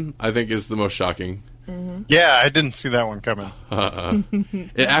Andrea one, I think, is the most shocking. Mm-hmm. Yeah, I didn't see that one coming.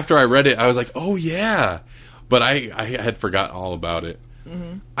 After I read it, I was like, oh yeah, but I had forgot all about it.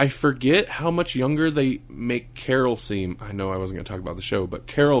 Mm-hmm. I forget how much younger they make Carol seem. I know I wasn't going to talk about the show, but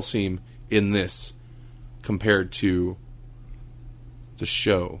Carol seem in this compared to the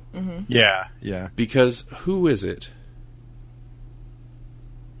show. Mm-hmm. Yeah. Because who is it?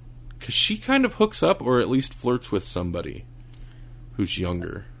 Because she kind of hooks up, or at least flirts with somebody who's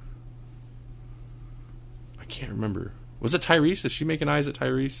younger. I can't remember. Was it Tyrese? Is she making eyes at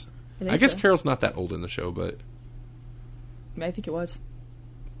Tyrese? I guess so. Carol's not that old in the show, but I think it was.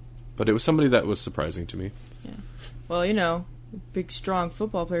 But it was somebody that was surprising to me. Yeah. Well, a big, strong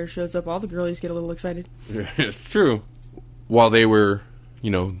football player shows up, all the girlies get a little excited. Yeah, it's true. While they were,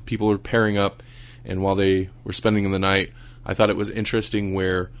 people were pairing up, and while they were spending the night, I thought it was interesting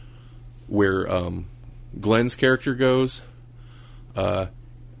where Glenn's character goes, and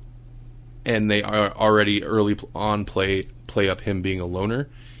they are already early on play up him being a loner.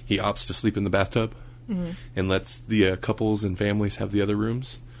 He opts to sleep in the bathtub and lets the couples and families have the other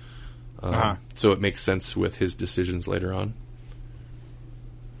rooms. So it makes sense with his decisions later on.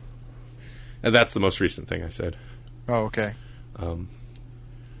 And that's the most recent thing I said. Oh, okay.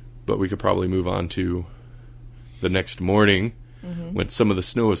 But we could probably move on to the next morning when some of the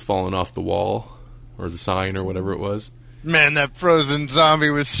snow has fallen off the wall or the sign or whatever it was. Man, that frozen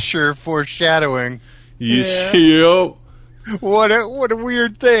zombie was sure foreshadowing. Yeah. Yep. What a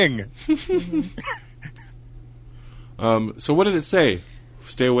weird thing. So what did it say?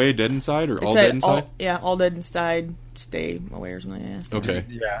 Stay away, dead inside, or all dead inside? All dead inside. Stay away or something. Yeah. Okay.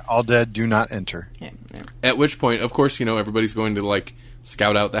 Yeah, all dead, do not enter. Yeah. At which point, of course, everybody's going to like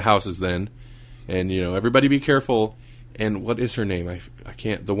scout out the houses then, and everybody be careful. And what is her name? I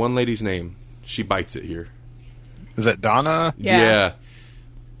can't. The one lady's name. She bites it here. Is that Donna? Yeah.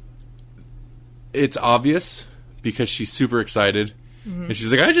 It's obvious because she's super excited, and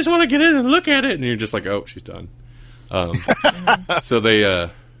she's like, "I just want to get in and look at it," and you're just like, "Oh, she's done." So they,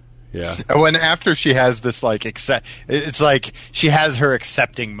 yeah. When after she has this it's like she has her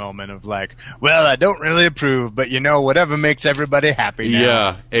accepting moment of like, well, I don't really approve, but whatever makes everybody happy now.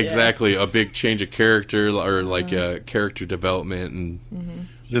 Yeah, exactly. A big change of character or like character development, and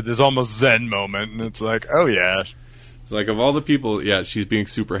there's almost Zen moment, and it's like, oh yeah. It's like of all the people, she's being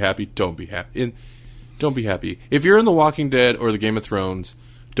super happy. Don't be happy. Don't be happy. If you're in The Walking Dead or the Game of Thrones,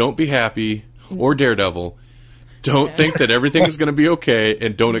 don't be happy, or Daredevil. Don't think that everything is going to be okay,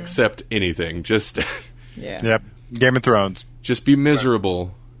 and don't accept anything. Just Yep. Game of Thrones. Just be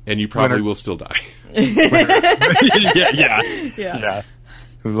miserable, and you probably will still die. Yeah.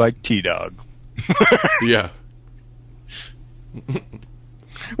 Like T-Dog. Yeah.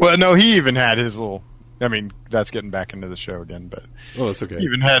 Well, no, he even had his little... I mean, that's getting back into the show again, but... Oh, that's okay. He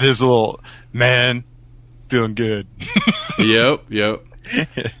even had his little, man, feeling good. Yep.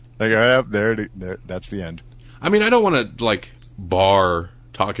 Like, oh, there, that's the end. I mean, I don't want to, like, bar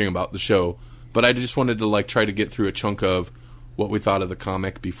talking about the show, but I just wanted to, like, try to get through a chunk of what we thought of the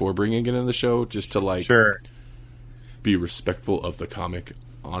comic before bringing it in the show, just to, like, be respectful of the comic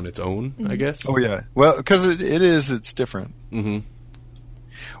on its own, I guess. Oh, yeah. Well, because it's different. Mm-hmm.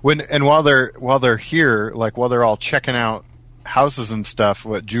 While they're here, like, while they're all checking out houses and stuff,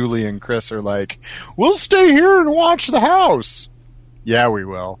 what Julie and Chris are like, we'll stay here and watch the house. Yeah, we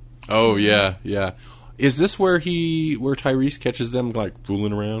will. Oh, yeah. Is this where Tyrese catches them, like,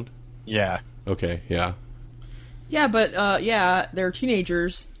 fooling around? Yeah. Okay, yeah. Yeah, but, they're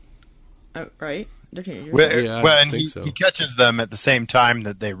teenagers, right? They're teenagers. And he catches them at the same time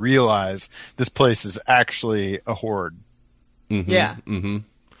that they realize this place is actually a horde. Mm-hmm, yeah. Mm-hmm.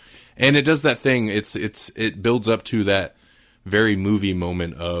 And it does that thing, it builds up to that very movie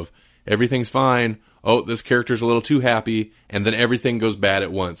moment of everything's fine, oh, this character's a little too happy, and then everything goes bad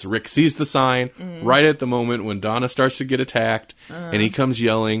at once. Rick sees the sign right at the moment when Donna starts to get attacked, and he comes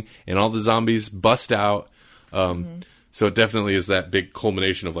yelling, and all the zombies bust out. So it definitely is that big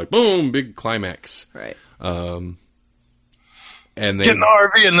culmination of like, boom, big climax. Right. And then, get in the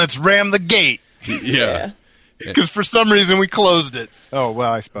RV and let's ram the gate. Yeah. Because for some reason we closed it. Oh,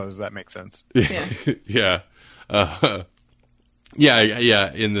 well, I suppose that makes sense. Yeah.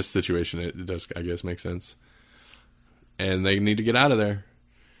 Yeah, in this situation, it does, I guess, make sense. And they need to get out of there.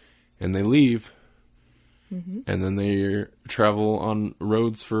 And they leave. And then they travel on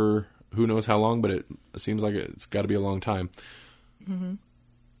roads for who knows how long, but it seems like it's got to be a long time.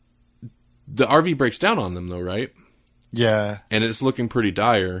 The RV breaks down on them, though, right? Yeah. And it's looking pretty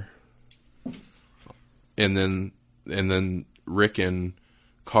dire. And then Rick and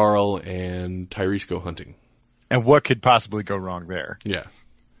Carl and Tyrese go hunting. And what could possibly go wrong there? Yeah.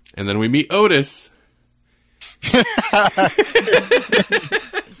 And then we meet Otis.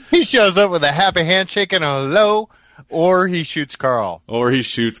 He shows up with a happy handshake and a hello, or he shoots Carl. He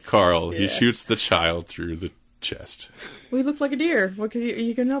shoots the child through the chest. We look like a deer. What can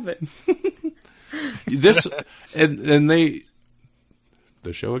you can help it? This and they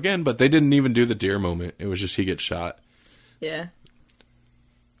the show again, but they didn't even do the deer moment. It was just he gets shot. Yeah.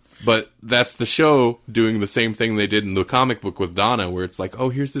 But that's the show doing the same thing they did in the comic book with Donna, where it's like, oh,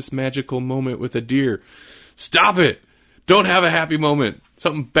 here's this magical moment with a deer. Stop it! Don't have a happy moment.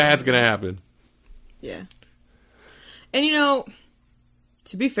 Something bad's gonna happen. Yeah. And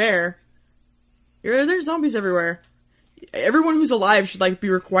to be fair, there's zombies everywhere. Everyone who's alive should be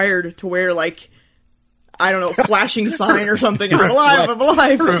required to wear I don't know, flashing sign or something. I'm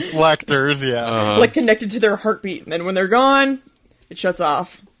alive. Reflectors, yeah. Connected to their heartbeat. And then when they're gone, it shuts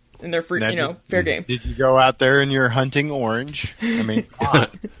off. And they're free, fair game. Did you go out there in your hunting orange? I mean,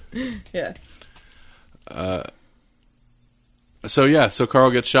 yeah. So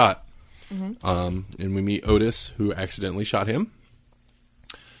Carl gets shot. And we meet Otis, who accidentally shot him.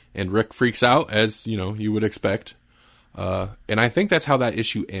 And Rick freaks out, as, you would expect. And I think that's how that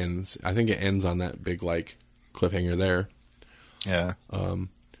issue ends. I think it ends on that big, cliffhanger there. Yeah.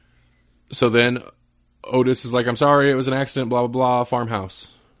 So then Otis is like, I'm sorry, it was an accident, blah, blah, blah,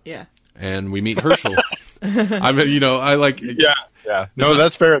 farmhouse. Yeah. And we meet Herschel. I mean, I like... Yeah. No,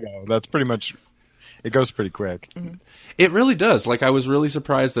 that's fair, though. That's pretty much... It goes pretty quick. Mm-hmm. It really does. Like, I was really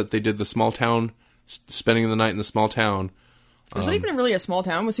surprised that they did the small town, spending the night in the small town. Was it even really a small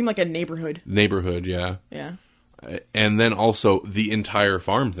town? It seemed like a neighborhood. Neighborhood, yeah. Yeah. And then also the entire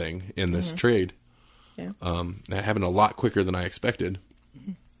farm thing in this trade. Yeah. That happened a lot quicker than I expected.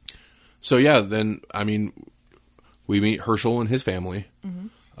 So, yeah, then, I mean, we meet Herschel and his family.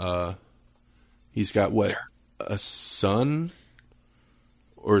 He's got, what, a son?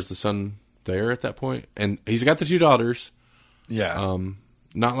 Or is the son there at that point? And he's got the 2 daughters. Yeah.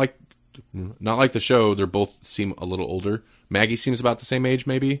 Not like the show. They both seem a little older. Maggie seems about the same age,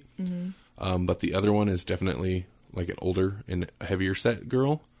 maybe. But the other one is definitely like an older and heavier set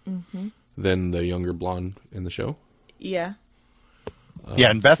girl than the younger blonde in the show. Yeah.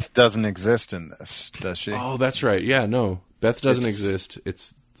 Yeah, and Beth doesn't exist in this, does she? Oh, that's right. Yeah, no. Beth doesn't exist.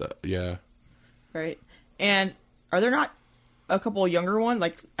 It's, yeah. Right. And are there not a couple younger ones,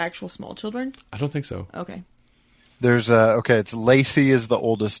 like actual small children? I don't think so. Okay. There's it's Lacey is the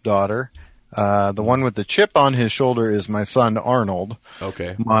oldest daughter. The one with the chip on his shoulder is my son Arnold.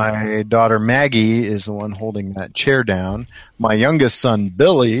 Okay. My daughter Maggie is the one holding that chair down. My youngest son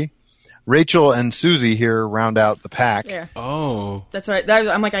Billy. Rachel and Susie here round out the pack. Yeah. Oh. That's right.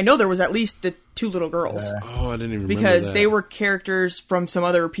 I'm like, I know there was at least the 2 little girls. Oh, I didn't even remember because that. they were characters from some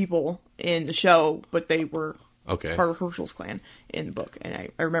other people in the show, but they were okay. part of Herschel's clan in the book, and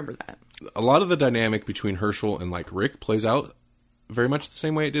I remember that. A lot of the dynamic between Herschel and like Rick plays out very much the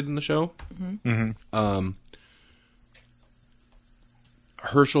same way it did in the show.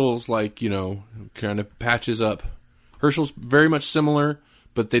 Herschel's like, kind of patches up. Herschel's very much similar,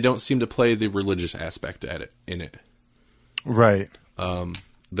 but they don't seem to play the religious aspect in it. Right.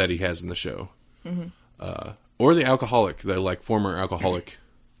 That he has in the show. Or the former alcoholic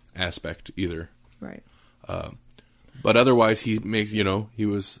aspect either. Right. But otherwise he makes,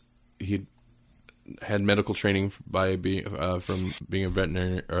 he had medical training from being a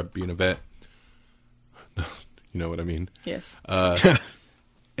veterinarian or being a vet. You know what I mean? Yes.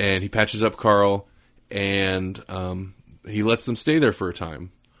 And he patches up Carl and, he lets them stay there for a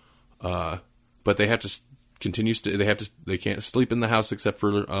time. But they have to continue, they can't sleep in the house except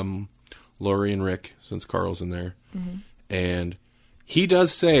for, Lori and Rick since Carl's in there. And he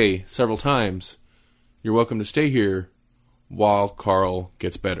does say several times, "You're welcome to stay here while Carl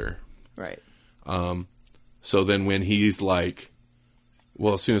gets better." Right. So then when he's like,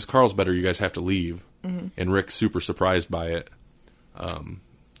 well, as soon as Carl's better, you guys have to leave. And Rick's super surprised by it.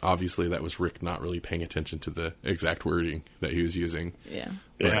 Obviously that was Rick not really paying attention to the exact wording that he was using.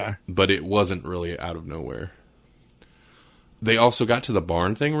 Yeah. But it wasn't really out of nowhere. They also got to the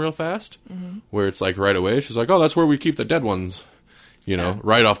barn thing real fast, where it's like right away, she's like, "Oh, that's where we keep the dead ones,"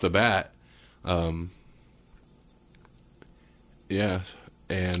 right off the bat. Yeah.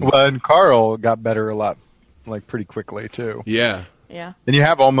 And Carl got better a lot, like pretty quickly too. Yeah. Yeah. And you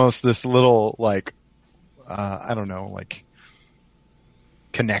have almost this little like, I don't know, like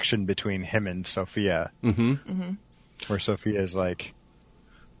connection between him and Sophia. Where Sophia's like,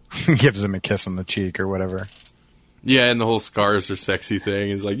 gives him a kiss on the cheek or whatever. Yeah, and the whole scars are sexy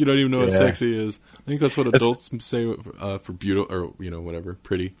thing is like, you don't even know what sexy is. I think that's what adults say for beautiful or whatever,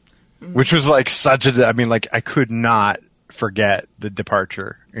 pretty. Which was like I could not forget the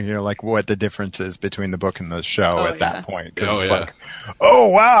departure. Like what the difference is between the book and the show at that point. Like, oh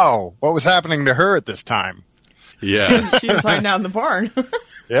wow, what was happening to her at this time? Yeah, she was hiding out in the barn.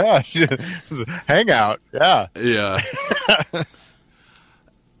 Yeah, hang out. Yeah, yeah.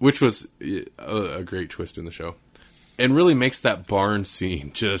 Which was a great twist in the show. And really makes that barn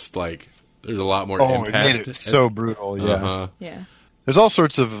scene just like there's a lot more impact. It made it so brutal. Yeah, Yeah. There's all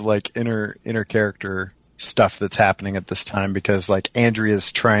sorts of like inner character stuff that's happening at this time because like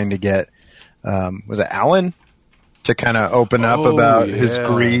Andrea's trying to get was it Alan to kind of open up about his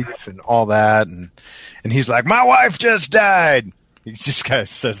grief and all that, and he's like, "My wife just died." He just kind of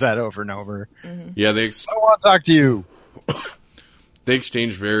says that over and over. Yeah, I want to talk to you. They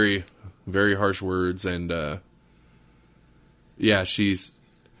exchange very, very harsh words, and he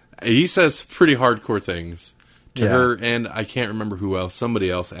says pretty hardcore things to her, and I can't remember who else.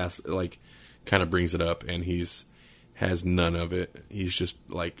 Somebody else kind of brings it up, and has none of it. He's just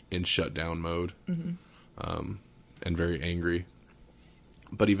like in shutdown mode, and very angry.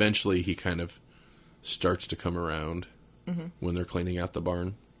 But eventually, he kind of starts to come around when they're cleaning out the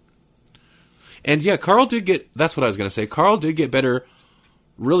barn. And yeah, Carl did get. That's what I was going to say. Carl did get better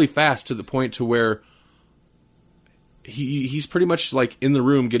really fast to the point to where he's pretty much like in the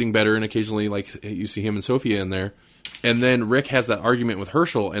room getting better, and occasionally like you see him and Sophia in there. And then Rick has that argument with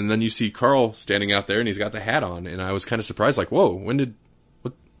Herschel, and then you see Carl standing out there, and he's got the hat on. And I was kind of surprised, like, whoa, when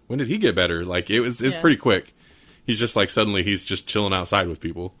did he get better? Like, it's pretty quick. He's just like suddenly he's just chilling outside with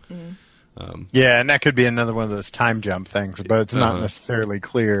people. Mm-hmm. Yeah, and that could be another one of those time jump things, but it's not necessarily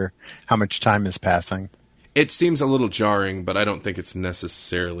clear how much time is passing. It seems a little jarring, but I don't think it's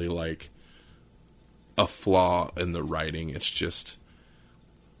necessarily like a flaw in the writing. It's just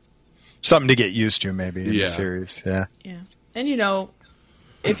something to get used to, maybe, in the series. Yeah. And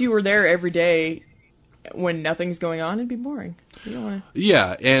if you were there every day when nothing's going on, it'd be boring. You don't want to.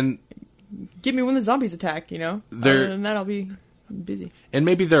 Yeah, and give me when the zombies attack. Other than that, I'll be busy. And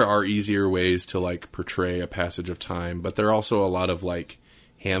maybe there are easier ways to like portray a passage of time, but there are also a lot of like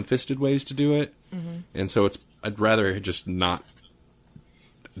ham-fisted ways to do it. Mm-hmm. And so I'd rather just not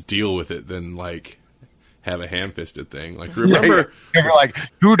deal with it than like have a ham-fisted thing. Like, remember... You're like,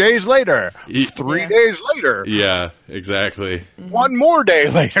 2 days later, 3 days later. Yeah, exactly. Mm-hmm. 1 more day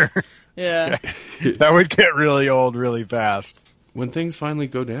later. Yeah. That would get really old really fast. When things finally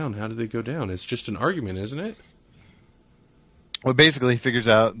go down, how do they go down? It's just an argument, isn't it? Well, basically, he figures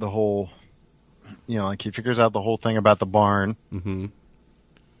out the whole... he figures out the whole thing about the barn. Mm-hmm.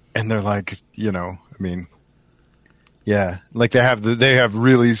 And they're like, yeah. Like, they have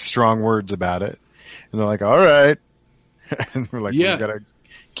really strong words about it. And they're like, all right. And we're like, we gotta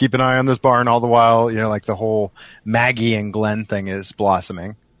keep an eye on this barn all the while. Like the whole Maggie and Glenn thing is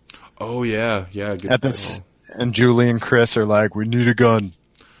blossoming. Oh, yeah. Yeah. Good. And Julie and Chris are like, we need a gun.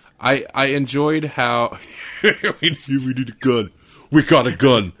 I enjoyed how we need a gun. We got a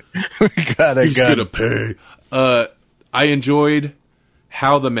gun. We got a He's gun. He's gonna pay. I enjoyed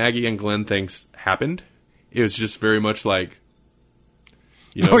how the Maggie and Glenn things happened. It was just very much like,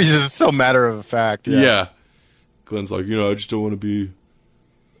 he's just so matter of fact. Yeah. Glenn's like, I just don't want to be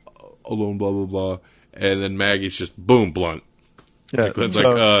alone, blah, blah, blah. And then Maggie's just, boom, blunt. Yeah. And Glenn's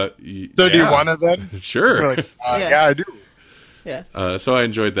so do you want it then? Sure. We're like, yeah, I do. Yeah. So I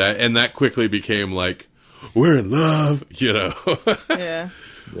enjoyed that. And that quickly became like, we're in love, Yeah.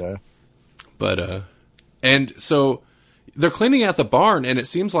 Yeah. But, and so they're cleaning out the barn, and it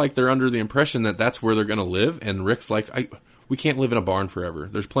seems like they're under the impression that that's where they're going to live. And Rick's like, we can't live in a barn forever.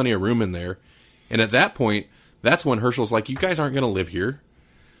 There's plenty of room in there. And at that point, that's when Herschel's like, you guys aren't going to live here.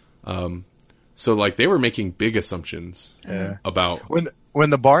 So like they were making big assumptions about when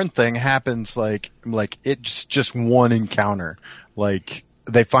the barn thing happens, like it's just one encounter. Like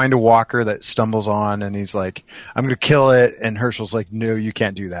they find a walker that stumbles on, and he's like, I'm going to kill it. And Herschel's like, no, you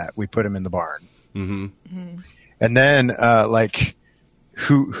can't do that. We put him in the barn. Mm-hmm. Mm-hmm. And then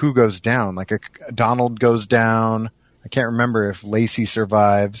who goes down? Like Donald goes down. I can't remember if Lacey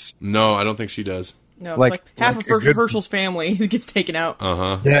survives. No, I don't think she does. No, like half of Herschel's family gets taken out.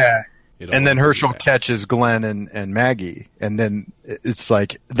 Uh-huh. Yeah. And then Herschel catches Glenn and Maggie. And then it's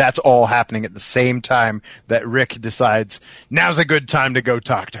like, that's all happening at the same time that Rick decides, now's a good time to go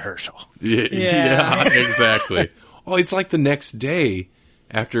talk to Herschel. Yeah, exactly. Oh, it's like the next day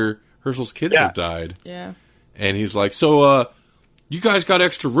after Herschel's kids have died. Yeah. And he's like, so, you guys got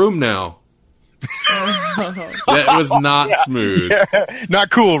extra room now. That was not smooth. Yeah. Not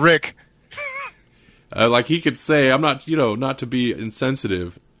cool, Rick. Like he could say, I'm not, not to be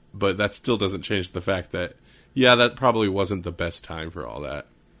insensitive, but that still doesn't change the fact that, that probably wasn't the best time for all that.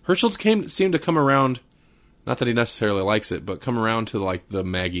 Herschel seemed to come around, not that he necessarily likes it, but come around to like the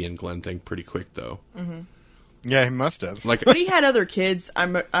Maggie and Glenn thing pretty quick though. Mm-hmm. Yeah, he must have. Like, but he had other kids.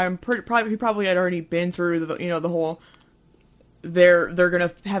 I'm pretty he probably had already been through the whole. They're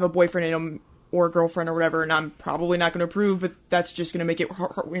gonna have a boyfriend or a girlfriend or whatever, and I'm probably not going to approve. But that's just going to make it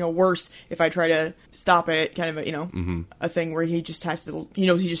worse if I try to stop it. Kind of mm-hmm. a thing where he just has to he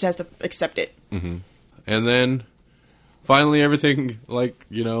just has to accept it. Mm-hmm. And then finally everything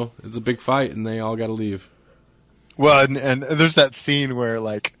it's a big fight and they all got to leave. Well, and there's that scene where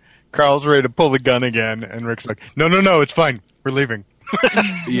like Carl's ready to pull the gun again, and Rick's like, no, it's fine. We're leaving.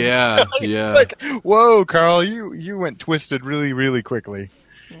 Yeah, yeah. Like, whoa, Carl, you went twisted really, really quickly.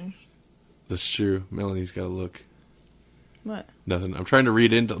 Okay. That's true. Melanie's got to look. What? Nothing. I'm trying to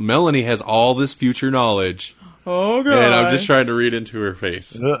read into... Melanie has all this future knowledge. Oh, God. And I'm just trying to read into her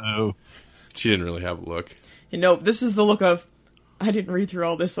face. Uh-oh. She didn't really have a look. This is the look of, I didn't read through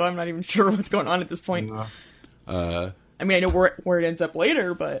all this, so I'm not even sure what's going on at this point. I mean, I know where it ends up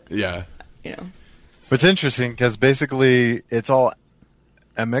later, but... Yeah. It's interesting, because basically it's all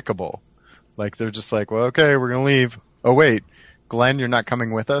amicable. Like, they're just like, well, okay, we're going to leave. Oh, wait, Glenn, you're not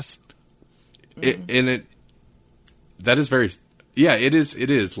coming with us? That is very... Yeah, it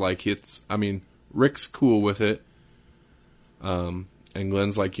is. Like, it's... I mean, Rick's cool with it. And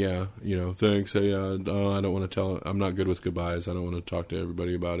Glenn's like, yeah, thanks. Hey, I don't want to tell. I'm not good with goodbyes. I don't want to talk to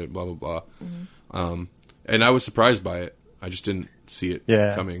everybody about it. Blah blah blah. Mm-hmm. And I was surprised by it. I just didn't see it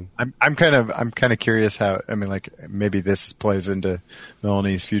coming. I'm kind of curious how. I mean, like maybe this plays into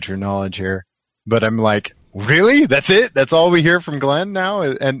Melanie's future knowledge here, but I'm like, really? That's it? That's all we hear from Glenn now?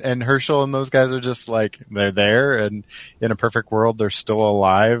 And Herschel and those guys are just like they're there, and in a perfect world, they're still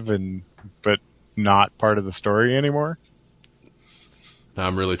alive, but not part of the story anymore.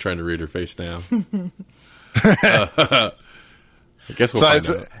 I'm really trying to read her face now. I guess we'll find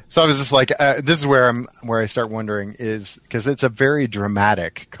out. So I was just like, this is where I start wondering is because it's a very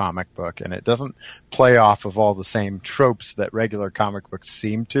dramatic comic book and it doesn't play off of all the same tropes that regular comic books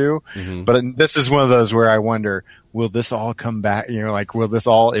seem to. Mm-hmm. But this is one of those where I wonder, will this all come back? Will this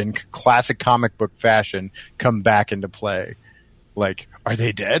all in classic comic book fashion come back into play? Like, are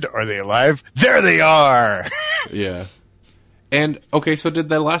they dead? Are they alive? There they are. Yeah. And okay, so did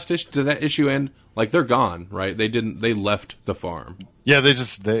that issue end? Like they're gone, right? They left the farm. Yeah, they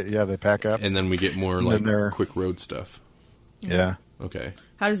pack up. And then we get more like quick road stuff. Yeah. Okay.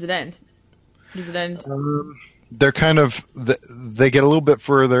 How does it end? Does it end? They're kind of they get a little bit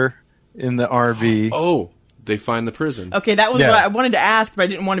further in the RV. Oh, they find the prison. Okay, that was what I wanted to ask, but I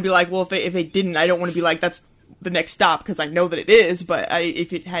didn't want to be like, well, if they didn't, I don't want to be like that's the next stop because I know that it is, but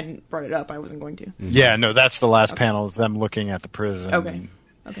if it hadn't brought it up, I wasn't going to. Mm-hmm. Yeah, no, that's the last panel is them looking at the prison.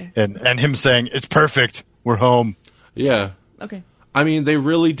 Okay. And him saying, it's perfect. We're home. Yeah. Okay. I mean, they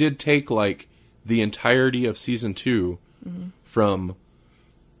really did take like the entirety of season 2 from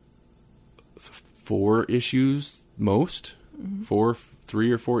 4 issues most.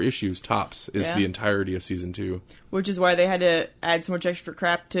 3 or 4 issues tops is the entirety of season 2. Which is why they had to add so much extra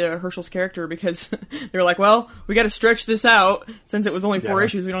crap to Herschel's character because they were like, well, we got to stretch this out since it was only 4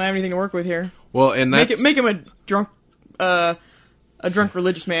 issues. We don't have anything to work with here. Well, and that's... Make him a drunk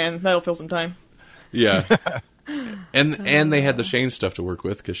religious man. That'll fill some time. Yeah. and they had the Shane stuff to work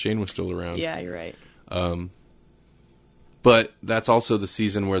with because Shane was still around. Yeah, you're right. But that's also the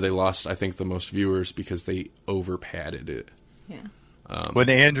season where they lost, I think, the most viewers because they over-padded it. Yeah. When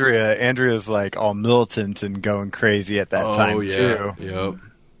Andrea's like all militant and going crazy at that time too. Yep.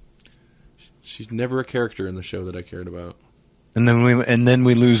 She's never a character in the show that I cared about. And then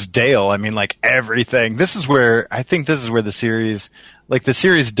we lose Dale. I mean, like everything. This is where the series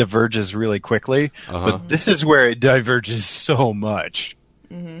diverges really quickly. But this is where it diverges so much.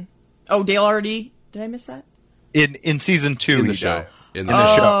 Mm-hmm. Oh, Dale already? Did I miss that? In season 2, in the show. In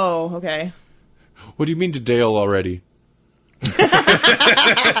the show. Oh, okay. What do you mean to Dale already?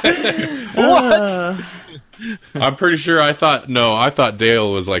 What? I'm pretty sure I thought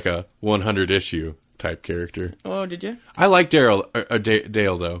Dale was like a 100 issue type character. Oh, did you? I like Dale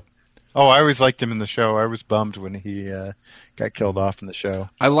though. Oh, I always liked him in the show. I was bummed when he got killed off in the show.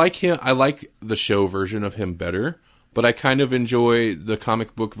 I like him. I like the show version of him better, but I kind of enjoy the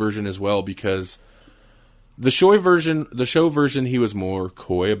comic book version as well because the show version, he was more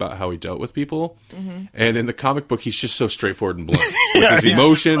coy about how he dealt with people. Mm-hmm. And in the comic book, he's just so straightforward and blunt. With his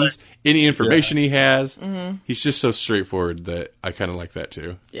emotions, any information he has, he's just so straightforward that I kind of like that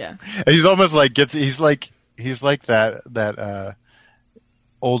too. Yeah. He's almost like he's like that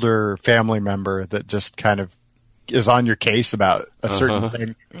older family member that just kind of is on your case about a certain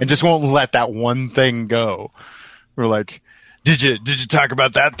thing and just won't let that one thing go. We're like, did you talk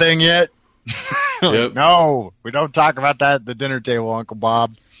about that thing yet? Yep. No, we don't talk about that at the dinner table, Uncle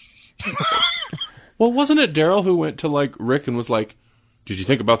Bob. Well, wasn't it Daryl who went to like Rick and was like, "Did you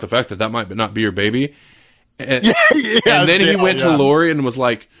think about the fact that might not be your baby?" And, and then he went to Lori and was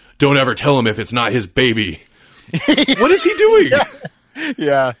like, "Don't ever tell him if it's not his baby." What is he doing?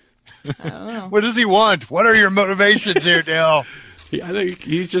 Yeah. I don't know. What does he want? What are your motivations here, Dale? I think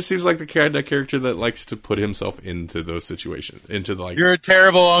he just seems like the kind of character that likes to put himself into those situations. You're a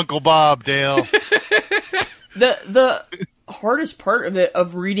terrible Uncle Bob, Dale. The hardest part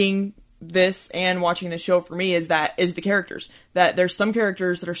of reading this and watching the show for me is the characters. That there's some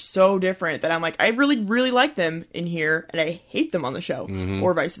characters that are so different that I'm like, I really, really like them in here, and I hate them on the show,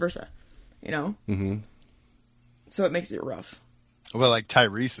 or vice versa. You know. Mm-hmm. So it makes it rough. Well, like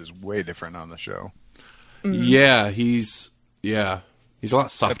Tyrese is way different on the show. Mm-hmm. Yeah, he's a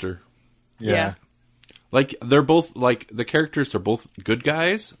lot softer. Yeah. Like they're both like the characters are both good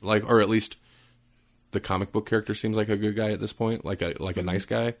guys, like or at least the comic book character seems like a good guy at this point, like a nice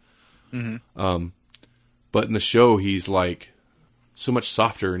guy. Mm-hmm. But in the show he's like so much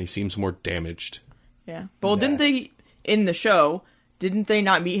softer and he seems more damaged. Yeah. Well, didn't they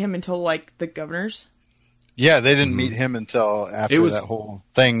not meet him until like the governors? Yeah, they didn't meet him until after that whole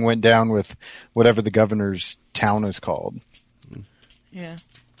thing went down with whatever the governor's town is called. Yeah.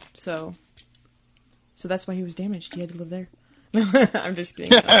 So that's why he was damaged. He had to live there. I'm just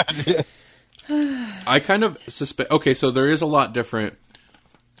kidding. I kind of suspect... Okay, so there is a lot different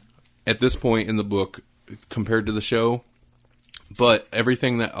at this point in the book compared to the show. But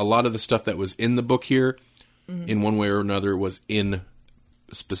a lot of the stuff that was in the book here, in one way or another, was in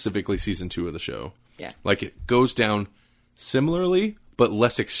specifically season 2 of the show. Yeah. Like, it goes down similarly, but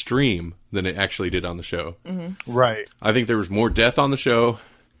less extreme than it actually did on the show. Mm-hmm. Right. I think there was more death on the show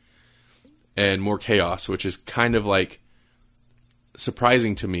and more chaos, which is kind of like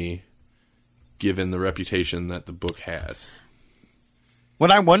surprising to me, given the reputation that the book has.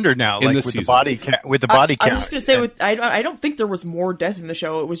 What I wonder now, In like this with season. the body count, I'm just gonna say, I don't think there was more death in the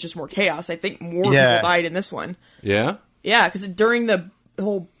show. It was just more chaos. I think more people died in this one. Yeah? Yeah, because during the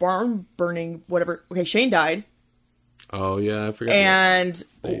whole barn burning, whatever. Okay, Shane died, Oh, yeah, I forgot.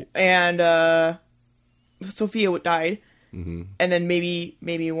 and Sophia died, and then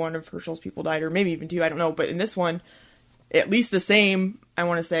maybe one of Herschel's people died, or maybe even 2. I don't know. But in this one, at least the same. I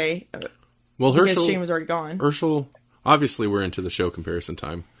want to say. Well, Because Shane was already gone. Herschel, obviously we're into the show comparison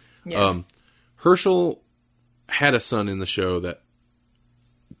time. Yeah. Herschel had a son in the show that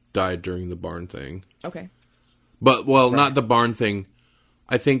died during the barn thing. Okay. But, not the barn thing.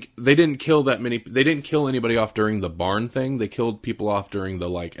 I think they didn't kill they didn't kill anybody off during the barn thing. They killed people off during the,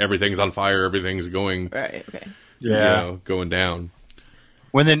 like, everything's on fire, everything's going, Right, okay. going down.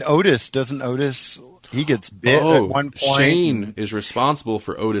 when then Otis, he gets bit at one point. Shane is responsible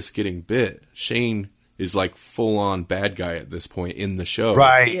for Otis getting bit. Shane is like full on bad guy at this point in the show.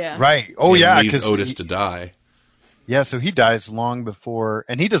 Right, Yeah. right. Oh, And yeah. leaves Because Otis to die. Yeah, so he dies long before,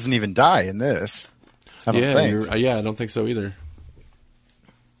 and he doesn't even die in this. I don't think. I don't think so either.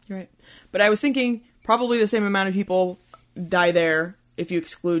 You're right. But I was thinking probably the same amount of people die there if you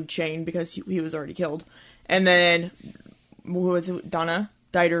exclude Shane because he was already killed. And then, who was it? Donna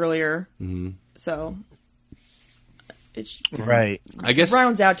died earlier. Mm-hmm. So, it's Right. I guess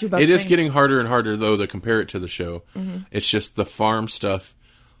rounds out to about it the is same. getting harder and harder, though, to compare it to the show. Mm-hmm. It's just the farm stuff.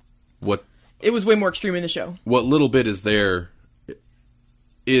 It was way more extreme in the show. What little bit is there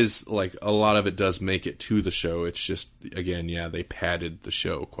is, like, a lot of it does make it to the show. It's just, again, they padded the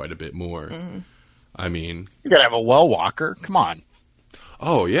show quite a bit more. Mm-hmm. I mean... You gotta have a well walker. Come on.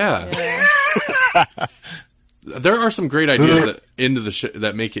 Oh, yeah. There are some great ideas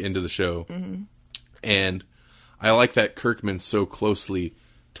that make it into the show. Mm-hmm. And I like that Kirkman's so closely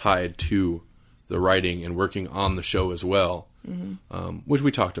tied to the writing and working on the show as well. Mm-hmm. Which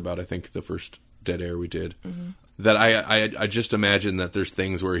we talked about, I think, the first Dead Air we did. Mm-hmm. That I just imagine that there's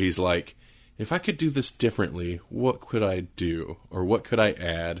things where he's like, if I could do this differently, what could I do? Or what could I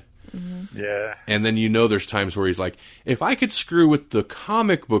add? Mm-hmm. Yeah. And then there's times where he's like, if I could screw with the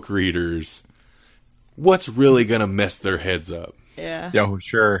comic book readers, what's really going to mess their heads up? Yeah. Oh,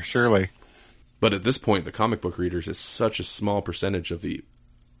 sure. Surely. But at this point, the comic book readers is such a small percentage of the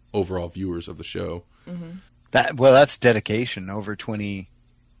overall viewers of the show. Mm-hmm. That's dedication. Over 20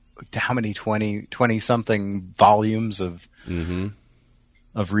 something volumes of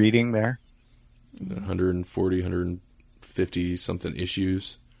reading there. 140, 150 something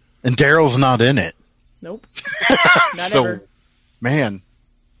issues. And Daryl's not in it. Nope. Not So, ever. man.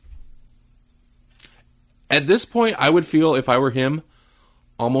 At this point, I would feel, if I were him,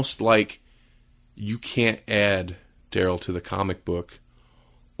 almost like you can't add Daryl to the comic book,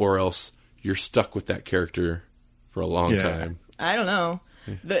 or else you're stuck with that character for a long time. I don't know.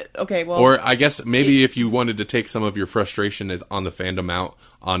 Well... Or I guess maybe if you wanted to take some of your frustration on the fandom out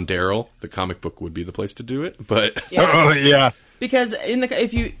on Daryl, the comic book would be the place to do it. But Oh, yeah. Because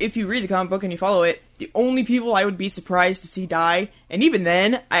if you read the comic book and you follow it, the only people I would be surprised to see die, and even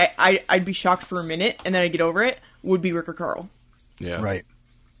then, I'd be shocked for a minute, and then I'd get over it, would be Rick or Carl. yeah, Right.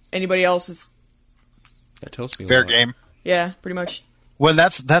 Anybody else is... That tells me a Fair lot. game. Yeah, pretty much. Well,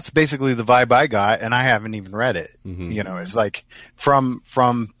 that's basically the vibe I got, and I haven't even read it. Mm-hmm. You know, it's like from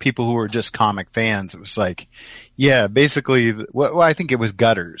people who are just comic fans. It was like, basically, I think it was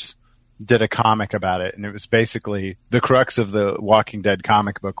Gutters did a comic about it, and it was basically the crux of the Walking Dead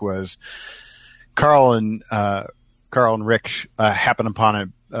comic book was Carl and Rick happen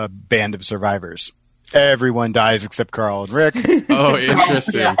upon a band of survivors. Everyone dies except Carl and Rick. Oh,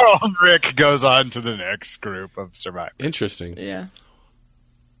 interesting. Carl and Rick goes on to the next group of survivors. Interesting. Yeah.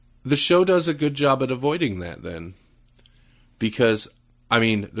 The show does a good job at avoiding that then. Because, I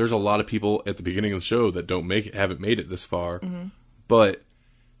mean, there's a lot of people at the beginning of the show that haven't made it this far. Mm-hmm. But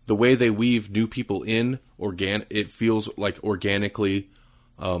the way they weave new people in, it feels like organically,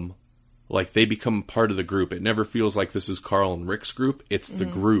 like they become part of the group. It never feels like this is Carl and Rick's group. It's the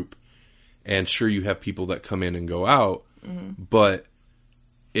group. And sure, you have people that come in and go out, but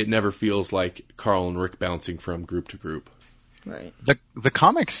it never feels like Carl and Rick bouncing from group to group. Right. The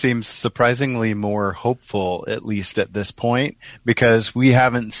comic seems surprisingly more hopeful, at least at this point, because we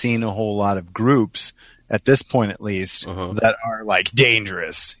haven't seen a whole lot of groups at this point, at least, that are like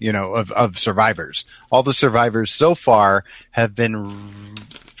dangerous, of survivors. All the survivors so far have been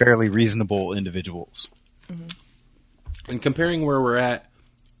fairly reasonable individuals. Mm-hmm. And comparing where we're at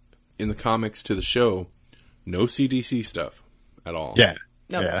in the comics to the show, no CDC stuff at all. Yeah.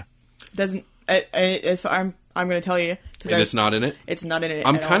 No. Yeah. Doesn't. As far, I'm going to tell you. And it's not in it? It's not in it.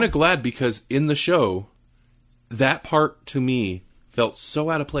 I'm kind of glad, because in the show, that part to me felt so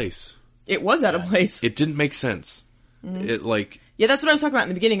out of place. It was out of place. It didn't make sense. Mm-hmm. Yeah, that's what I was talking about in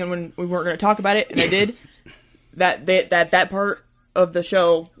the beginning, and when we weren't going to talk about it, and I did. that part of the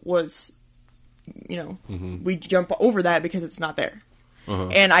show was, we jump over that because it's not there.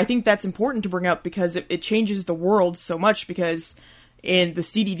 And I think that's important to bring up because it changes the world so much, because in the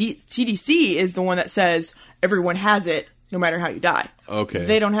CDC is the one that says everyone has it no matter how you die. Okay.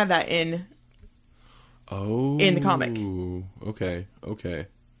 They don't have that in the comic. Okay.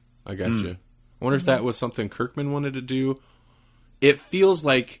 I got you. I wonder if that was something Kirkman wanted to do. That feels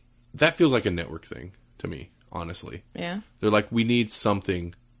like a network thing to me, honestly. Yeah. They're like, we need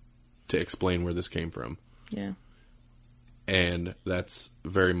something to explain where this came from. Yeah. And that's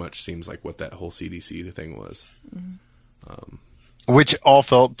very much seems like what that whole CDC thing was. Which all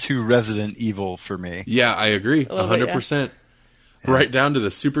felt too Resident Evil for me. Yeah, I agree. 100%. Yeah. Right down to the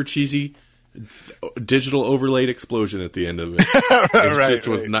super cheesy digital overlaid explosion at the end of it.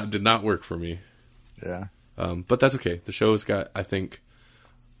 It did not work for me. Yeah. But that's okay. The show's got, I think,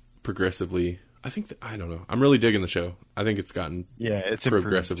 progressively. I don't know. I'm really digging the show. I think it's gotten it's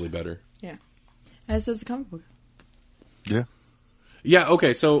progressively better. Yeah. As does the comic book. Yeah. Yeah.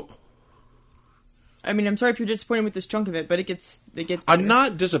 Okay. So, I mean, I'm sorry if you're disappointed with this chunk of it, but it gets. Better. I'm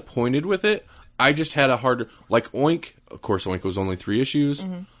not disappointed with it. I just had a harder, like Oink. Of course, Oink was only 3 issues.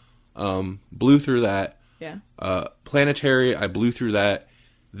 Blew through that. Yeah. Planetary, I blew through that.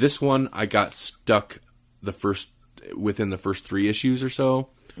 This one, I got stuck within the first 3 issues or so,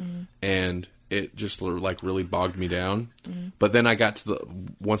 and it just like really bogged me down. But then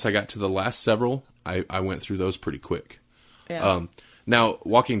once I got to the last several, I went through those pretty quick. Yeah. Now,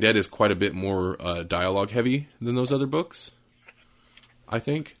 Walking Dead is quite a bit more dialogue heavy than those other books, I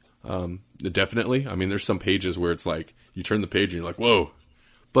think. Definitely. I mean, there's some pages where it's like, you turn the page and you're like, whoa.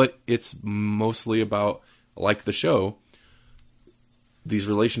 But it's mostly about, like the show, these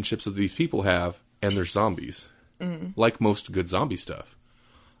relationships that these people have, and they're zombies. Like most good zombie stuff.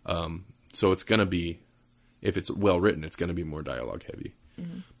 So it's going to be, if it's well written, it's going to be more dialogue heavy.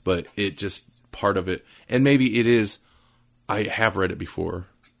 But it just, part of it, and maybe it is, I have read it before.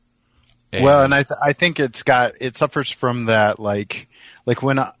 And I think it suffers from that, like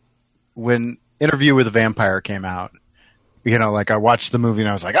when Interview with a Vampire came out, like I watched the movie and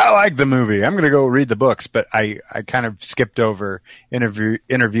I was like, I like the movie, I'm going to go read the books. But I kind of skipped over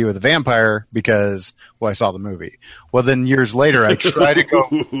Interview with a Vampire because, I saw the movie. Well, then years later, I try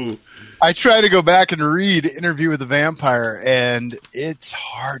to go back and read Interview with a Vampire, and it's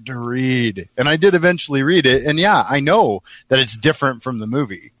hard to read. And I did eventually read it. And yeah, I know that it's different from the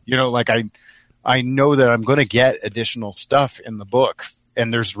movie. I know that I'm going to get additional stuff in the book,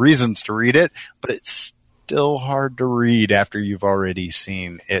 and there's reasons to read it, but it's still hard to read after you've already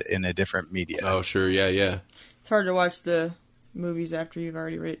seen it in a different media. Oh, sure. Yeah. It's hard to watch the movies after you've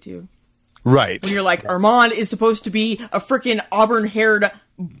already read it, too. Right. When you're like, Armand is supposed to be a freaking auburn-haired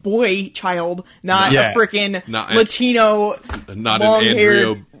boy child, not a freaking Latino, not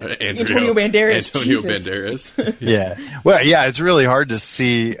long-haired Antonio Banderas. Yeah. Well, yeah, it's really hard to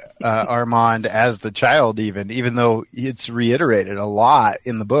see Armand as the child, even though it's reiterated a lot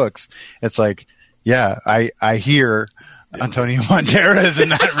in the books. It's like, yeah, I hear Antonio Banderas in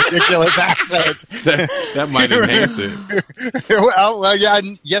that ridiculous accent. That might enhance it. Well, yeah,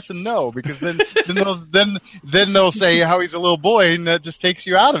 yes and no, because then they'll say how he's a little boy, and that just takes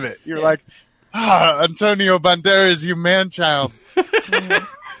you out of it. You're like, Antonio Banderas, you man child.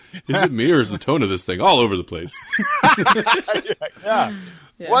 Is it me, or is the tone of this thing all over the place? Yeah.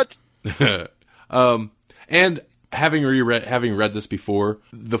 What? And having read this before,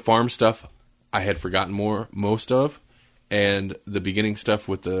 the farm stuff I had forgotten most of. And the beginning stuff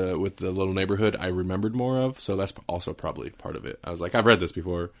with the little neighborhood, I remembered more of, so that's also probably part of it. I was like, I've read this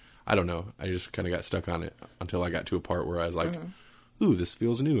before. I don't know. I just kind of got stuck on it until I got to a part where I was like, ooh, this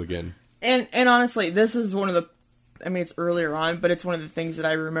feels new again. And honestly, this is one of the, I mean, it's earlier on, but it's one of the things that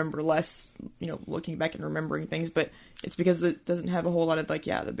I remember less, looking back and remembering things, but it's because it doesn't have a whole lot of,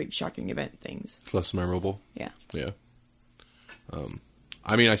 the big shocking event things. It's less memorable. Yeah. Yeah.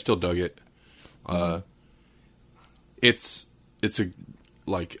 I mean, I still dug it. It's a,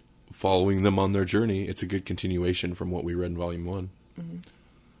 like, following them on their journey. It's a good continuation from what we read in Volume 1. Mm-hmm.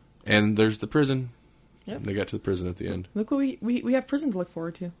 And there's the prison. Yep. They got to the prison at the end. Look what we have prison to look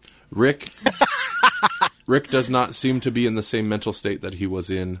forward to. Rick does not seem to be in the same mental state that he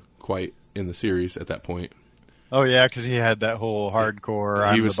was in quite in the series at that point. Oh, yeah, because he had that whole hardcore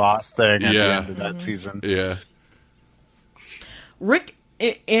I'm the boss thing at the end of that season. Yeah. Rick,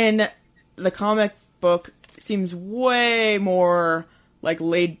 in the comic book, seems way more, like,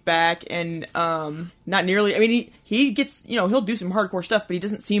 laid back and not nearly... I mean, he gets... he'll do some hardcore stuff, but he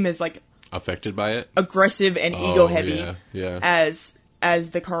doesn't seem as, like... affected by it? Aggressive and ego-heavy yeah. as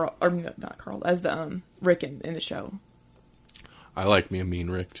the Carl... Or not Carl, as the Rick in the show. I like me a mean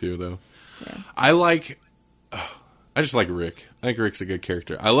Rick, too, though. Yeah. I just like Rick. I think Rick's a good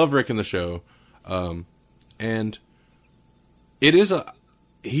character. I love Rick in the show. And it is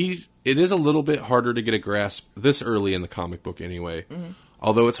a little bit harder to get a grasp this early in the comic book anyway. Mm-hmm.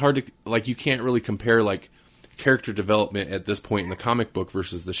 Although it's hard to, like, you can't really compare, like, character development at this point in the comic book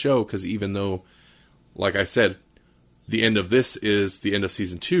versus the show, because even though, like I said, the end of this is the end of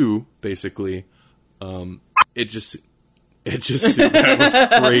season 2, basically, it just that was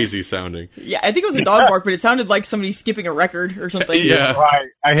crazy sounding. Yeah, I think it was a dog bark, but it sounded like somebody skipping a record or something. Yeah, right.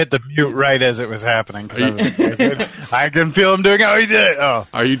 I hit the mute right as it was happening. I can feel him doing how he did it. Oh,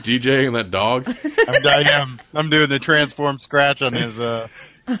 are you DJing that dog? I'm doing the transform scratch on his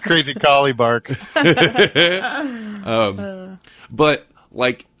crazy collie bark. But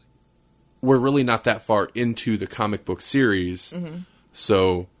like, we're really not that far into the comic book series,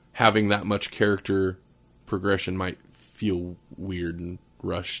 so having that much character progression might feel weird and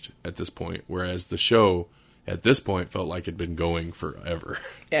rushed at this point, whereas the show at this point felt like it'd been going forever.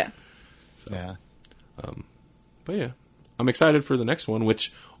 Yeah. Yeah. But yeah, I'm excited for the next one,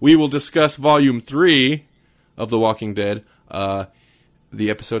 which we will discuss Volume 3 of The Walking Dead, the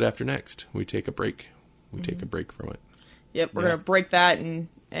episode after next. We take a break. Take a break from it. Yep, we're gonna break that and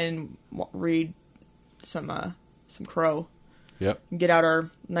read some Crow. Yep. Get out our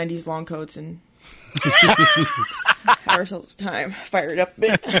 90s long coats and have ourselves time. Fire it up a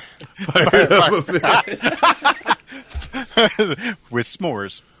bit. Fire it up a bit. With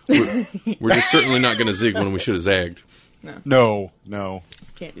s'mores. We're just certainly not going to zig when we should have zagged. No.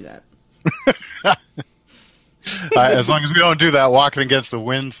 Can't do that. As long as we don't do that walking against the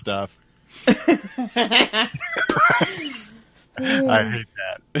wind stuff. I hate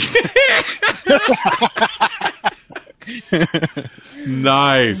that.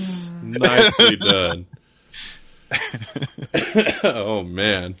 Nice. Nicely done. Oh,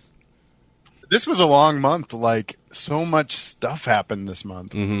 man. This was a long month. Like, so much stuff happened this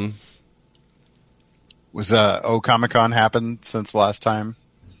month. Mm-hmm. Was Comic-Con happened since last time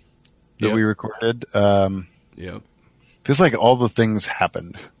that we recorded? Yep. Feels like all the things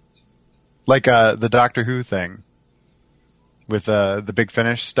happened. Like the Doctor Who thing with the Big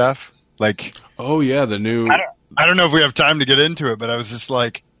Finish stuff. Like, oh yeah, the new. I don't know if we have time to get into it, but I was just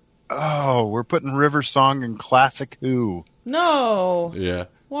like, oh, we're putting River Song in Classic Who. No. Yeah.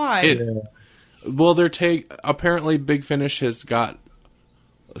 Why? Well, apparently Big Finish has got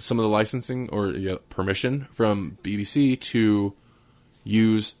some of the licensing or permission from BBC to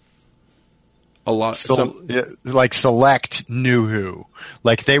use a lot. Like select New Who.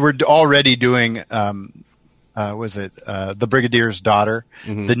 Like they were already doing. Was it the Brigadier's Daughter,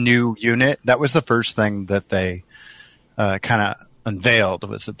 the new unit? That was the first thing that they kind of unveiled,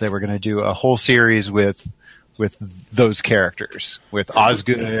 was that they were going to do a whole series with those characters, with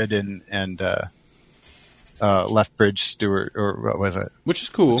Osgood and Lethbridge Stewart, or what was it? Which is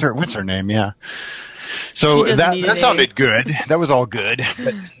cool. What's her name? Yeah. So that sounded good. That was all good.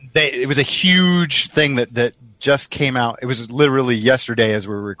 But it was a huge thing that just came out. It was literally yesterday as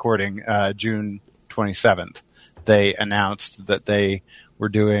we were recording, June 27th. They announced that they were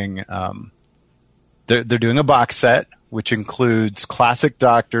doing they're doing a box set which includes classic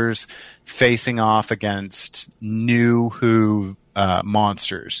Doctors facing off against new Who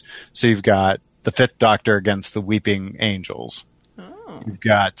monsters. So you've got the Fifth Doctor against the Weeping Angels. Oh. You've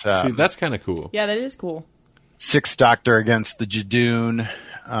got see, that's kind of cool. Yeah, that is cool. Sixth Doctor against the Jadoon.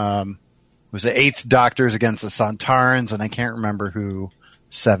 Was the Eighth Doctors against the Sontarans, and I can't remember who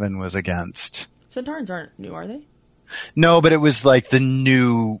Seven was against. Centaurans aren't new, are they? No, but it was like the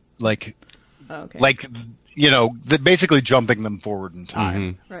new, like, okay. Like, basically jumping them forward in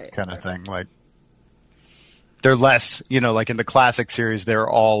time, right? Kind of thing. Like, they're less, like in the classic series, they're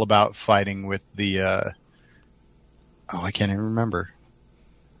all about fighting with the. I can't even remember.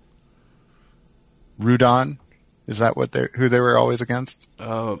 Rudon, Is that who they were always against?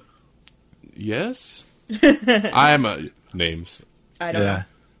 Yes. I'm names. I don't know.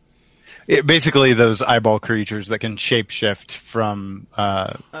 Basically, those eyeball creatures that can shapeshift from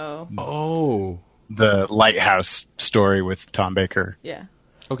the Lighthouse story with Tom Baker. Yeah.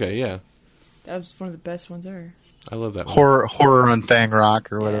 Okay, yeah. That was one of the best ones ever. I love that one. Horror on Fang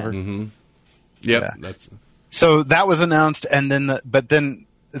Rock or whatever. Yeah. Mm-hmm. Yep. Yeah. So that was announced, and then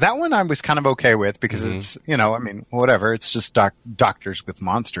that one I was kind of okay with because it's, whatever. It's just doctors with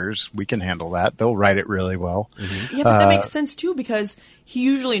monsters. We can handle that. They'll write it really well. Mm-hmm. Yeah, but that makes sense too because he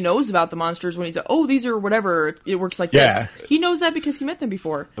usually knows about the monsters when he's like, oh, these are whatever. It works like this. He knows that because he met them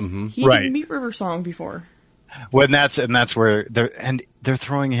before. Mm-hmm. He didn't meet River Song before. Well, and that's where they're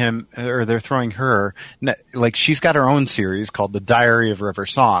throwing him, or they're throwing her, like she's got her own series called The Diary of River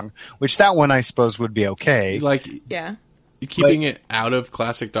Song, which that one I suppose would be okay. Keeping it out of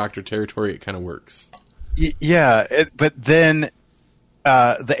classic Doctor territory, it kind of works. But then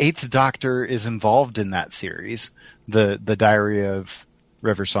the Eighth Doctor is involved in that series, the Diary of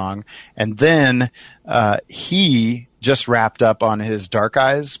River Song, and then he just wrapped up on his Dark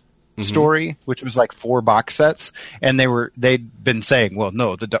Eyes story, which was like 4 box sets, and they'd been saying, well,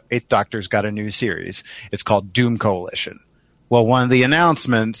 no, the Eighth Doctor's got a new series. It's called Doom Coalition. Well, one of the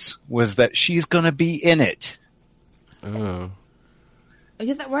announcements was that she's going to be in it. Oh, I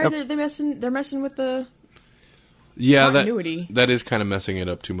get that. Why are they messing? They're messing with the continuity. That is kind of messing it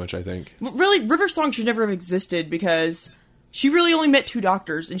up too much, I think. Really, River Song should never have existed because she really only met 2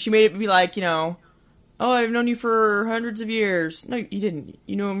 doctors, and she made it be like, oh, I've known you for hundreds of years. No, you didn't.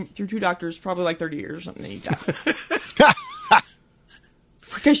 You knew him through 2 doctors, probably like 30 years or something, and he died.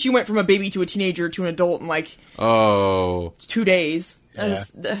 Because she went from a baby to a teenager to an adult in like 2 days. Yeah.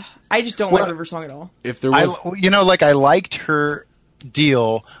 I just don't like River Song at all. If there was, I liked her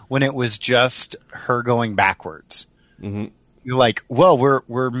deal when it was just her going backwards. Mm-hmm. Like, well, we're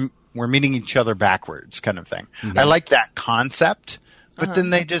meeting each other backwards, kind of thing. Mm-hmm. I like that concept, but then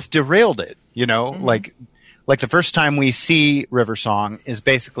they just derailed it. Like the first time we see River Song is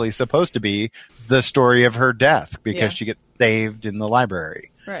basically supposed to be the story of her death because she gets saved in the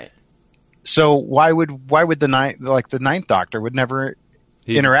library. Right. So why would the Ninth Doctor would never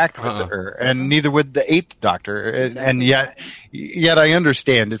interact with her, and neither would the Eighth Doctor, and yet I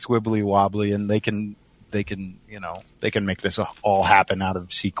understand it's wibbly wobbly, and they can make this all happen out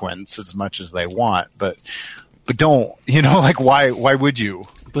of sequence as much as they want, but don't why would you?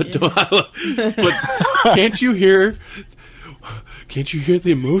 But can't you hear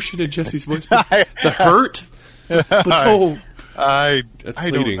the emotion in Jesse's voice? The hurt. But I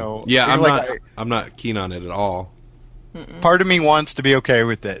don't know. Yeah, I'm not keen on it at all. Part of me wants to be okay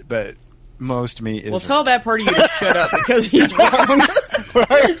with it, but most of me isn't. Well, tell that part of you to shut up because he's wrong.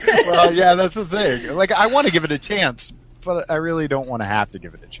 Well, yeah, that's the thing. Like, I want to give it a chance, but I really don't want to have to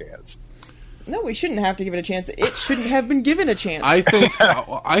give it a chance. No, we shouldn't have to give it a chance. It shouldn't have been given a chance. I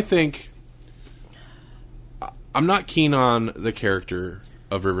think I'm not keen on the character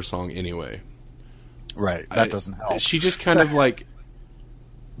of River Song anyway. Right, that doesn't help. She just kind of like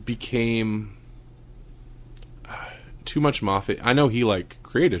became too much Moffat. I know he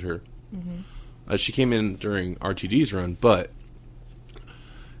created her. Mm-hmm. She came in during RTD's run, but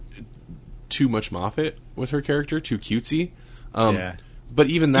too much Moffat with her character, too cutesy. But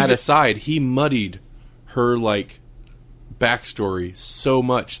even that aside, he muddied her backstory so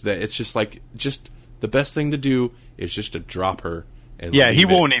much that it's just the best thing to do is just to drop her. And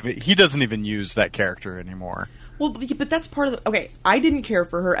he doesn't even use that character anymore. Well, but that's part of the... Okay, I didn't care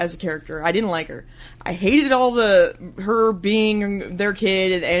for her as a character. I didn't like her. I hated all her being their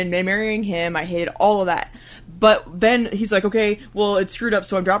kid and marrying him. I hated all of that. But then he's like, okay, well, it's screwed up,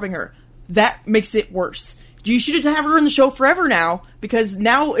 so I'm dropping her. That makes it worse. You should have her in the show forever now, because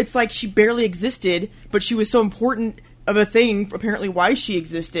now it's like she barely existed, but she was so important of a thing, apparently, why she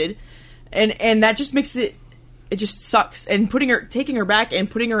existed. And that just makes it... It just sucks. And taking her back and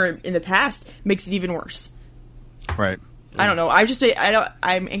putting her in the past makes it even worse. Right. I don't know.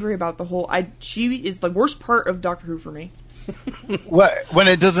 I'm angry about the whole... She is the worst part of Doctor Who for me. When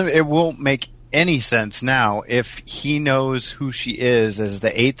it won't make any sense now. If he knows who she is as the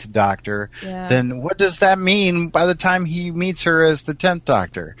 8th Doctor, then what does that mean by the time he meets her as the 10th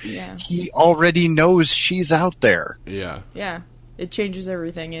Doctor? Yeah. He already knows she's out there. Yeah. Yeah. It changes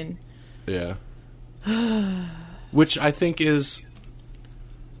everything. And yeah. Which I think is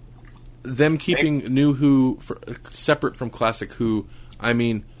them keeping New Who separate from Classic Who. I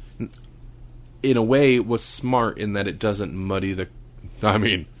mean, in a way, was smart in that it doesn't muddy the... I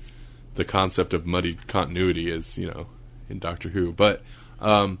mean, the concept of muddied continuity is, in Doctor Who. But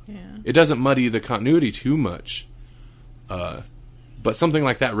it doesn't muddy the continuity too much. But something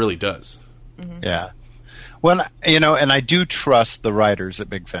like that really does. Mm-hmm. Yeah. Well, and I do trust the writers at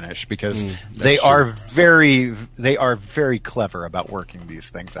Big Finish because they true. are very clever about working these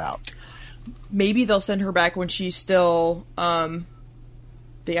things out. Maybe they'll send her back when she's still the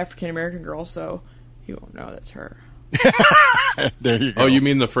African American girl, so you won't know that's her. There you go. Oh, you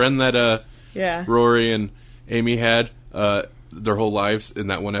mean the friend that Yeah. Rory and Amy had their whole lives in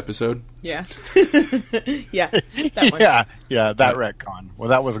that one episode? Yeah. Yeah. That one. Yeah, that retcon. Well,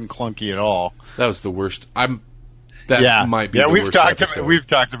 that wasn't clunky at all. That was the worst. That might be the we've worst talked episode. we've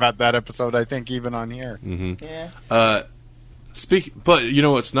talked about that episode, I think, even on here. Mm-hmm. Yeah. But you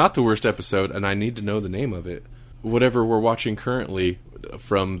know what's not the worst episode, and I need to know the name of it. Whatever we're watching currently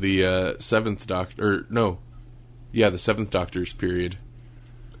from the Seventh Doctor, the Seventh Doctor's period.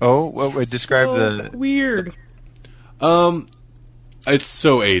 Oh, what would describe the weird. It's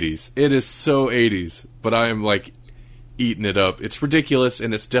so 80s. It is so 80s, but I am like eating it up. It's ridiculous,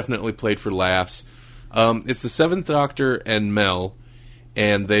 and it's definitely played for laughs. It's the Seventh Doctor and Mel,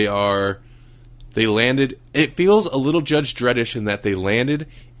 and they landed. It feels a little Judge Dreddish in that they landed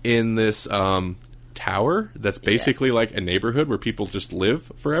in this tower that's basically like a neighborhood where people just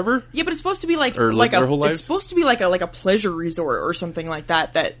live forever. Yeah, but it's supposed to be like their whole lives? It's supposed to be like a pleasure resort or something like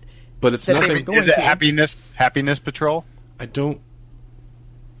that. But it's that they nothing. were going is it to. Happiness Patrol? I don't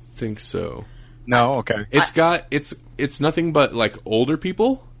think so. No, okay. It's nothing but like older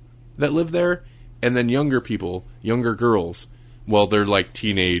people that live there, and then younger girls. Well, they're like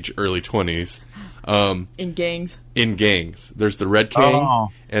teenage, early 20s. In gangs. In gangs. There's the Red King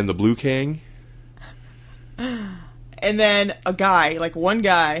and the Blue King. And then a guy, like one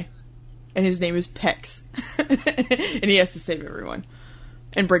guy, and his name is Pex. And he has to save everyone.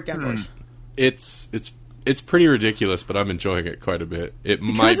 And break down doors. It's pretty ridiculous, but I'm enjoying it quite a bit. It's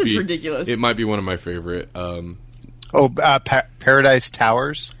ridiculous. It might be one of my favorite. Paradise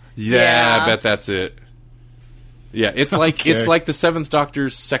Towers? Yeah, I bet that's it. Yeah, it's like Okay. it's like the Seventh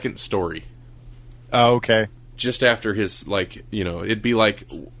Doctor's second story. Oh, okay. Just after his, it'd be like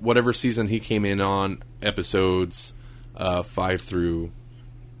whatever season he came in on, episodes 5 through...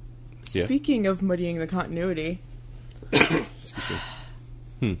 Yeah. Speaking of muddying the continuity... Excuse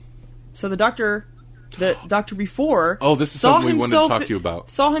me. So the doctor before... Oh, this is something we wanted to talk to you about.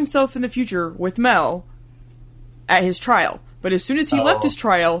 Saw himself in the future with Mel at his trial. But as soon as he left his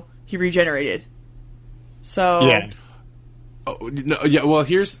trial, he regenerated. So... Yeah. Oh, no, yeah, well,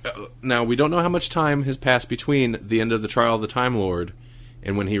 here's... now, we don't know how much time has passed between the end of the trial of the Time Lord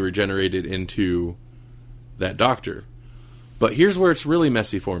and when he regenerated into that doctor. But here's where it's really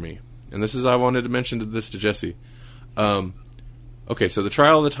messy for me. And this is... I wanted to mention this to Jesse. Okay, so the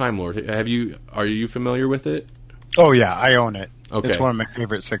Trial of the Time Lord. Are you familiar with it? Oh, yeah, I own it. Okay. It's one of my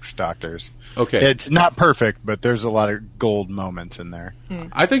favorite Six Doctors. Okay. It's not perfect, but there's a lot of gold moments in there.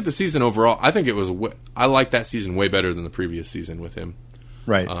 I think the season overall, I like that season way better than the previous season with him.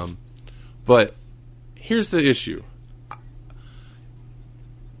 Right. But here's the issue.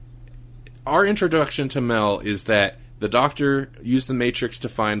 Our introduction to Mel is that the Doctor used the Matrix to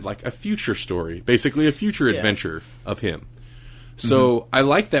find like a future story, basically a future adventure of him. So I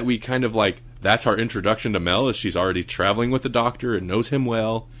like that we kind of like, that's our introduction to Mel, is she's already traveling with the Doctor and knows him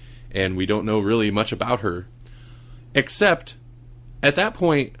well, and we don't know really much about her. Except, at that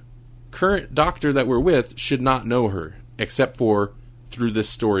point, current Doctor that we're with should not know her, except for through this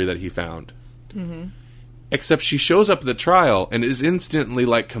story that he found. Mm-hmm. Except she shows up at the trial and is instantly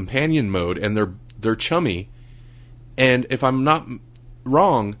like companion mode, and they're chummy. And if I'm not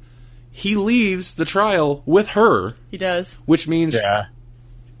wrong, he leaves the trial with her. He does. Which means,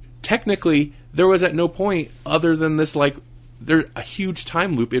 technically, there was at no point other than this, like, there's a huge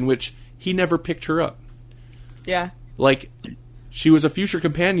time loop in which he never picked her up. Yeah. Like, she was a future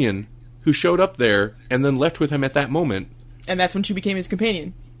companion who showed up there and then left with him at that moment. And that's when she became his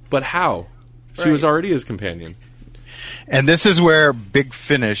companion. But how? She was already his companion. And this is where Big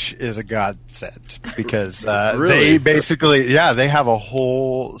Finish is a godsend, because Really? they basically, they have a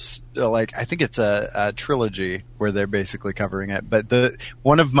whole, I think it's a trilogy where they're basically covering it. But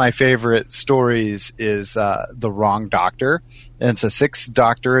one of my favorite stories is The Wrong Doctor, and it's a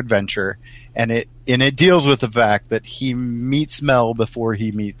 6-Doctor adventure, and it deals with the fact that he meets Mel before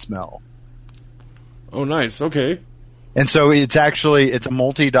he meets Mel. Oh, nice. Okay. And so it's a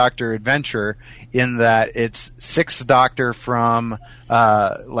multi-Doctor adventure in that it's 6th Doctor from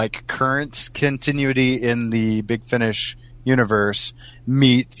current continuity in the Big Finish universe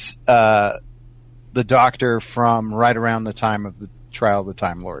meets the Doctor from right around the time of the Trial of the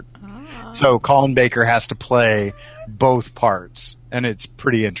Time Lord. So Colin Baker has to play both parts, and it's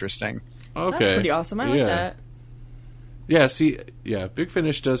pretty interesting. Okay. That's pretty awesome. I like that. Yeah, see, yeah, Big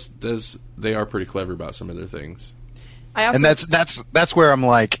Finish does they are pretty clever about some of their things. And that's where I'm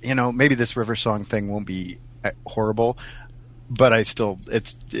like, maybe this River Song thing won't be horrible, but I still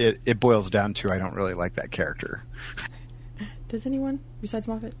it boils down to I don't really like that character. Does anyone besides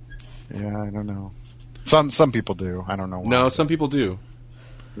Moffat? Yeah, I don't know. Some people do. I don't know why. No, some people do.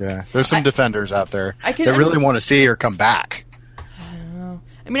 Yeah, there's some defenders out there that I really want to see her come back. I don't know.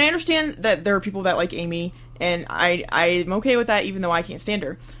 I mean, I understand that there are people that like Amy, and I'm okay with that, even though I can't stand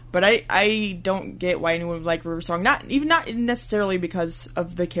her. But I don't get why anyone would like River Song. Not necessarily because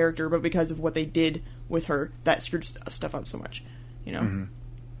of the character, but because of what they did with her that screwed stuff up so much. Mm-hmm.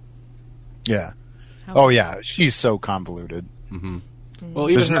 Yeah. Oh yeah, she's so convoluted. Mm-hmm. Well,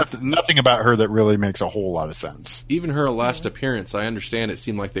 there's nothing about her that really makes a whole lot of sense. Even her last appearance, I understand it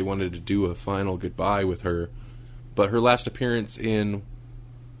seemed like they wanted to do a final goodbye with her, but her last appearance in,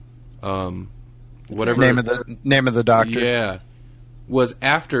 whatever name of the doctor, yeah, was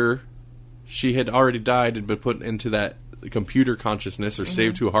after she had already died and been put into that computer consciousness or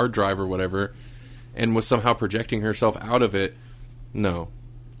saved to a hard drive or whatever, and was somehow projecting herself out of it. No,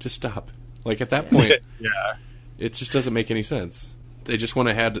 just stop. Like at that point, yeah, it just doesn't make any sense. They just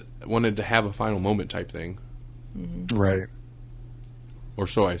wanted to have a final moment type thing. Mm-hmm. Right. Or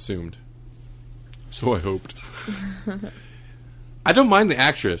so I assumed. So I hoped. I don't mind the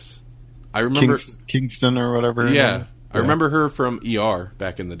actress. I remember... Kingston or whatever. Yeah. I remember her from ER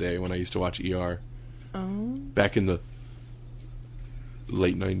back in the day when I used to watch ER. Oh. Back in the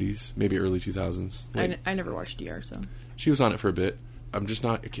late 90s, maybe early 2000s. I never watched ER, so... She was on it for a bit. I'm just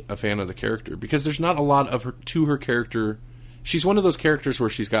not a fan of the character. Because there's not a lot of her character... She's one of those characters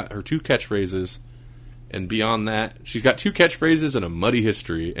where she's got her 2 catchphrases, and beyond that, she's got 2 catchphrases and a muddy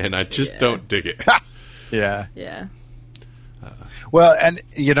history, and I just don't dig it. Yeah. Yeah. Well, and,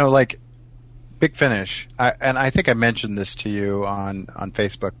 like, Big Finish, I think I mentioned this to you on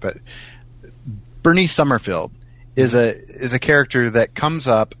Facebook, but Bernice Summerfield is a character that comes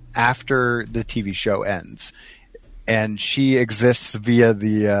up after the TV show ends, and she exists via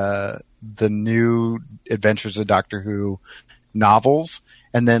the new Adventures of Doctor Who novels,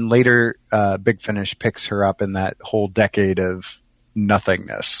 and then later Big Finish picks her up in that whole decade of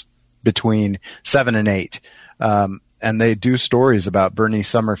nothingness between 7 and 8. And they do stories about Bernice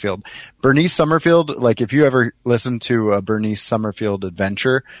Summerfield. Bernice Summerfield, like if you ever listen to a Bernice Summerfield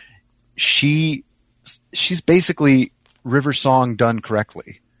adventure, she's basically River Song done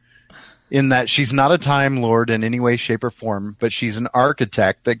correctly. In that she's not a Time Lord in any way, shape, or form, but she's an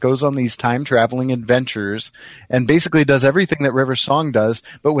architect that goes on these time-traveling adventures and basically does everything that River Song does,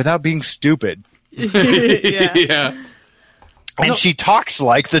 but without being stupid. Yeah. And she talks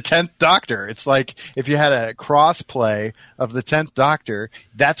like the 10th Doctor. It's like if you had a cross-play of the 10th Doctor,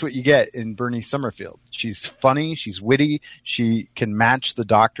 that's what you get in Bernice Summerfield. She's funny, she's witty, she can match the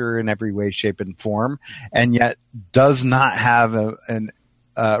Doctor in every way, shape, and form, and yet does not have an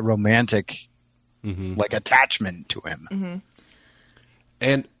romantic like attachment to him. Mm-hmm.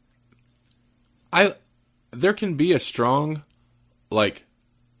 And there can be a strong, like,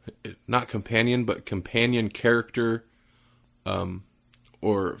 not companion, but companion character,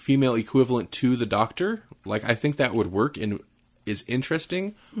 or female equivalent to the Doctor. Like, I think that would work and is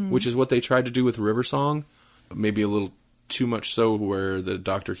interesting, which is what they tried to do with River Song. Maybe a little too much so where the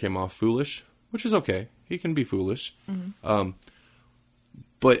Doctor came off foolish, which is okay. He can be foolish.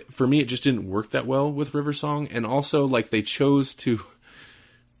 But for me, it just didn't work that well with River Song. And also, like, they chose to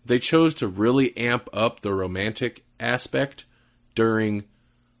really amp up the romantic aspect during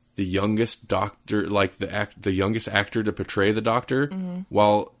the youngest Doctor, like the youngest actor to portray the Doctor,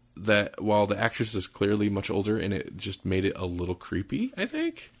 while the actress is clearly much older, and it just made it a little creepy, I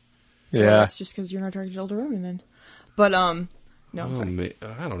think. Yeah. Well, that's just because you're not attracted to older women then. But, no, I'm sorry.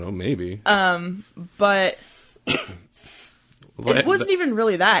 I don't know, maybe. But... It wasn't even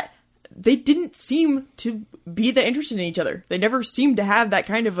really that. They didn't seem to be that interested in each other. They never seemed to have that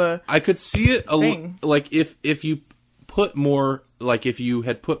kind of a I could see it like if you put more, like if you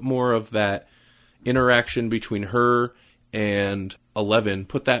had put more of that interaction between her and 11,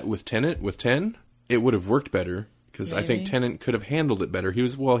 put that with Tennant, with 10, it would have worked better because I think Tennant could have handled it better. He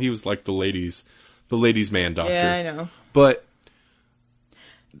was like the ladies man Doctor. Yeah, I know. But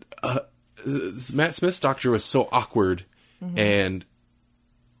Matt Smith's Doctor was so awkward. And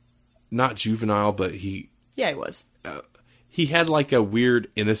not juvenile, but he was. He had like a weird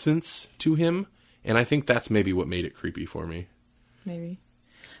innocence to him, and I think that's maybe what made it creepy for me. Maybe,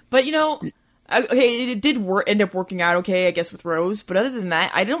 but okay, it did end up working out okay, I guess, with Rose. But other than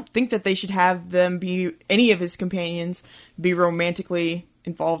that, I don't think that they should have them be any of his companions be romantically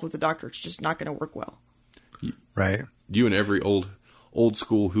involved with the Doctor. It's just not going to work well. Right. You and every old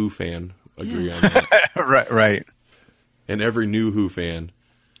school Who fan agree on that. Right. And every new Who fan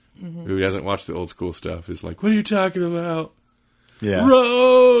who hasn't watched the old school stuff is like, what are you talking about? Yeah.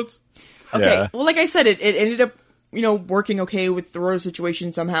 Rhodes! Okay, Yeah. well, like I said, it ended up, working okay with the Rose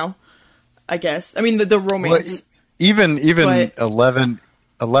situation somehow, I guess. I mean, the romance. Well, even But-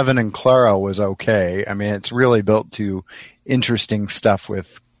 11 and Clara was okay. I mean, it's really built to interesting stuff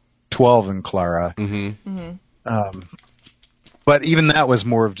with 12 and Clara. But even that was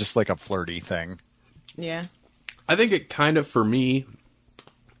more of just like a flirty thing. Yeah. I think it kind of, for me,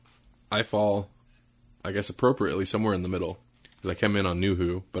 I fall, I guess, appropriately somewhere in the middle. Because I came in on New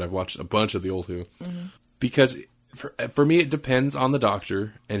Who, but I've watched a bunch of the old Who. Because for me, it depends on the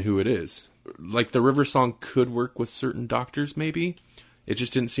doctor and who it is. Like, the River Song could work with certain doctors, maybe. It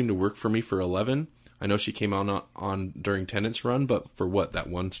just didn't seem to work for me for 11. I know she came on during Tennant's run, but for what, that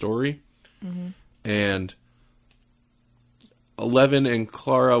one story? And 11 and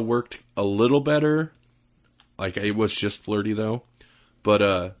Clara worked a little better. Like, it was just flirty, though.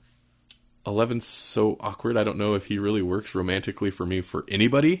 But 11's so awkward. I don't know if he really works romantically for me for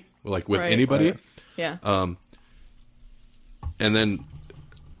anybody. Like, with Right. anybody. Right. Yeah. And then,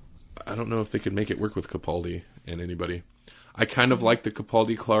 I don't know if they could make it work with Capaldi and anybody. I kind of like the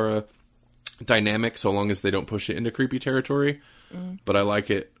Capaldi-Clara dynamic, so long as they don't push it into creepy territory. But I like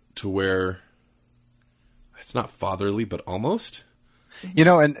it to where it's not fatherly, but almost.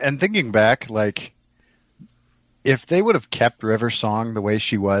 And thinking back, like, if they would have kept River Song the way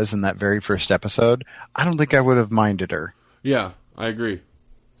she was in that very first episode, I don't think I would have minded her. Yeah, I agree.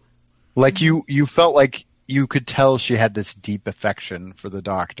 Like, you felt like you could tell she had this deep affection for the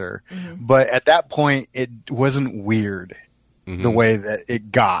Doctor. But at that point, it wasn't weird the way that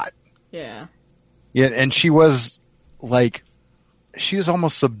it got. Yeah. Yeah, and she was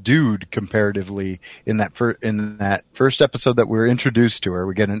almost subdued comparatively in that first episode that we were introduced to her.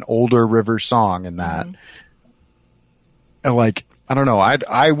 We get an older River Song in that. And I don't know,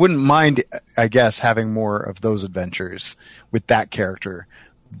 I wouldn't mind, I guess, having more of those adventures with that character,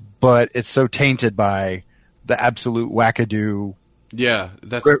 but it's so tainted by the absolute wackadoo. Yeah,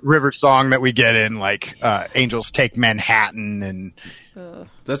 that's River Song that we get in Angels Take Manhattan, and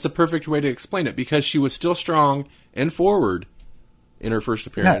the perfect way to explain it, because she was still strong and forward in her first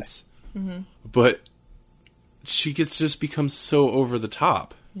appearance, but she just becomes so over the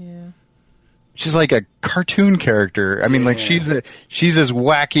top. Yeah. she's like a cartoon character. I mean, like she's as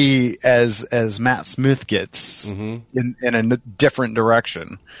wacky as Matt Smith gets in a different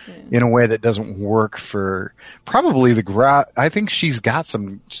direction, in a way that doesn't work for probably I think she's got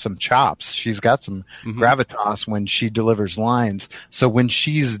some chops. She's got some gravitas when she delivers lines. So when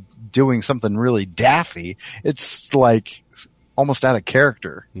she's doing something really daffy, it's like almost out of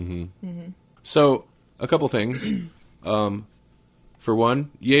character. So a couple things. For one,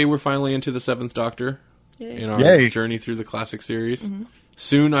 yay, we're finally into the 7th Doctor in our journey through the classic series.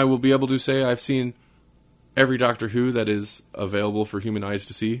 Soon I will be able to say I've seen every Doctor Who that is available for human eyes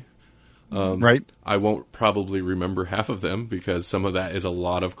to see. Right. I won't probably remember half of them because some of that is a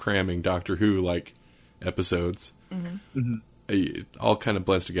lot of cramming Doctor Who like episodes. It all kind of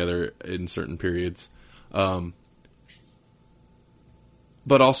blends together in certain periods.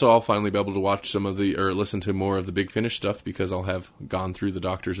 But also, I'll finally be able to watch or listen to more of the Big Finish stuff because I'll have gone through the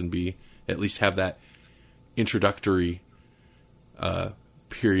Doctors and at least have that introductory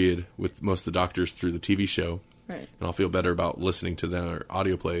period with most of the Doctors through the TV show. Right. And I'll feel better about listening to their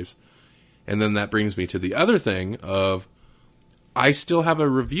audio plays. And then that brings me to the other thing of, I still have a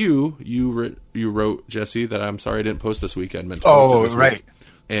review you wrote, Jesse, that I'm sorry I didn't post this week. I meant to post it this week.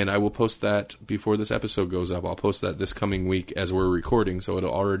 And I will post that before this episode goes up. I'll post that this coming week as we're recording, so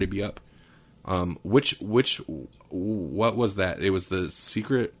it'll already be up. What was that? It was the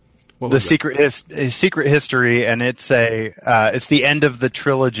secret. Secret history, and it's the end of the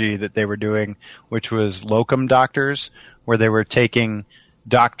trilogy that they were doing, which was Locum Doctors, where they were taking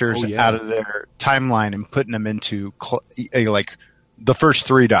doctors out of their timeline and putting them into the first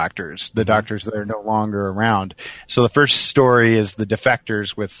 3 Doctors, the Doctors that are no longer around. So the first story is the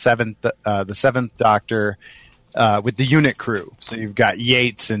Defectors with the 7th Doctor with the unit crew. So you've got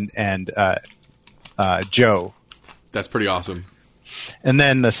Yates and Joe. That's pretty awesome. And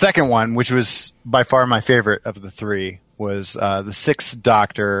then the second one, which was by far my favorite of the 3, was the 6th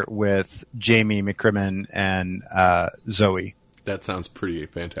Doctor with Jamie McCrimmon and Zoe. That sounds pretty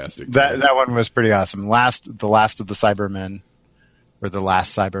fantastic. That one was pretty awesome. The last of the Cybermen. Or the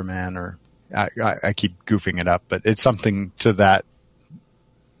last Cyberman, or I keep goofing it up, but it's something to that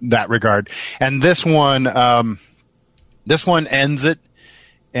regard. And this one ends it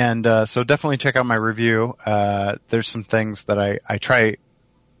And so definitely check out my review. There's some things that I try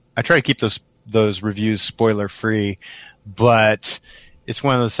to keep those reviews spoiler free, but it's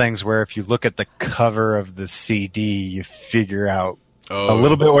one of those things where if you look at the cover of the CD, you figure out a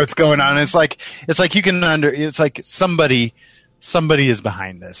little bit what's going on. It's like you can it's like somebody is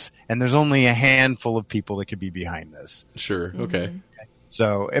behind this, and there's only a handful of people that could be behind this. Sure. Okay.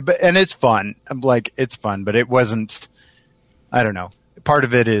 So, and it's fun. It's fun, but it wasn't. I don't know. Part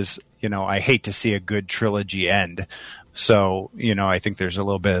of it is, I hate to see a good trilogy end. So, I think there's a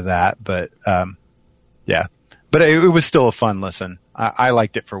little bit of that, but yeah. But it was still a fun listen. I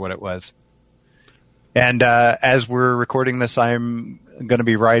liked it for what it was. And as we're recording this, I'm going to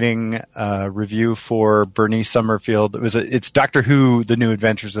be writing a review for Bernice Summerfield. It's Doctor Who: The New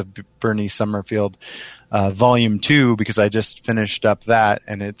Adventures of Bernice Summerfield, Volume 2, because I just finished up that,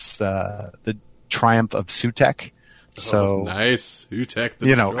 and it's the Triumph of Sutekh. So nice, Sutekh.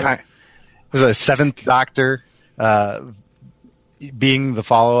 It was a seventh Doctor being the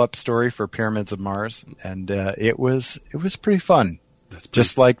follow-up story for Pyramids of Mars, and it was pretty fun.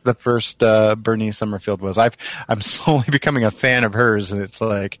 Just like the first Bernice Summerfield was. I'm slowly becoming a fan of hers, and it's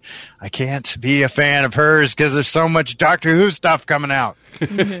like I can't be a fan of hers because there's so much Doctor Who stuff coming out.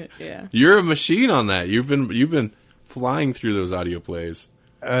 Yeah, you're a machine on that. You've been flying through those audio plays.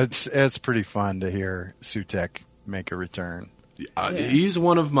 It's pretty fun to hear Sutekh make a return. He's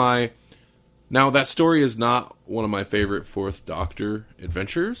one of my. Now that story is not one of my favorite Fourth Doctor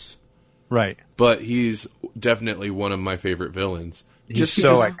adventures, right? But he's definitely one of my favorite villains. He's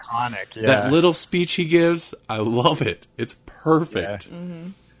so iconic. Yeah. That little speech he gives, I love it. It's perfect. Yeah.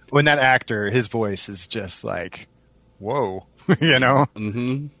 When that actor, his voice is just like, whoa,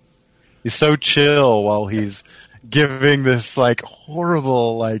 Mm-hmm. He's so chill while he's giving this like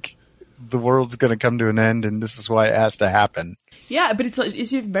horrible, like the world's going to come to an end and this is why it has to happen. Yeah, but it's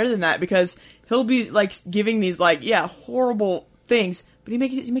even better than that because he'll be like giving these like horrible things, but he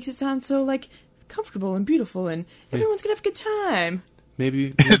makes it sound so like comfortable and beautiful and everyone's gonna have a good time.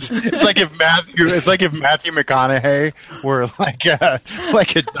 Maybe. It's like if Matthew McConaughey were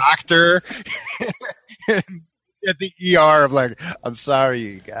like a doctor at the ER of like, I'm sorry,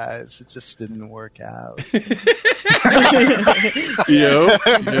 you guys, it just didn't work out.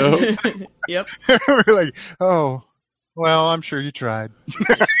 Yep. We're like, oh, well, I'm sure you tried.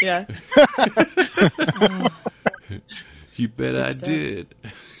 Yeah. You bet I did.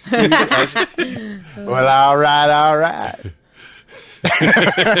 Well, all right.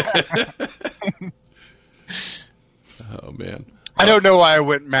 Oh man, I don't know why I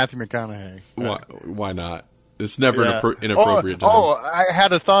went Matthew McConaughey. Why not? It's never an inappropriate time. Oh, I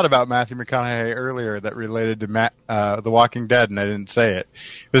had a thought about Matthew McConaughey earlier that related to The Walking Dead, and I didn't say it.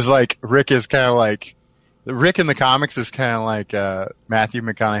 It was like Rick is kind of like Rick in the comics is kind of like Matthew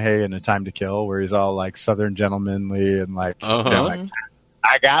McConaughey in A Time to Kill, where he's all like Southern gentlemanly and like,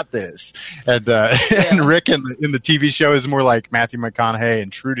 I got this. And and Rick in the TV show is more like Matthew McConaughey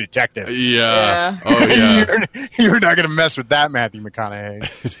in True Detective. Yeah. Oh yeah. You're not going to mess with that Matthew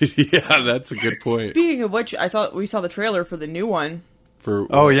McConaughey. Yeah, that's a good point. Speaking of which, we saw the trailer for the new one.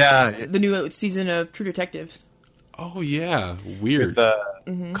 The new season of True Detectives. Oh yeah, weird.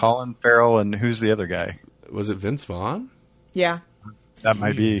 With Colin Farrell and who's the other guy? Was it Vince Vaughn? Yeah. That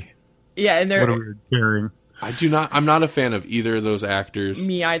might be. Yeah, and they're... What a weird pairing. I'm not a fan of either of those actors.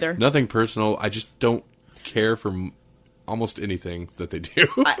 Me either. Nothing personal. I just don't care for almost anything that they do.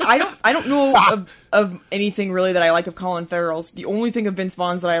 I don't know of anything really that I like of Colin Farrell's. The only thing of Vince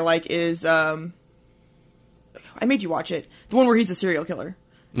Vaughn's that I like is I made you watch it. The one where he's a serial killer.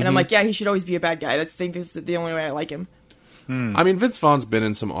 And I'm like, yeah, he should always be a bad guy. This is the only way I like him. I mean, Vince Vaughn's been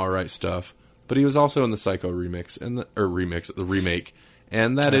in some alright stuff, but he was also in the Psycho remix the remake,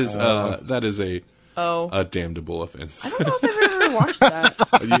 and that is a damnable offense. I don't know if I've ever watched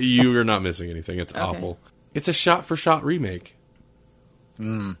that. You are not missing anything. It's awful. It's a shot-for-shot remake.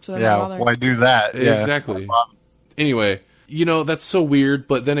 So why do that? Yeah, exactly. Anyway, that's so weird,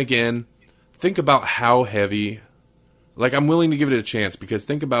 but then again, think about how heavy... Like, I'm willing to give it a chance, because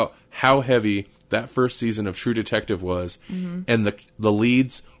think about how heavy that first season of True Detective was, and the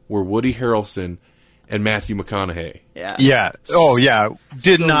leads were Woody Harrelson and Matthew McConaughey. Yeah. Yeah. Oh, yeah.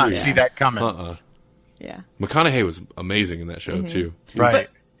 Did So not weird. see that coming. Yeah. McConaughey was amazing in that show, too. Right.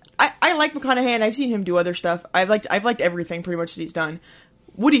 But I like McConaughey, and I've seen him do other stuff. I've liked everything pretty much that he's done.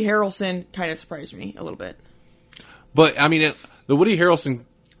 Woody Harrelson kind of surprised me a little bit. But, I mean, the Woody Harrelson...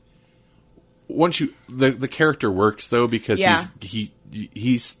 Once the character works though, because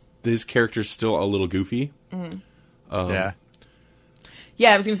his character's still a little goofy. Yeah,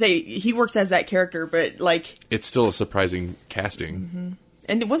 I was gonna say he works as that character, but like it's still a surprising casting.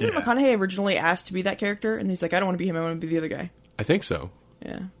 And wasn't Yeah. McConaughey originally asked to be that character? And he's like, I don't want to be him. I want to be the other guy. I think so.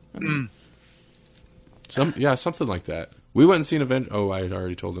 Yeah. Something like that. We went and seen Avengers. Oh, I had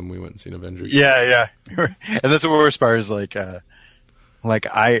already told him we went and seen Avengers. Yeah. And that's the worst part is it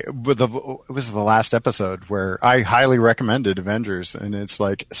was the last episode where I highly recommended Avengers, and it's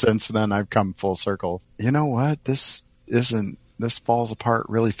like since then I've come full circle. You know what? This falls apart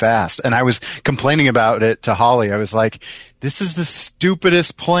really fast. And I was complaining about it to Holly. I was like, this is the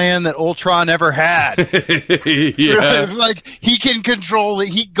stupidest plan that Ultron ever had. Yeah. It's like he can control it.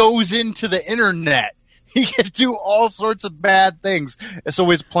 He goes into the internet. He can do all sorts of bad things. So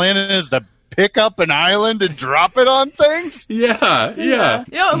his plan is to pick up an island and drop it on things? Yeah.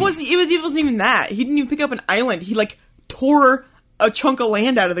 No, it wasn't even that. He didn't even pick up an island. He, tore a chunk of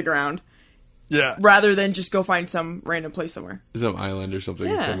land out of the ground. Yeah. Rather than just go find some random place somewhere. Some island or something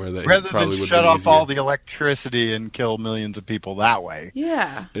somewhere that Rather probably than would shut be off easier. all the electricity and kill millions of people that way.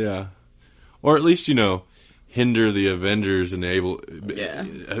 Yeah. Yeah. Or at least, hinder the Avengers and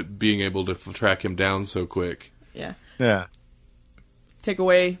being able to track him down so quick. Yeah. Yeah. Take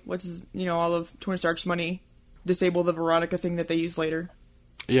away all of Tony Stark's money, disable the Veronica thing that they use later.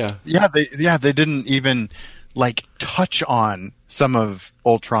 Yeah. They didn't even touch on some of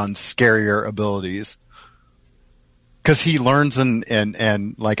Ultron's scarier abilities. Cause he learns and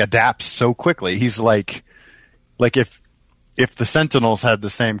adapts so quickly. He's like if the Sentinels had the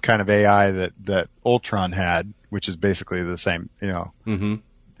same kind of AI that Ultron had, which is basically the same,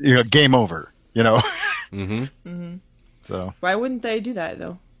 game over, Mm-hmm. So why wouldn't they do that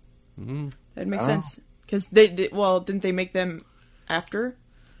though? Mm-hmm. That'd make sense. Because didn't they make them after?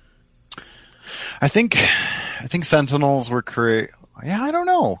 I think Sentinels were I don't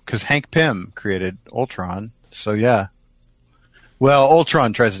know, because Hank Pym created Ultron. So yeah. Well,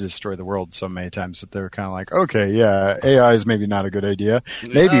 Ultron tries to destroy the world so many times that they're kind of like, okay, yeah, AI is maybe not a good idea.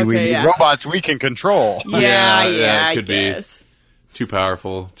 Maybe we need robots we can control. Yeah, it could be too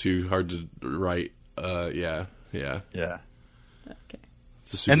powerful, too hard to write. Yeah. Okay.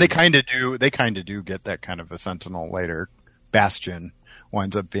 And they kind of do get that kind of a Sentinel later. Bastion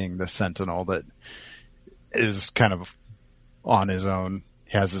winds up being the Sentinel that is kind of on his own,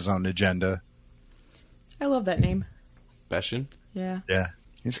 has his own agenda. I love that name. Bastion? Yeah. Yeah.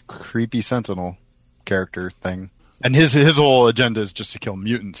 He's a creepy Sentinel character thing. And his whole agenda is just to kill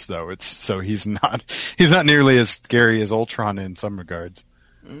mutants, though. He's not nearly as scary as Ultron in some regards.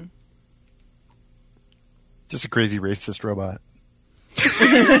 Mm. Just a crazy racist robot.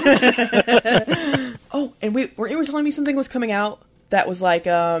 Oh, and wait, weren't you telling me something was coming out that was like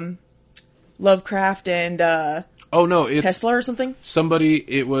Lovecraft and oh no, it's Tesla or something?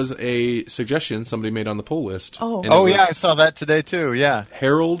 It was a suggestion somebody made on the poll list. Oh, yeah, I saw that today too. Yeah,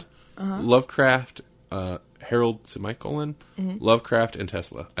 Harold, Lovecraft, Harold semicolon, Lovecraft and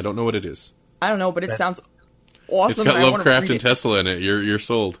Tesla. I don't know what it is. I don't know, but it sounds awesome. It's got Lovecraft and Tesla in it. You're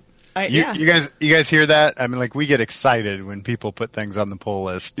sold. You guys hear that? I mean, we get excited when people put things on the poll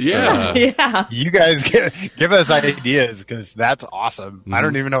list. Yeah. So Yeah. You guys give us ideas because that's awesome. Mm-hmm. I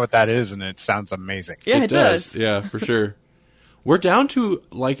don't even know what that is, and it sounds amazing. Yeah, it does. Yeah, for sure. We're down to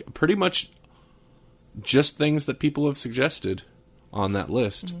pretty much just things that people have suggested on that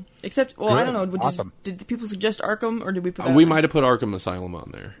list. Mm-hmm. Except, Good. I don't know. Awesome. Did the people suggest Arkham, or did we put that We on might have put Arkham Asylum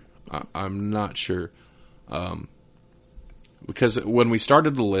on there. I'm not sure. Because when we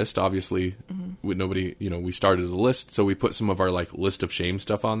started the list, obviously, we started the list, so we put some of our list of shame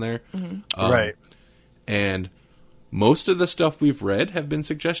stuff on there. Mm-hmm. Right. And most of the stuff we've read have been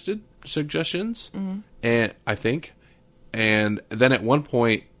suggestions, and I think. And then at one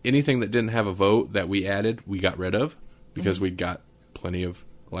point, anything that didn't have a vote that we added, we got rid of because we got plenty of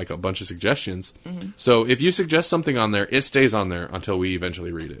a bunch of suggestions. Mm-hmm. So if you suggest something on there, it stays on there until we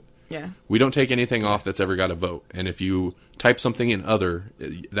eventually read it. Yeah. We don't take anything off that's ever got a vote. And if you type something in other,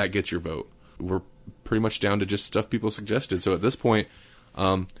 that gets your vote. We're pretty much down to just stuff people suggested. So at this point,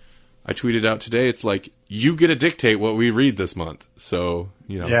 I tweeted out today, it's you get to dictate what we read this month. So,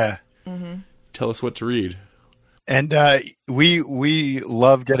 Yeah. Tell us what to read. And we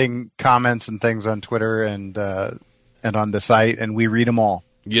love getting comments and things on Twitter and on the site, and we read them all.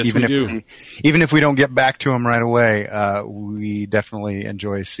 Yes, we do. Even if we don't get back to them right away, we definitely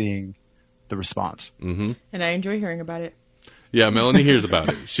enjoy seeing the response. Mm-hmm. And I enjoy hearing about it. Yeah, Melanie hears about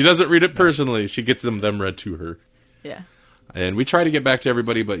it. She doesn't read it personally. She gets them read to her. Yeah. And we try to get back to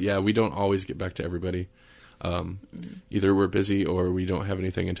everybody, but yeah, we don't always get back to everybody. Either we're busy or we don't have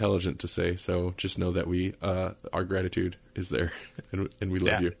anything intelligent to say. So just know that our gratitude is there, and we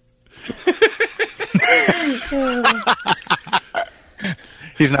love you.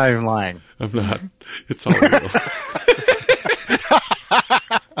 He's not even lying. I'm not. It's all real.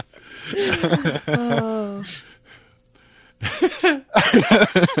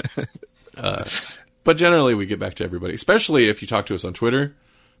 But generally, we get back to everybody, especially if you talk to us on Twitter,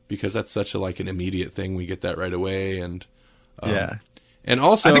 because that's such an immediate thing. We get that right away, and and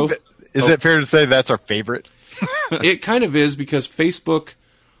also, I think is it fair to say that's our favorite? It kind of is, because Facebook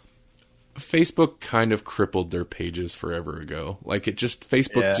kind of crippled their pages forever ago. Like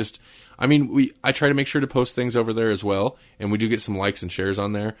Facebook I try to make sure to post things over there as well, and we do get some likes and shares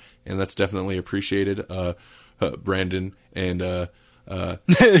on there, and that's definitely appreciated. Brandon and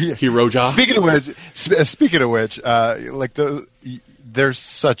Hiroja. Speaking of which, there's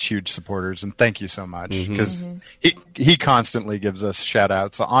such huge supporters, and thank you so much, because he constantly gives us shout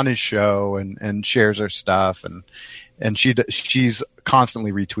outs on his show and shares our stuff, and she's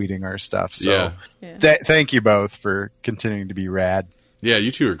constantly retweeting our stuff. So thank you both for continuing to be rad. Yeah,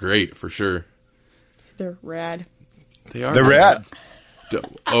 you two are great for sure. They're rad. They are. They're rad.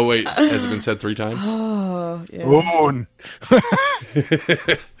 Oh wait, has it been said 3 times? Oh yeah.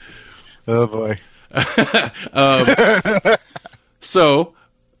 Oh boy. So,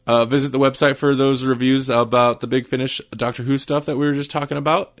 visit the website for those reviews about the Big Finish Doctor Who stuff that we were just talking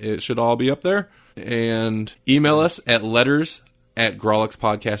about. It should all be up there. And email us at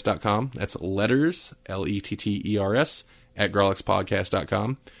letters@grawlixpodcast.com. That's letters, letters,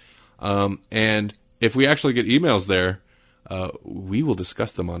 @grawlixpodcast.com. And if we actually get emails there, we will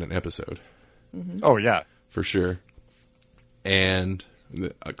discuss them on an episode. Oh, yeah. For sure. And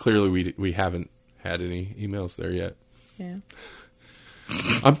clearly we haven't had any emails there yet. Yeah.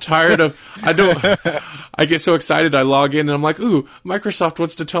 I'm tired of... I get so excited I log in and I'm like, ooh, Microsoft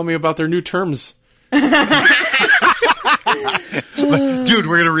wants to tell me about their new terms. Dude,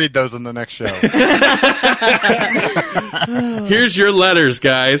 we're going to read those in the next show. Here's your letters,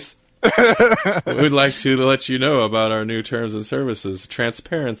 guys. We'd like to let you know about our new terms and services.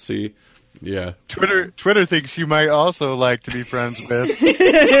 Transparency. Yeah. Twitter thinks you might also like to be friends with.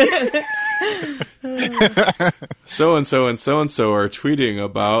 So-and-so and so-and-so are tweeting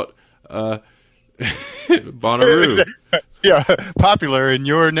about Bonnaroo. Yeah, popular in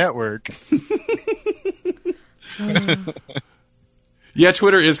your network. Yeah,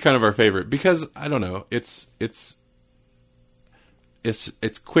 Twitter is kind of our favorite because, I don't know, it's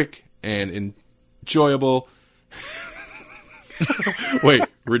quick and enjoyable. Wait,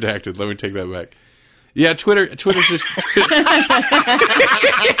 redacted. Let me take that back. Yeah, Twitter's just...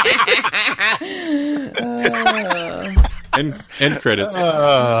 End credits.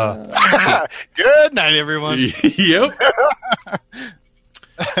 Good night, everyone. Yep.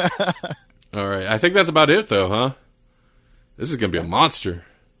 All right. I think that's about it, though, huh? This is going to be a monster.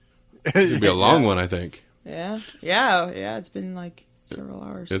 This is going to be a long one, I think. Yeah. It's been like several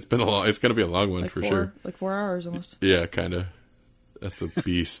hours. It's going to be a long one for sure. Like 4 hours almost. Yeah, kind of. That's a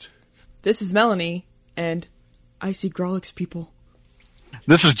beast. This is Melanie, and I see Grawlix people.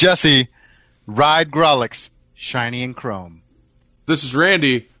 This is Jesse. Ride Grawlix, shiny and chrome. This is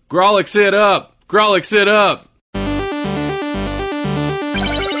Randy. Grawlix it up. Grawlix it up.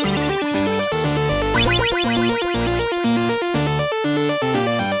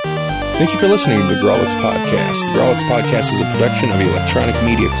 Thank you for listening to the Grawlix Podcast. The Grawlix Podcast is a production of Electronic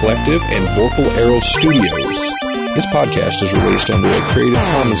Media Collective and Vorpal Arrow Studios. This podcast is released under a Creative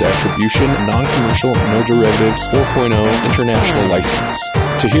Commons Attribution, Non-Commercial, No Derivatives 4.0 International License.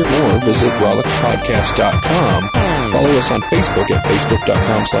 To hear more, visit grawlixpodcast.com. Follow us on Facebook at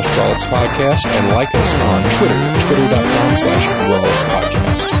facebook.com/grawlixpodcast and like us on Twitter at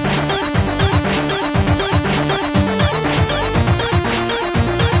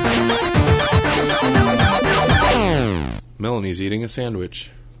Melanie's eating a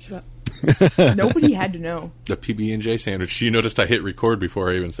sandwich. Shut up. Nobody had to know. The PB&J sandwich. You noticed I hit record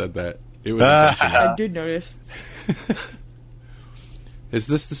before I even said that. It was intentional. I did notice. Is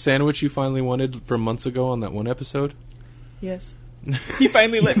this the sandwich you finally wanted from months ago on that one episode? Yes. He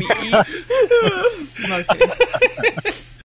finally let me eat. I'm not kidding.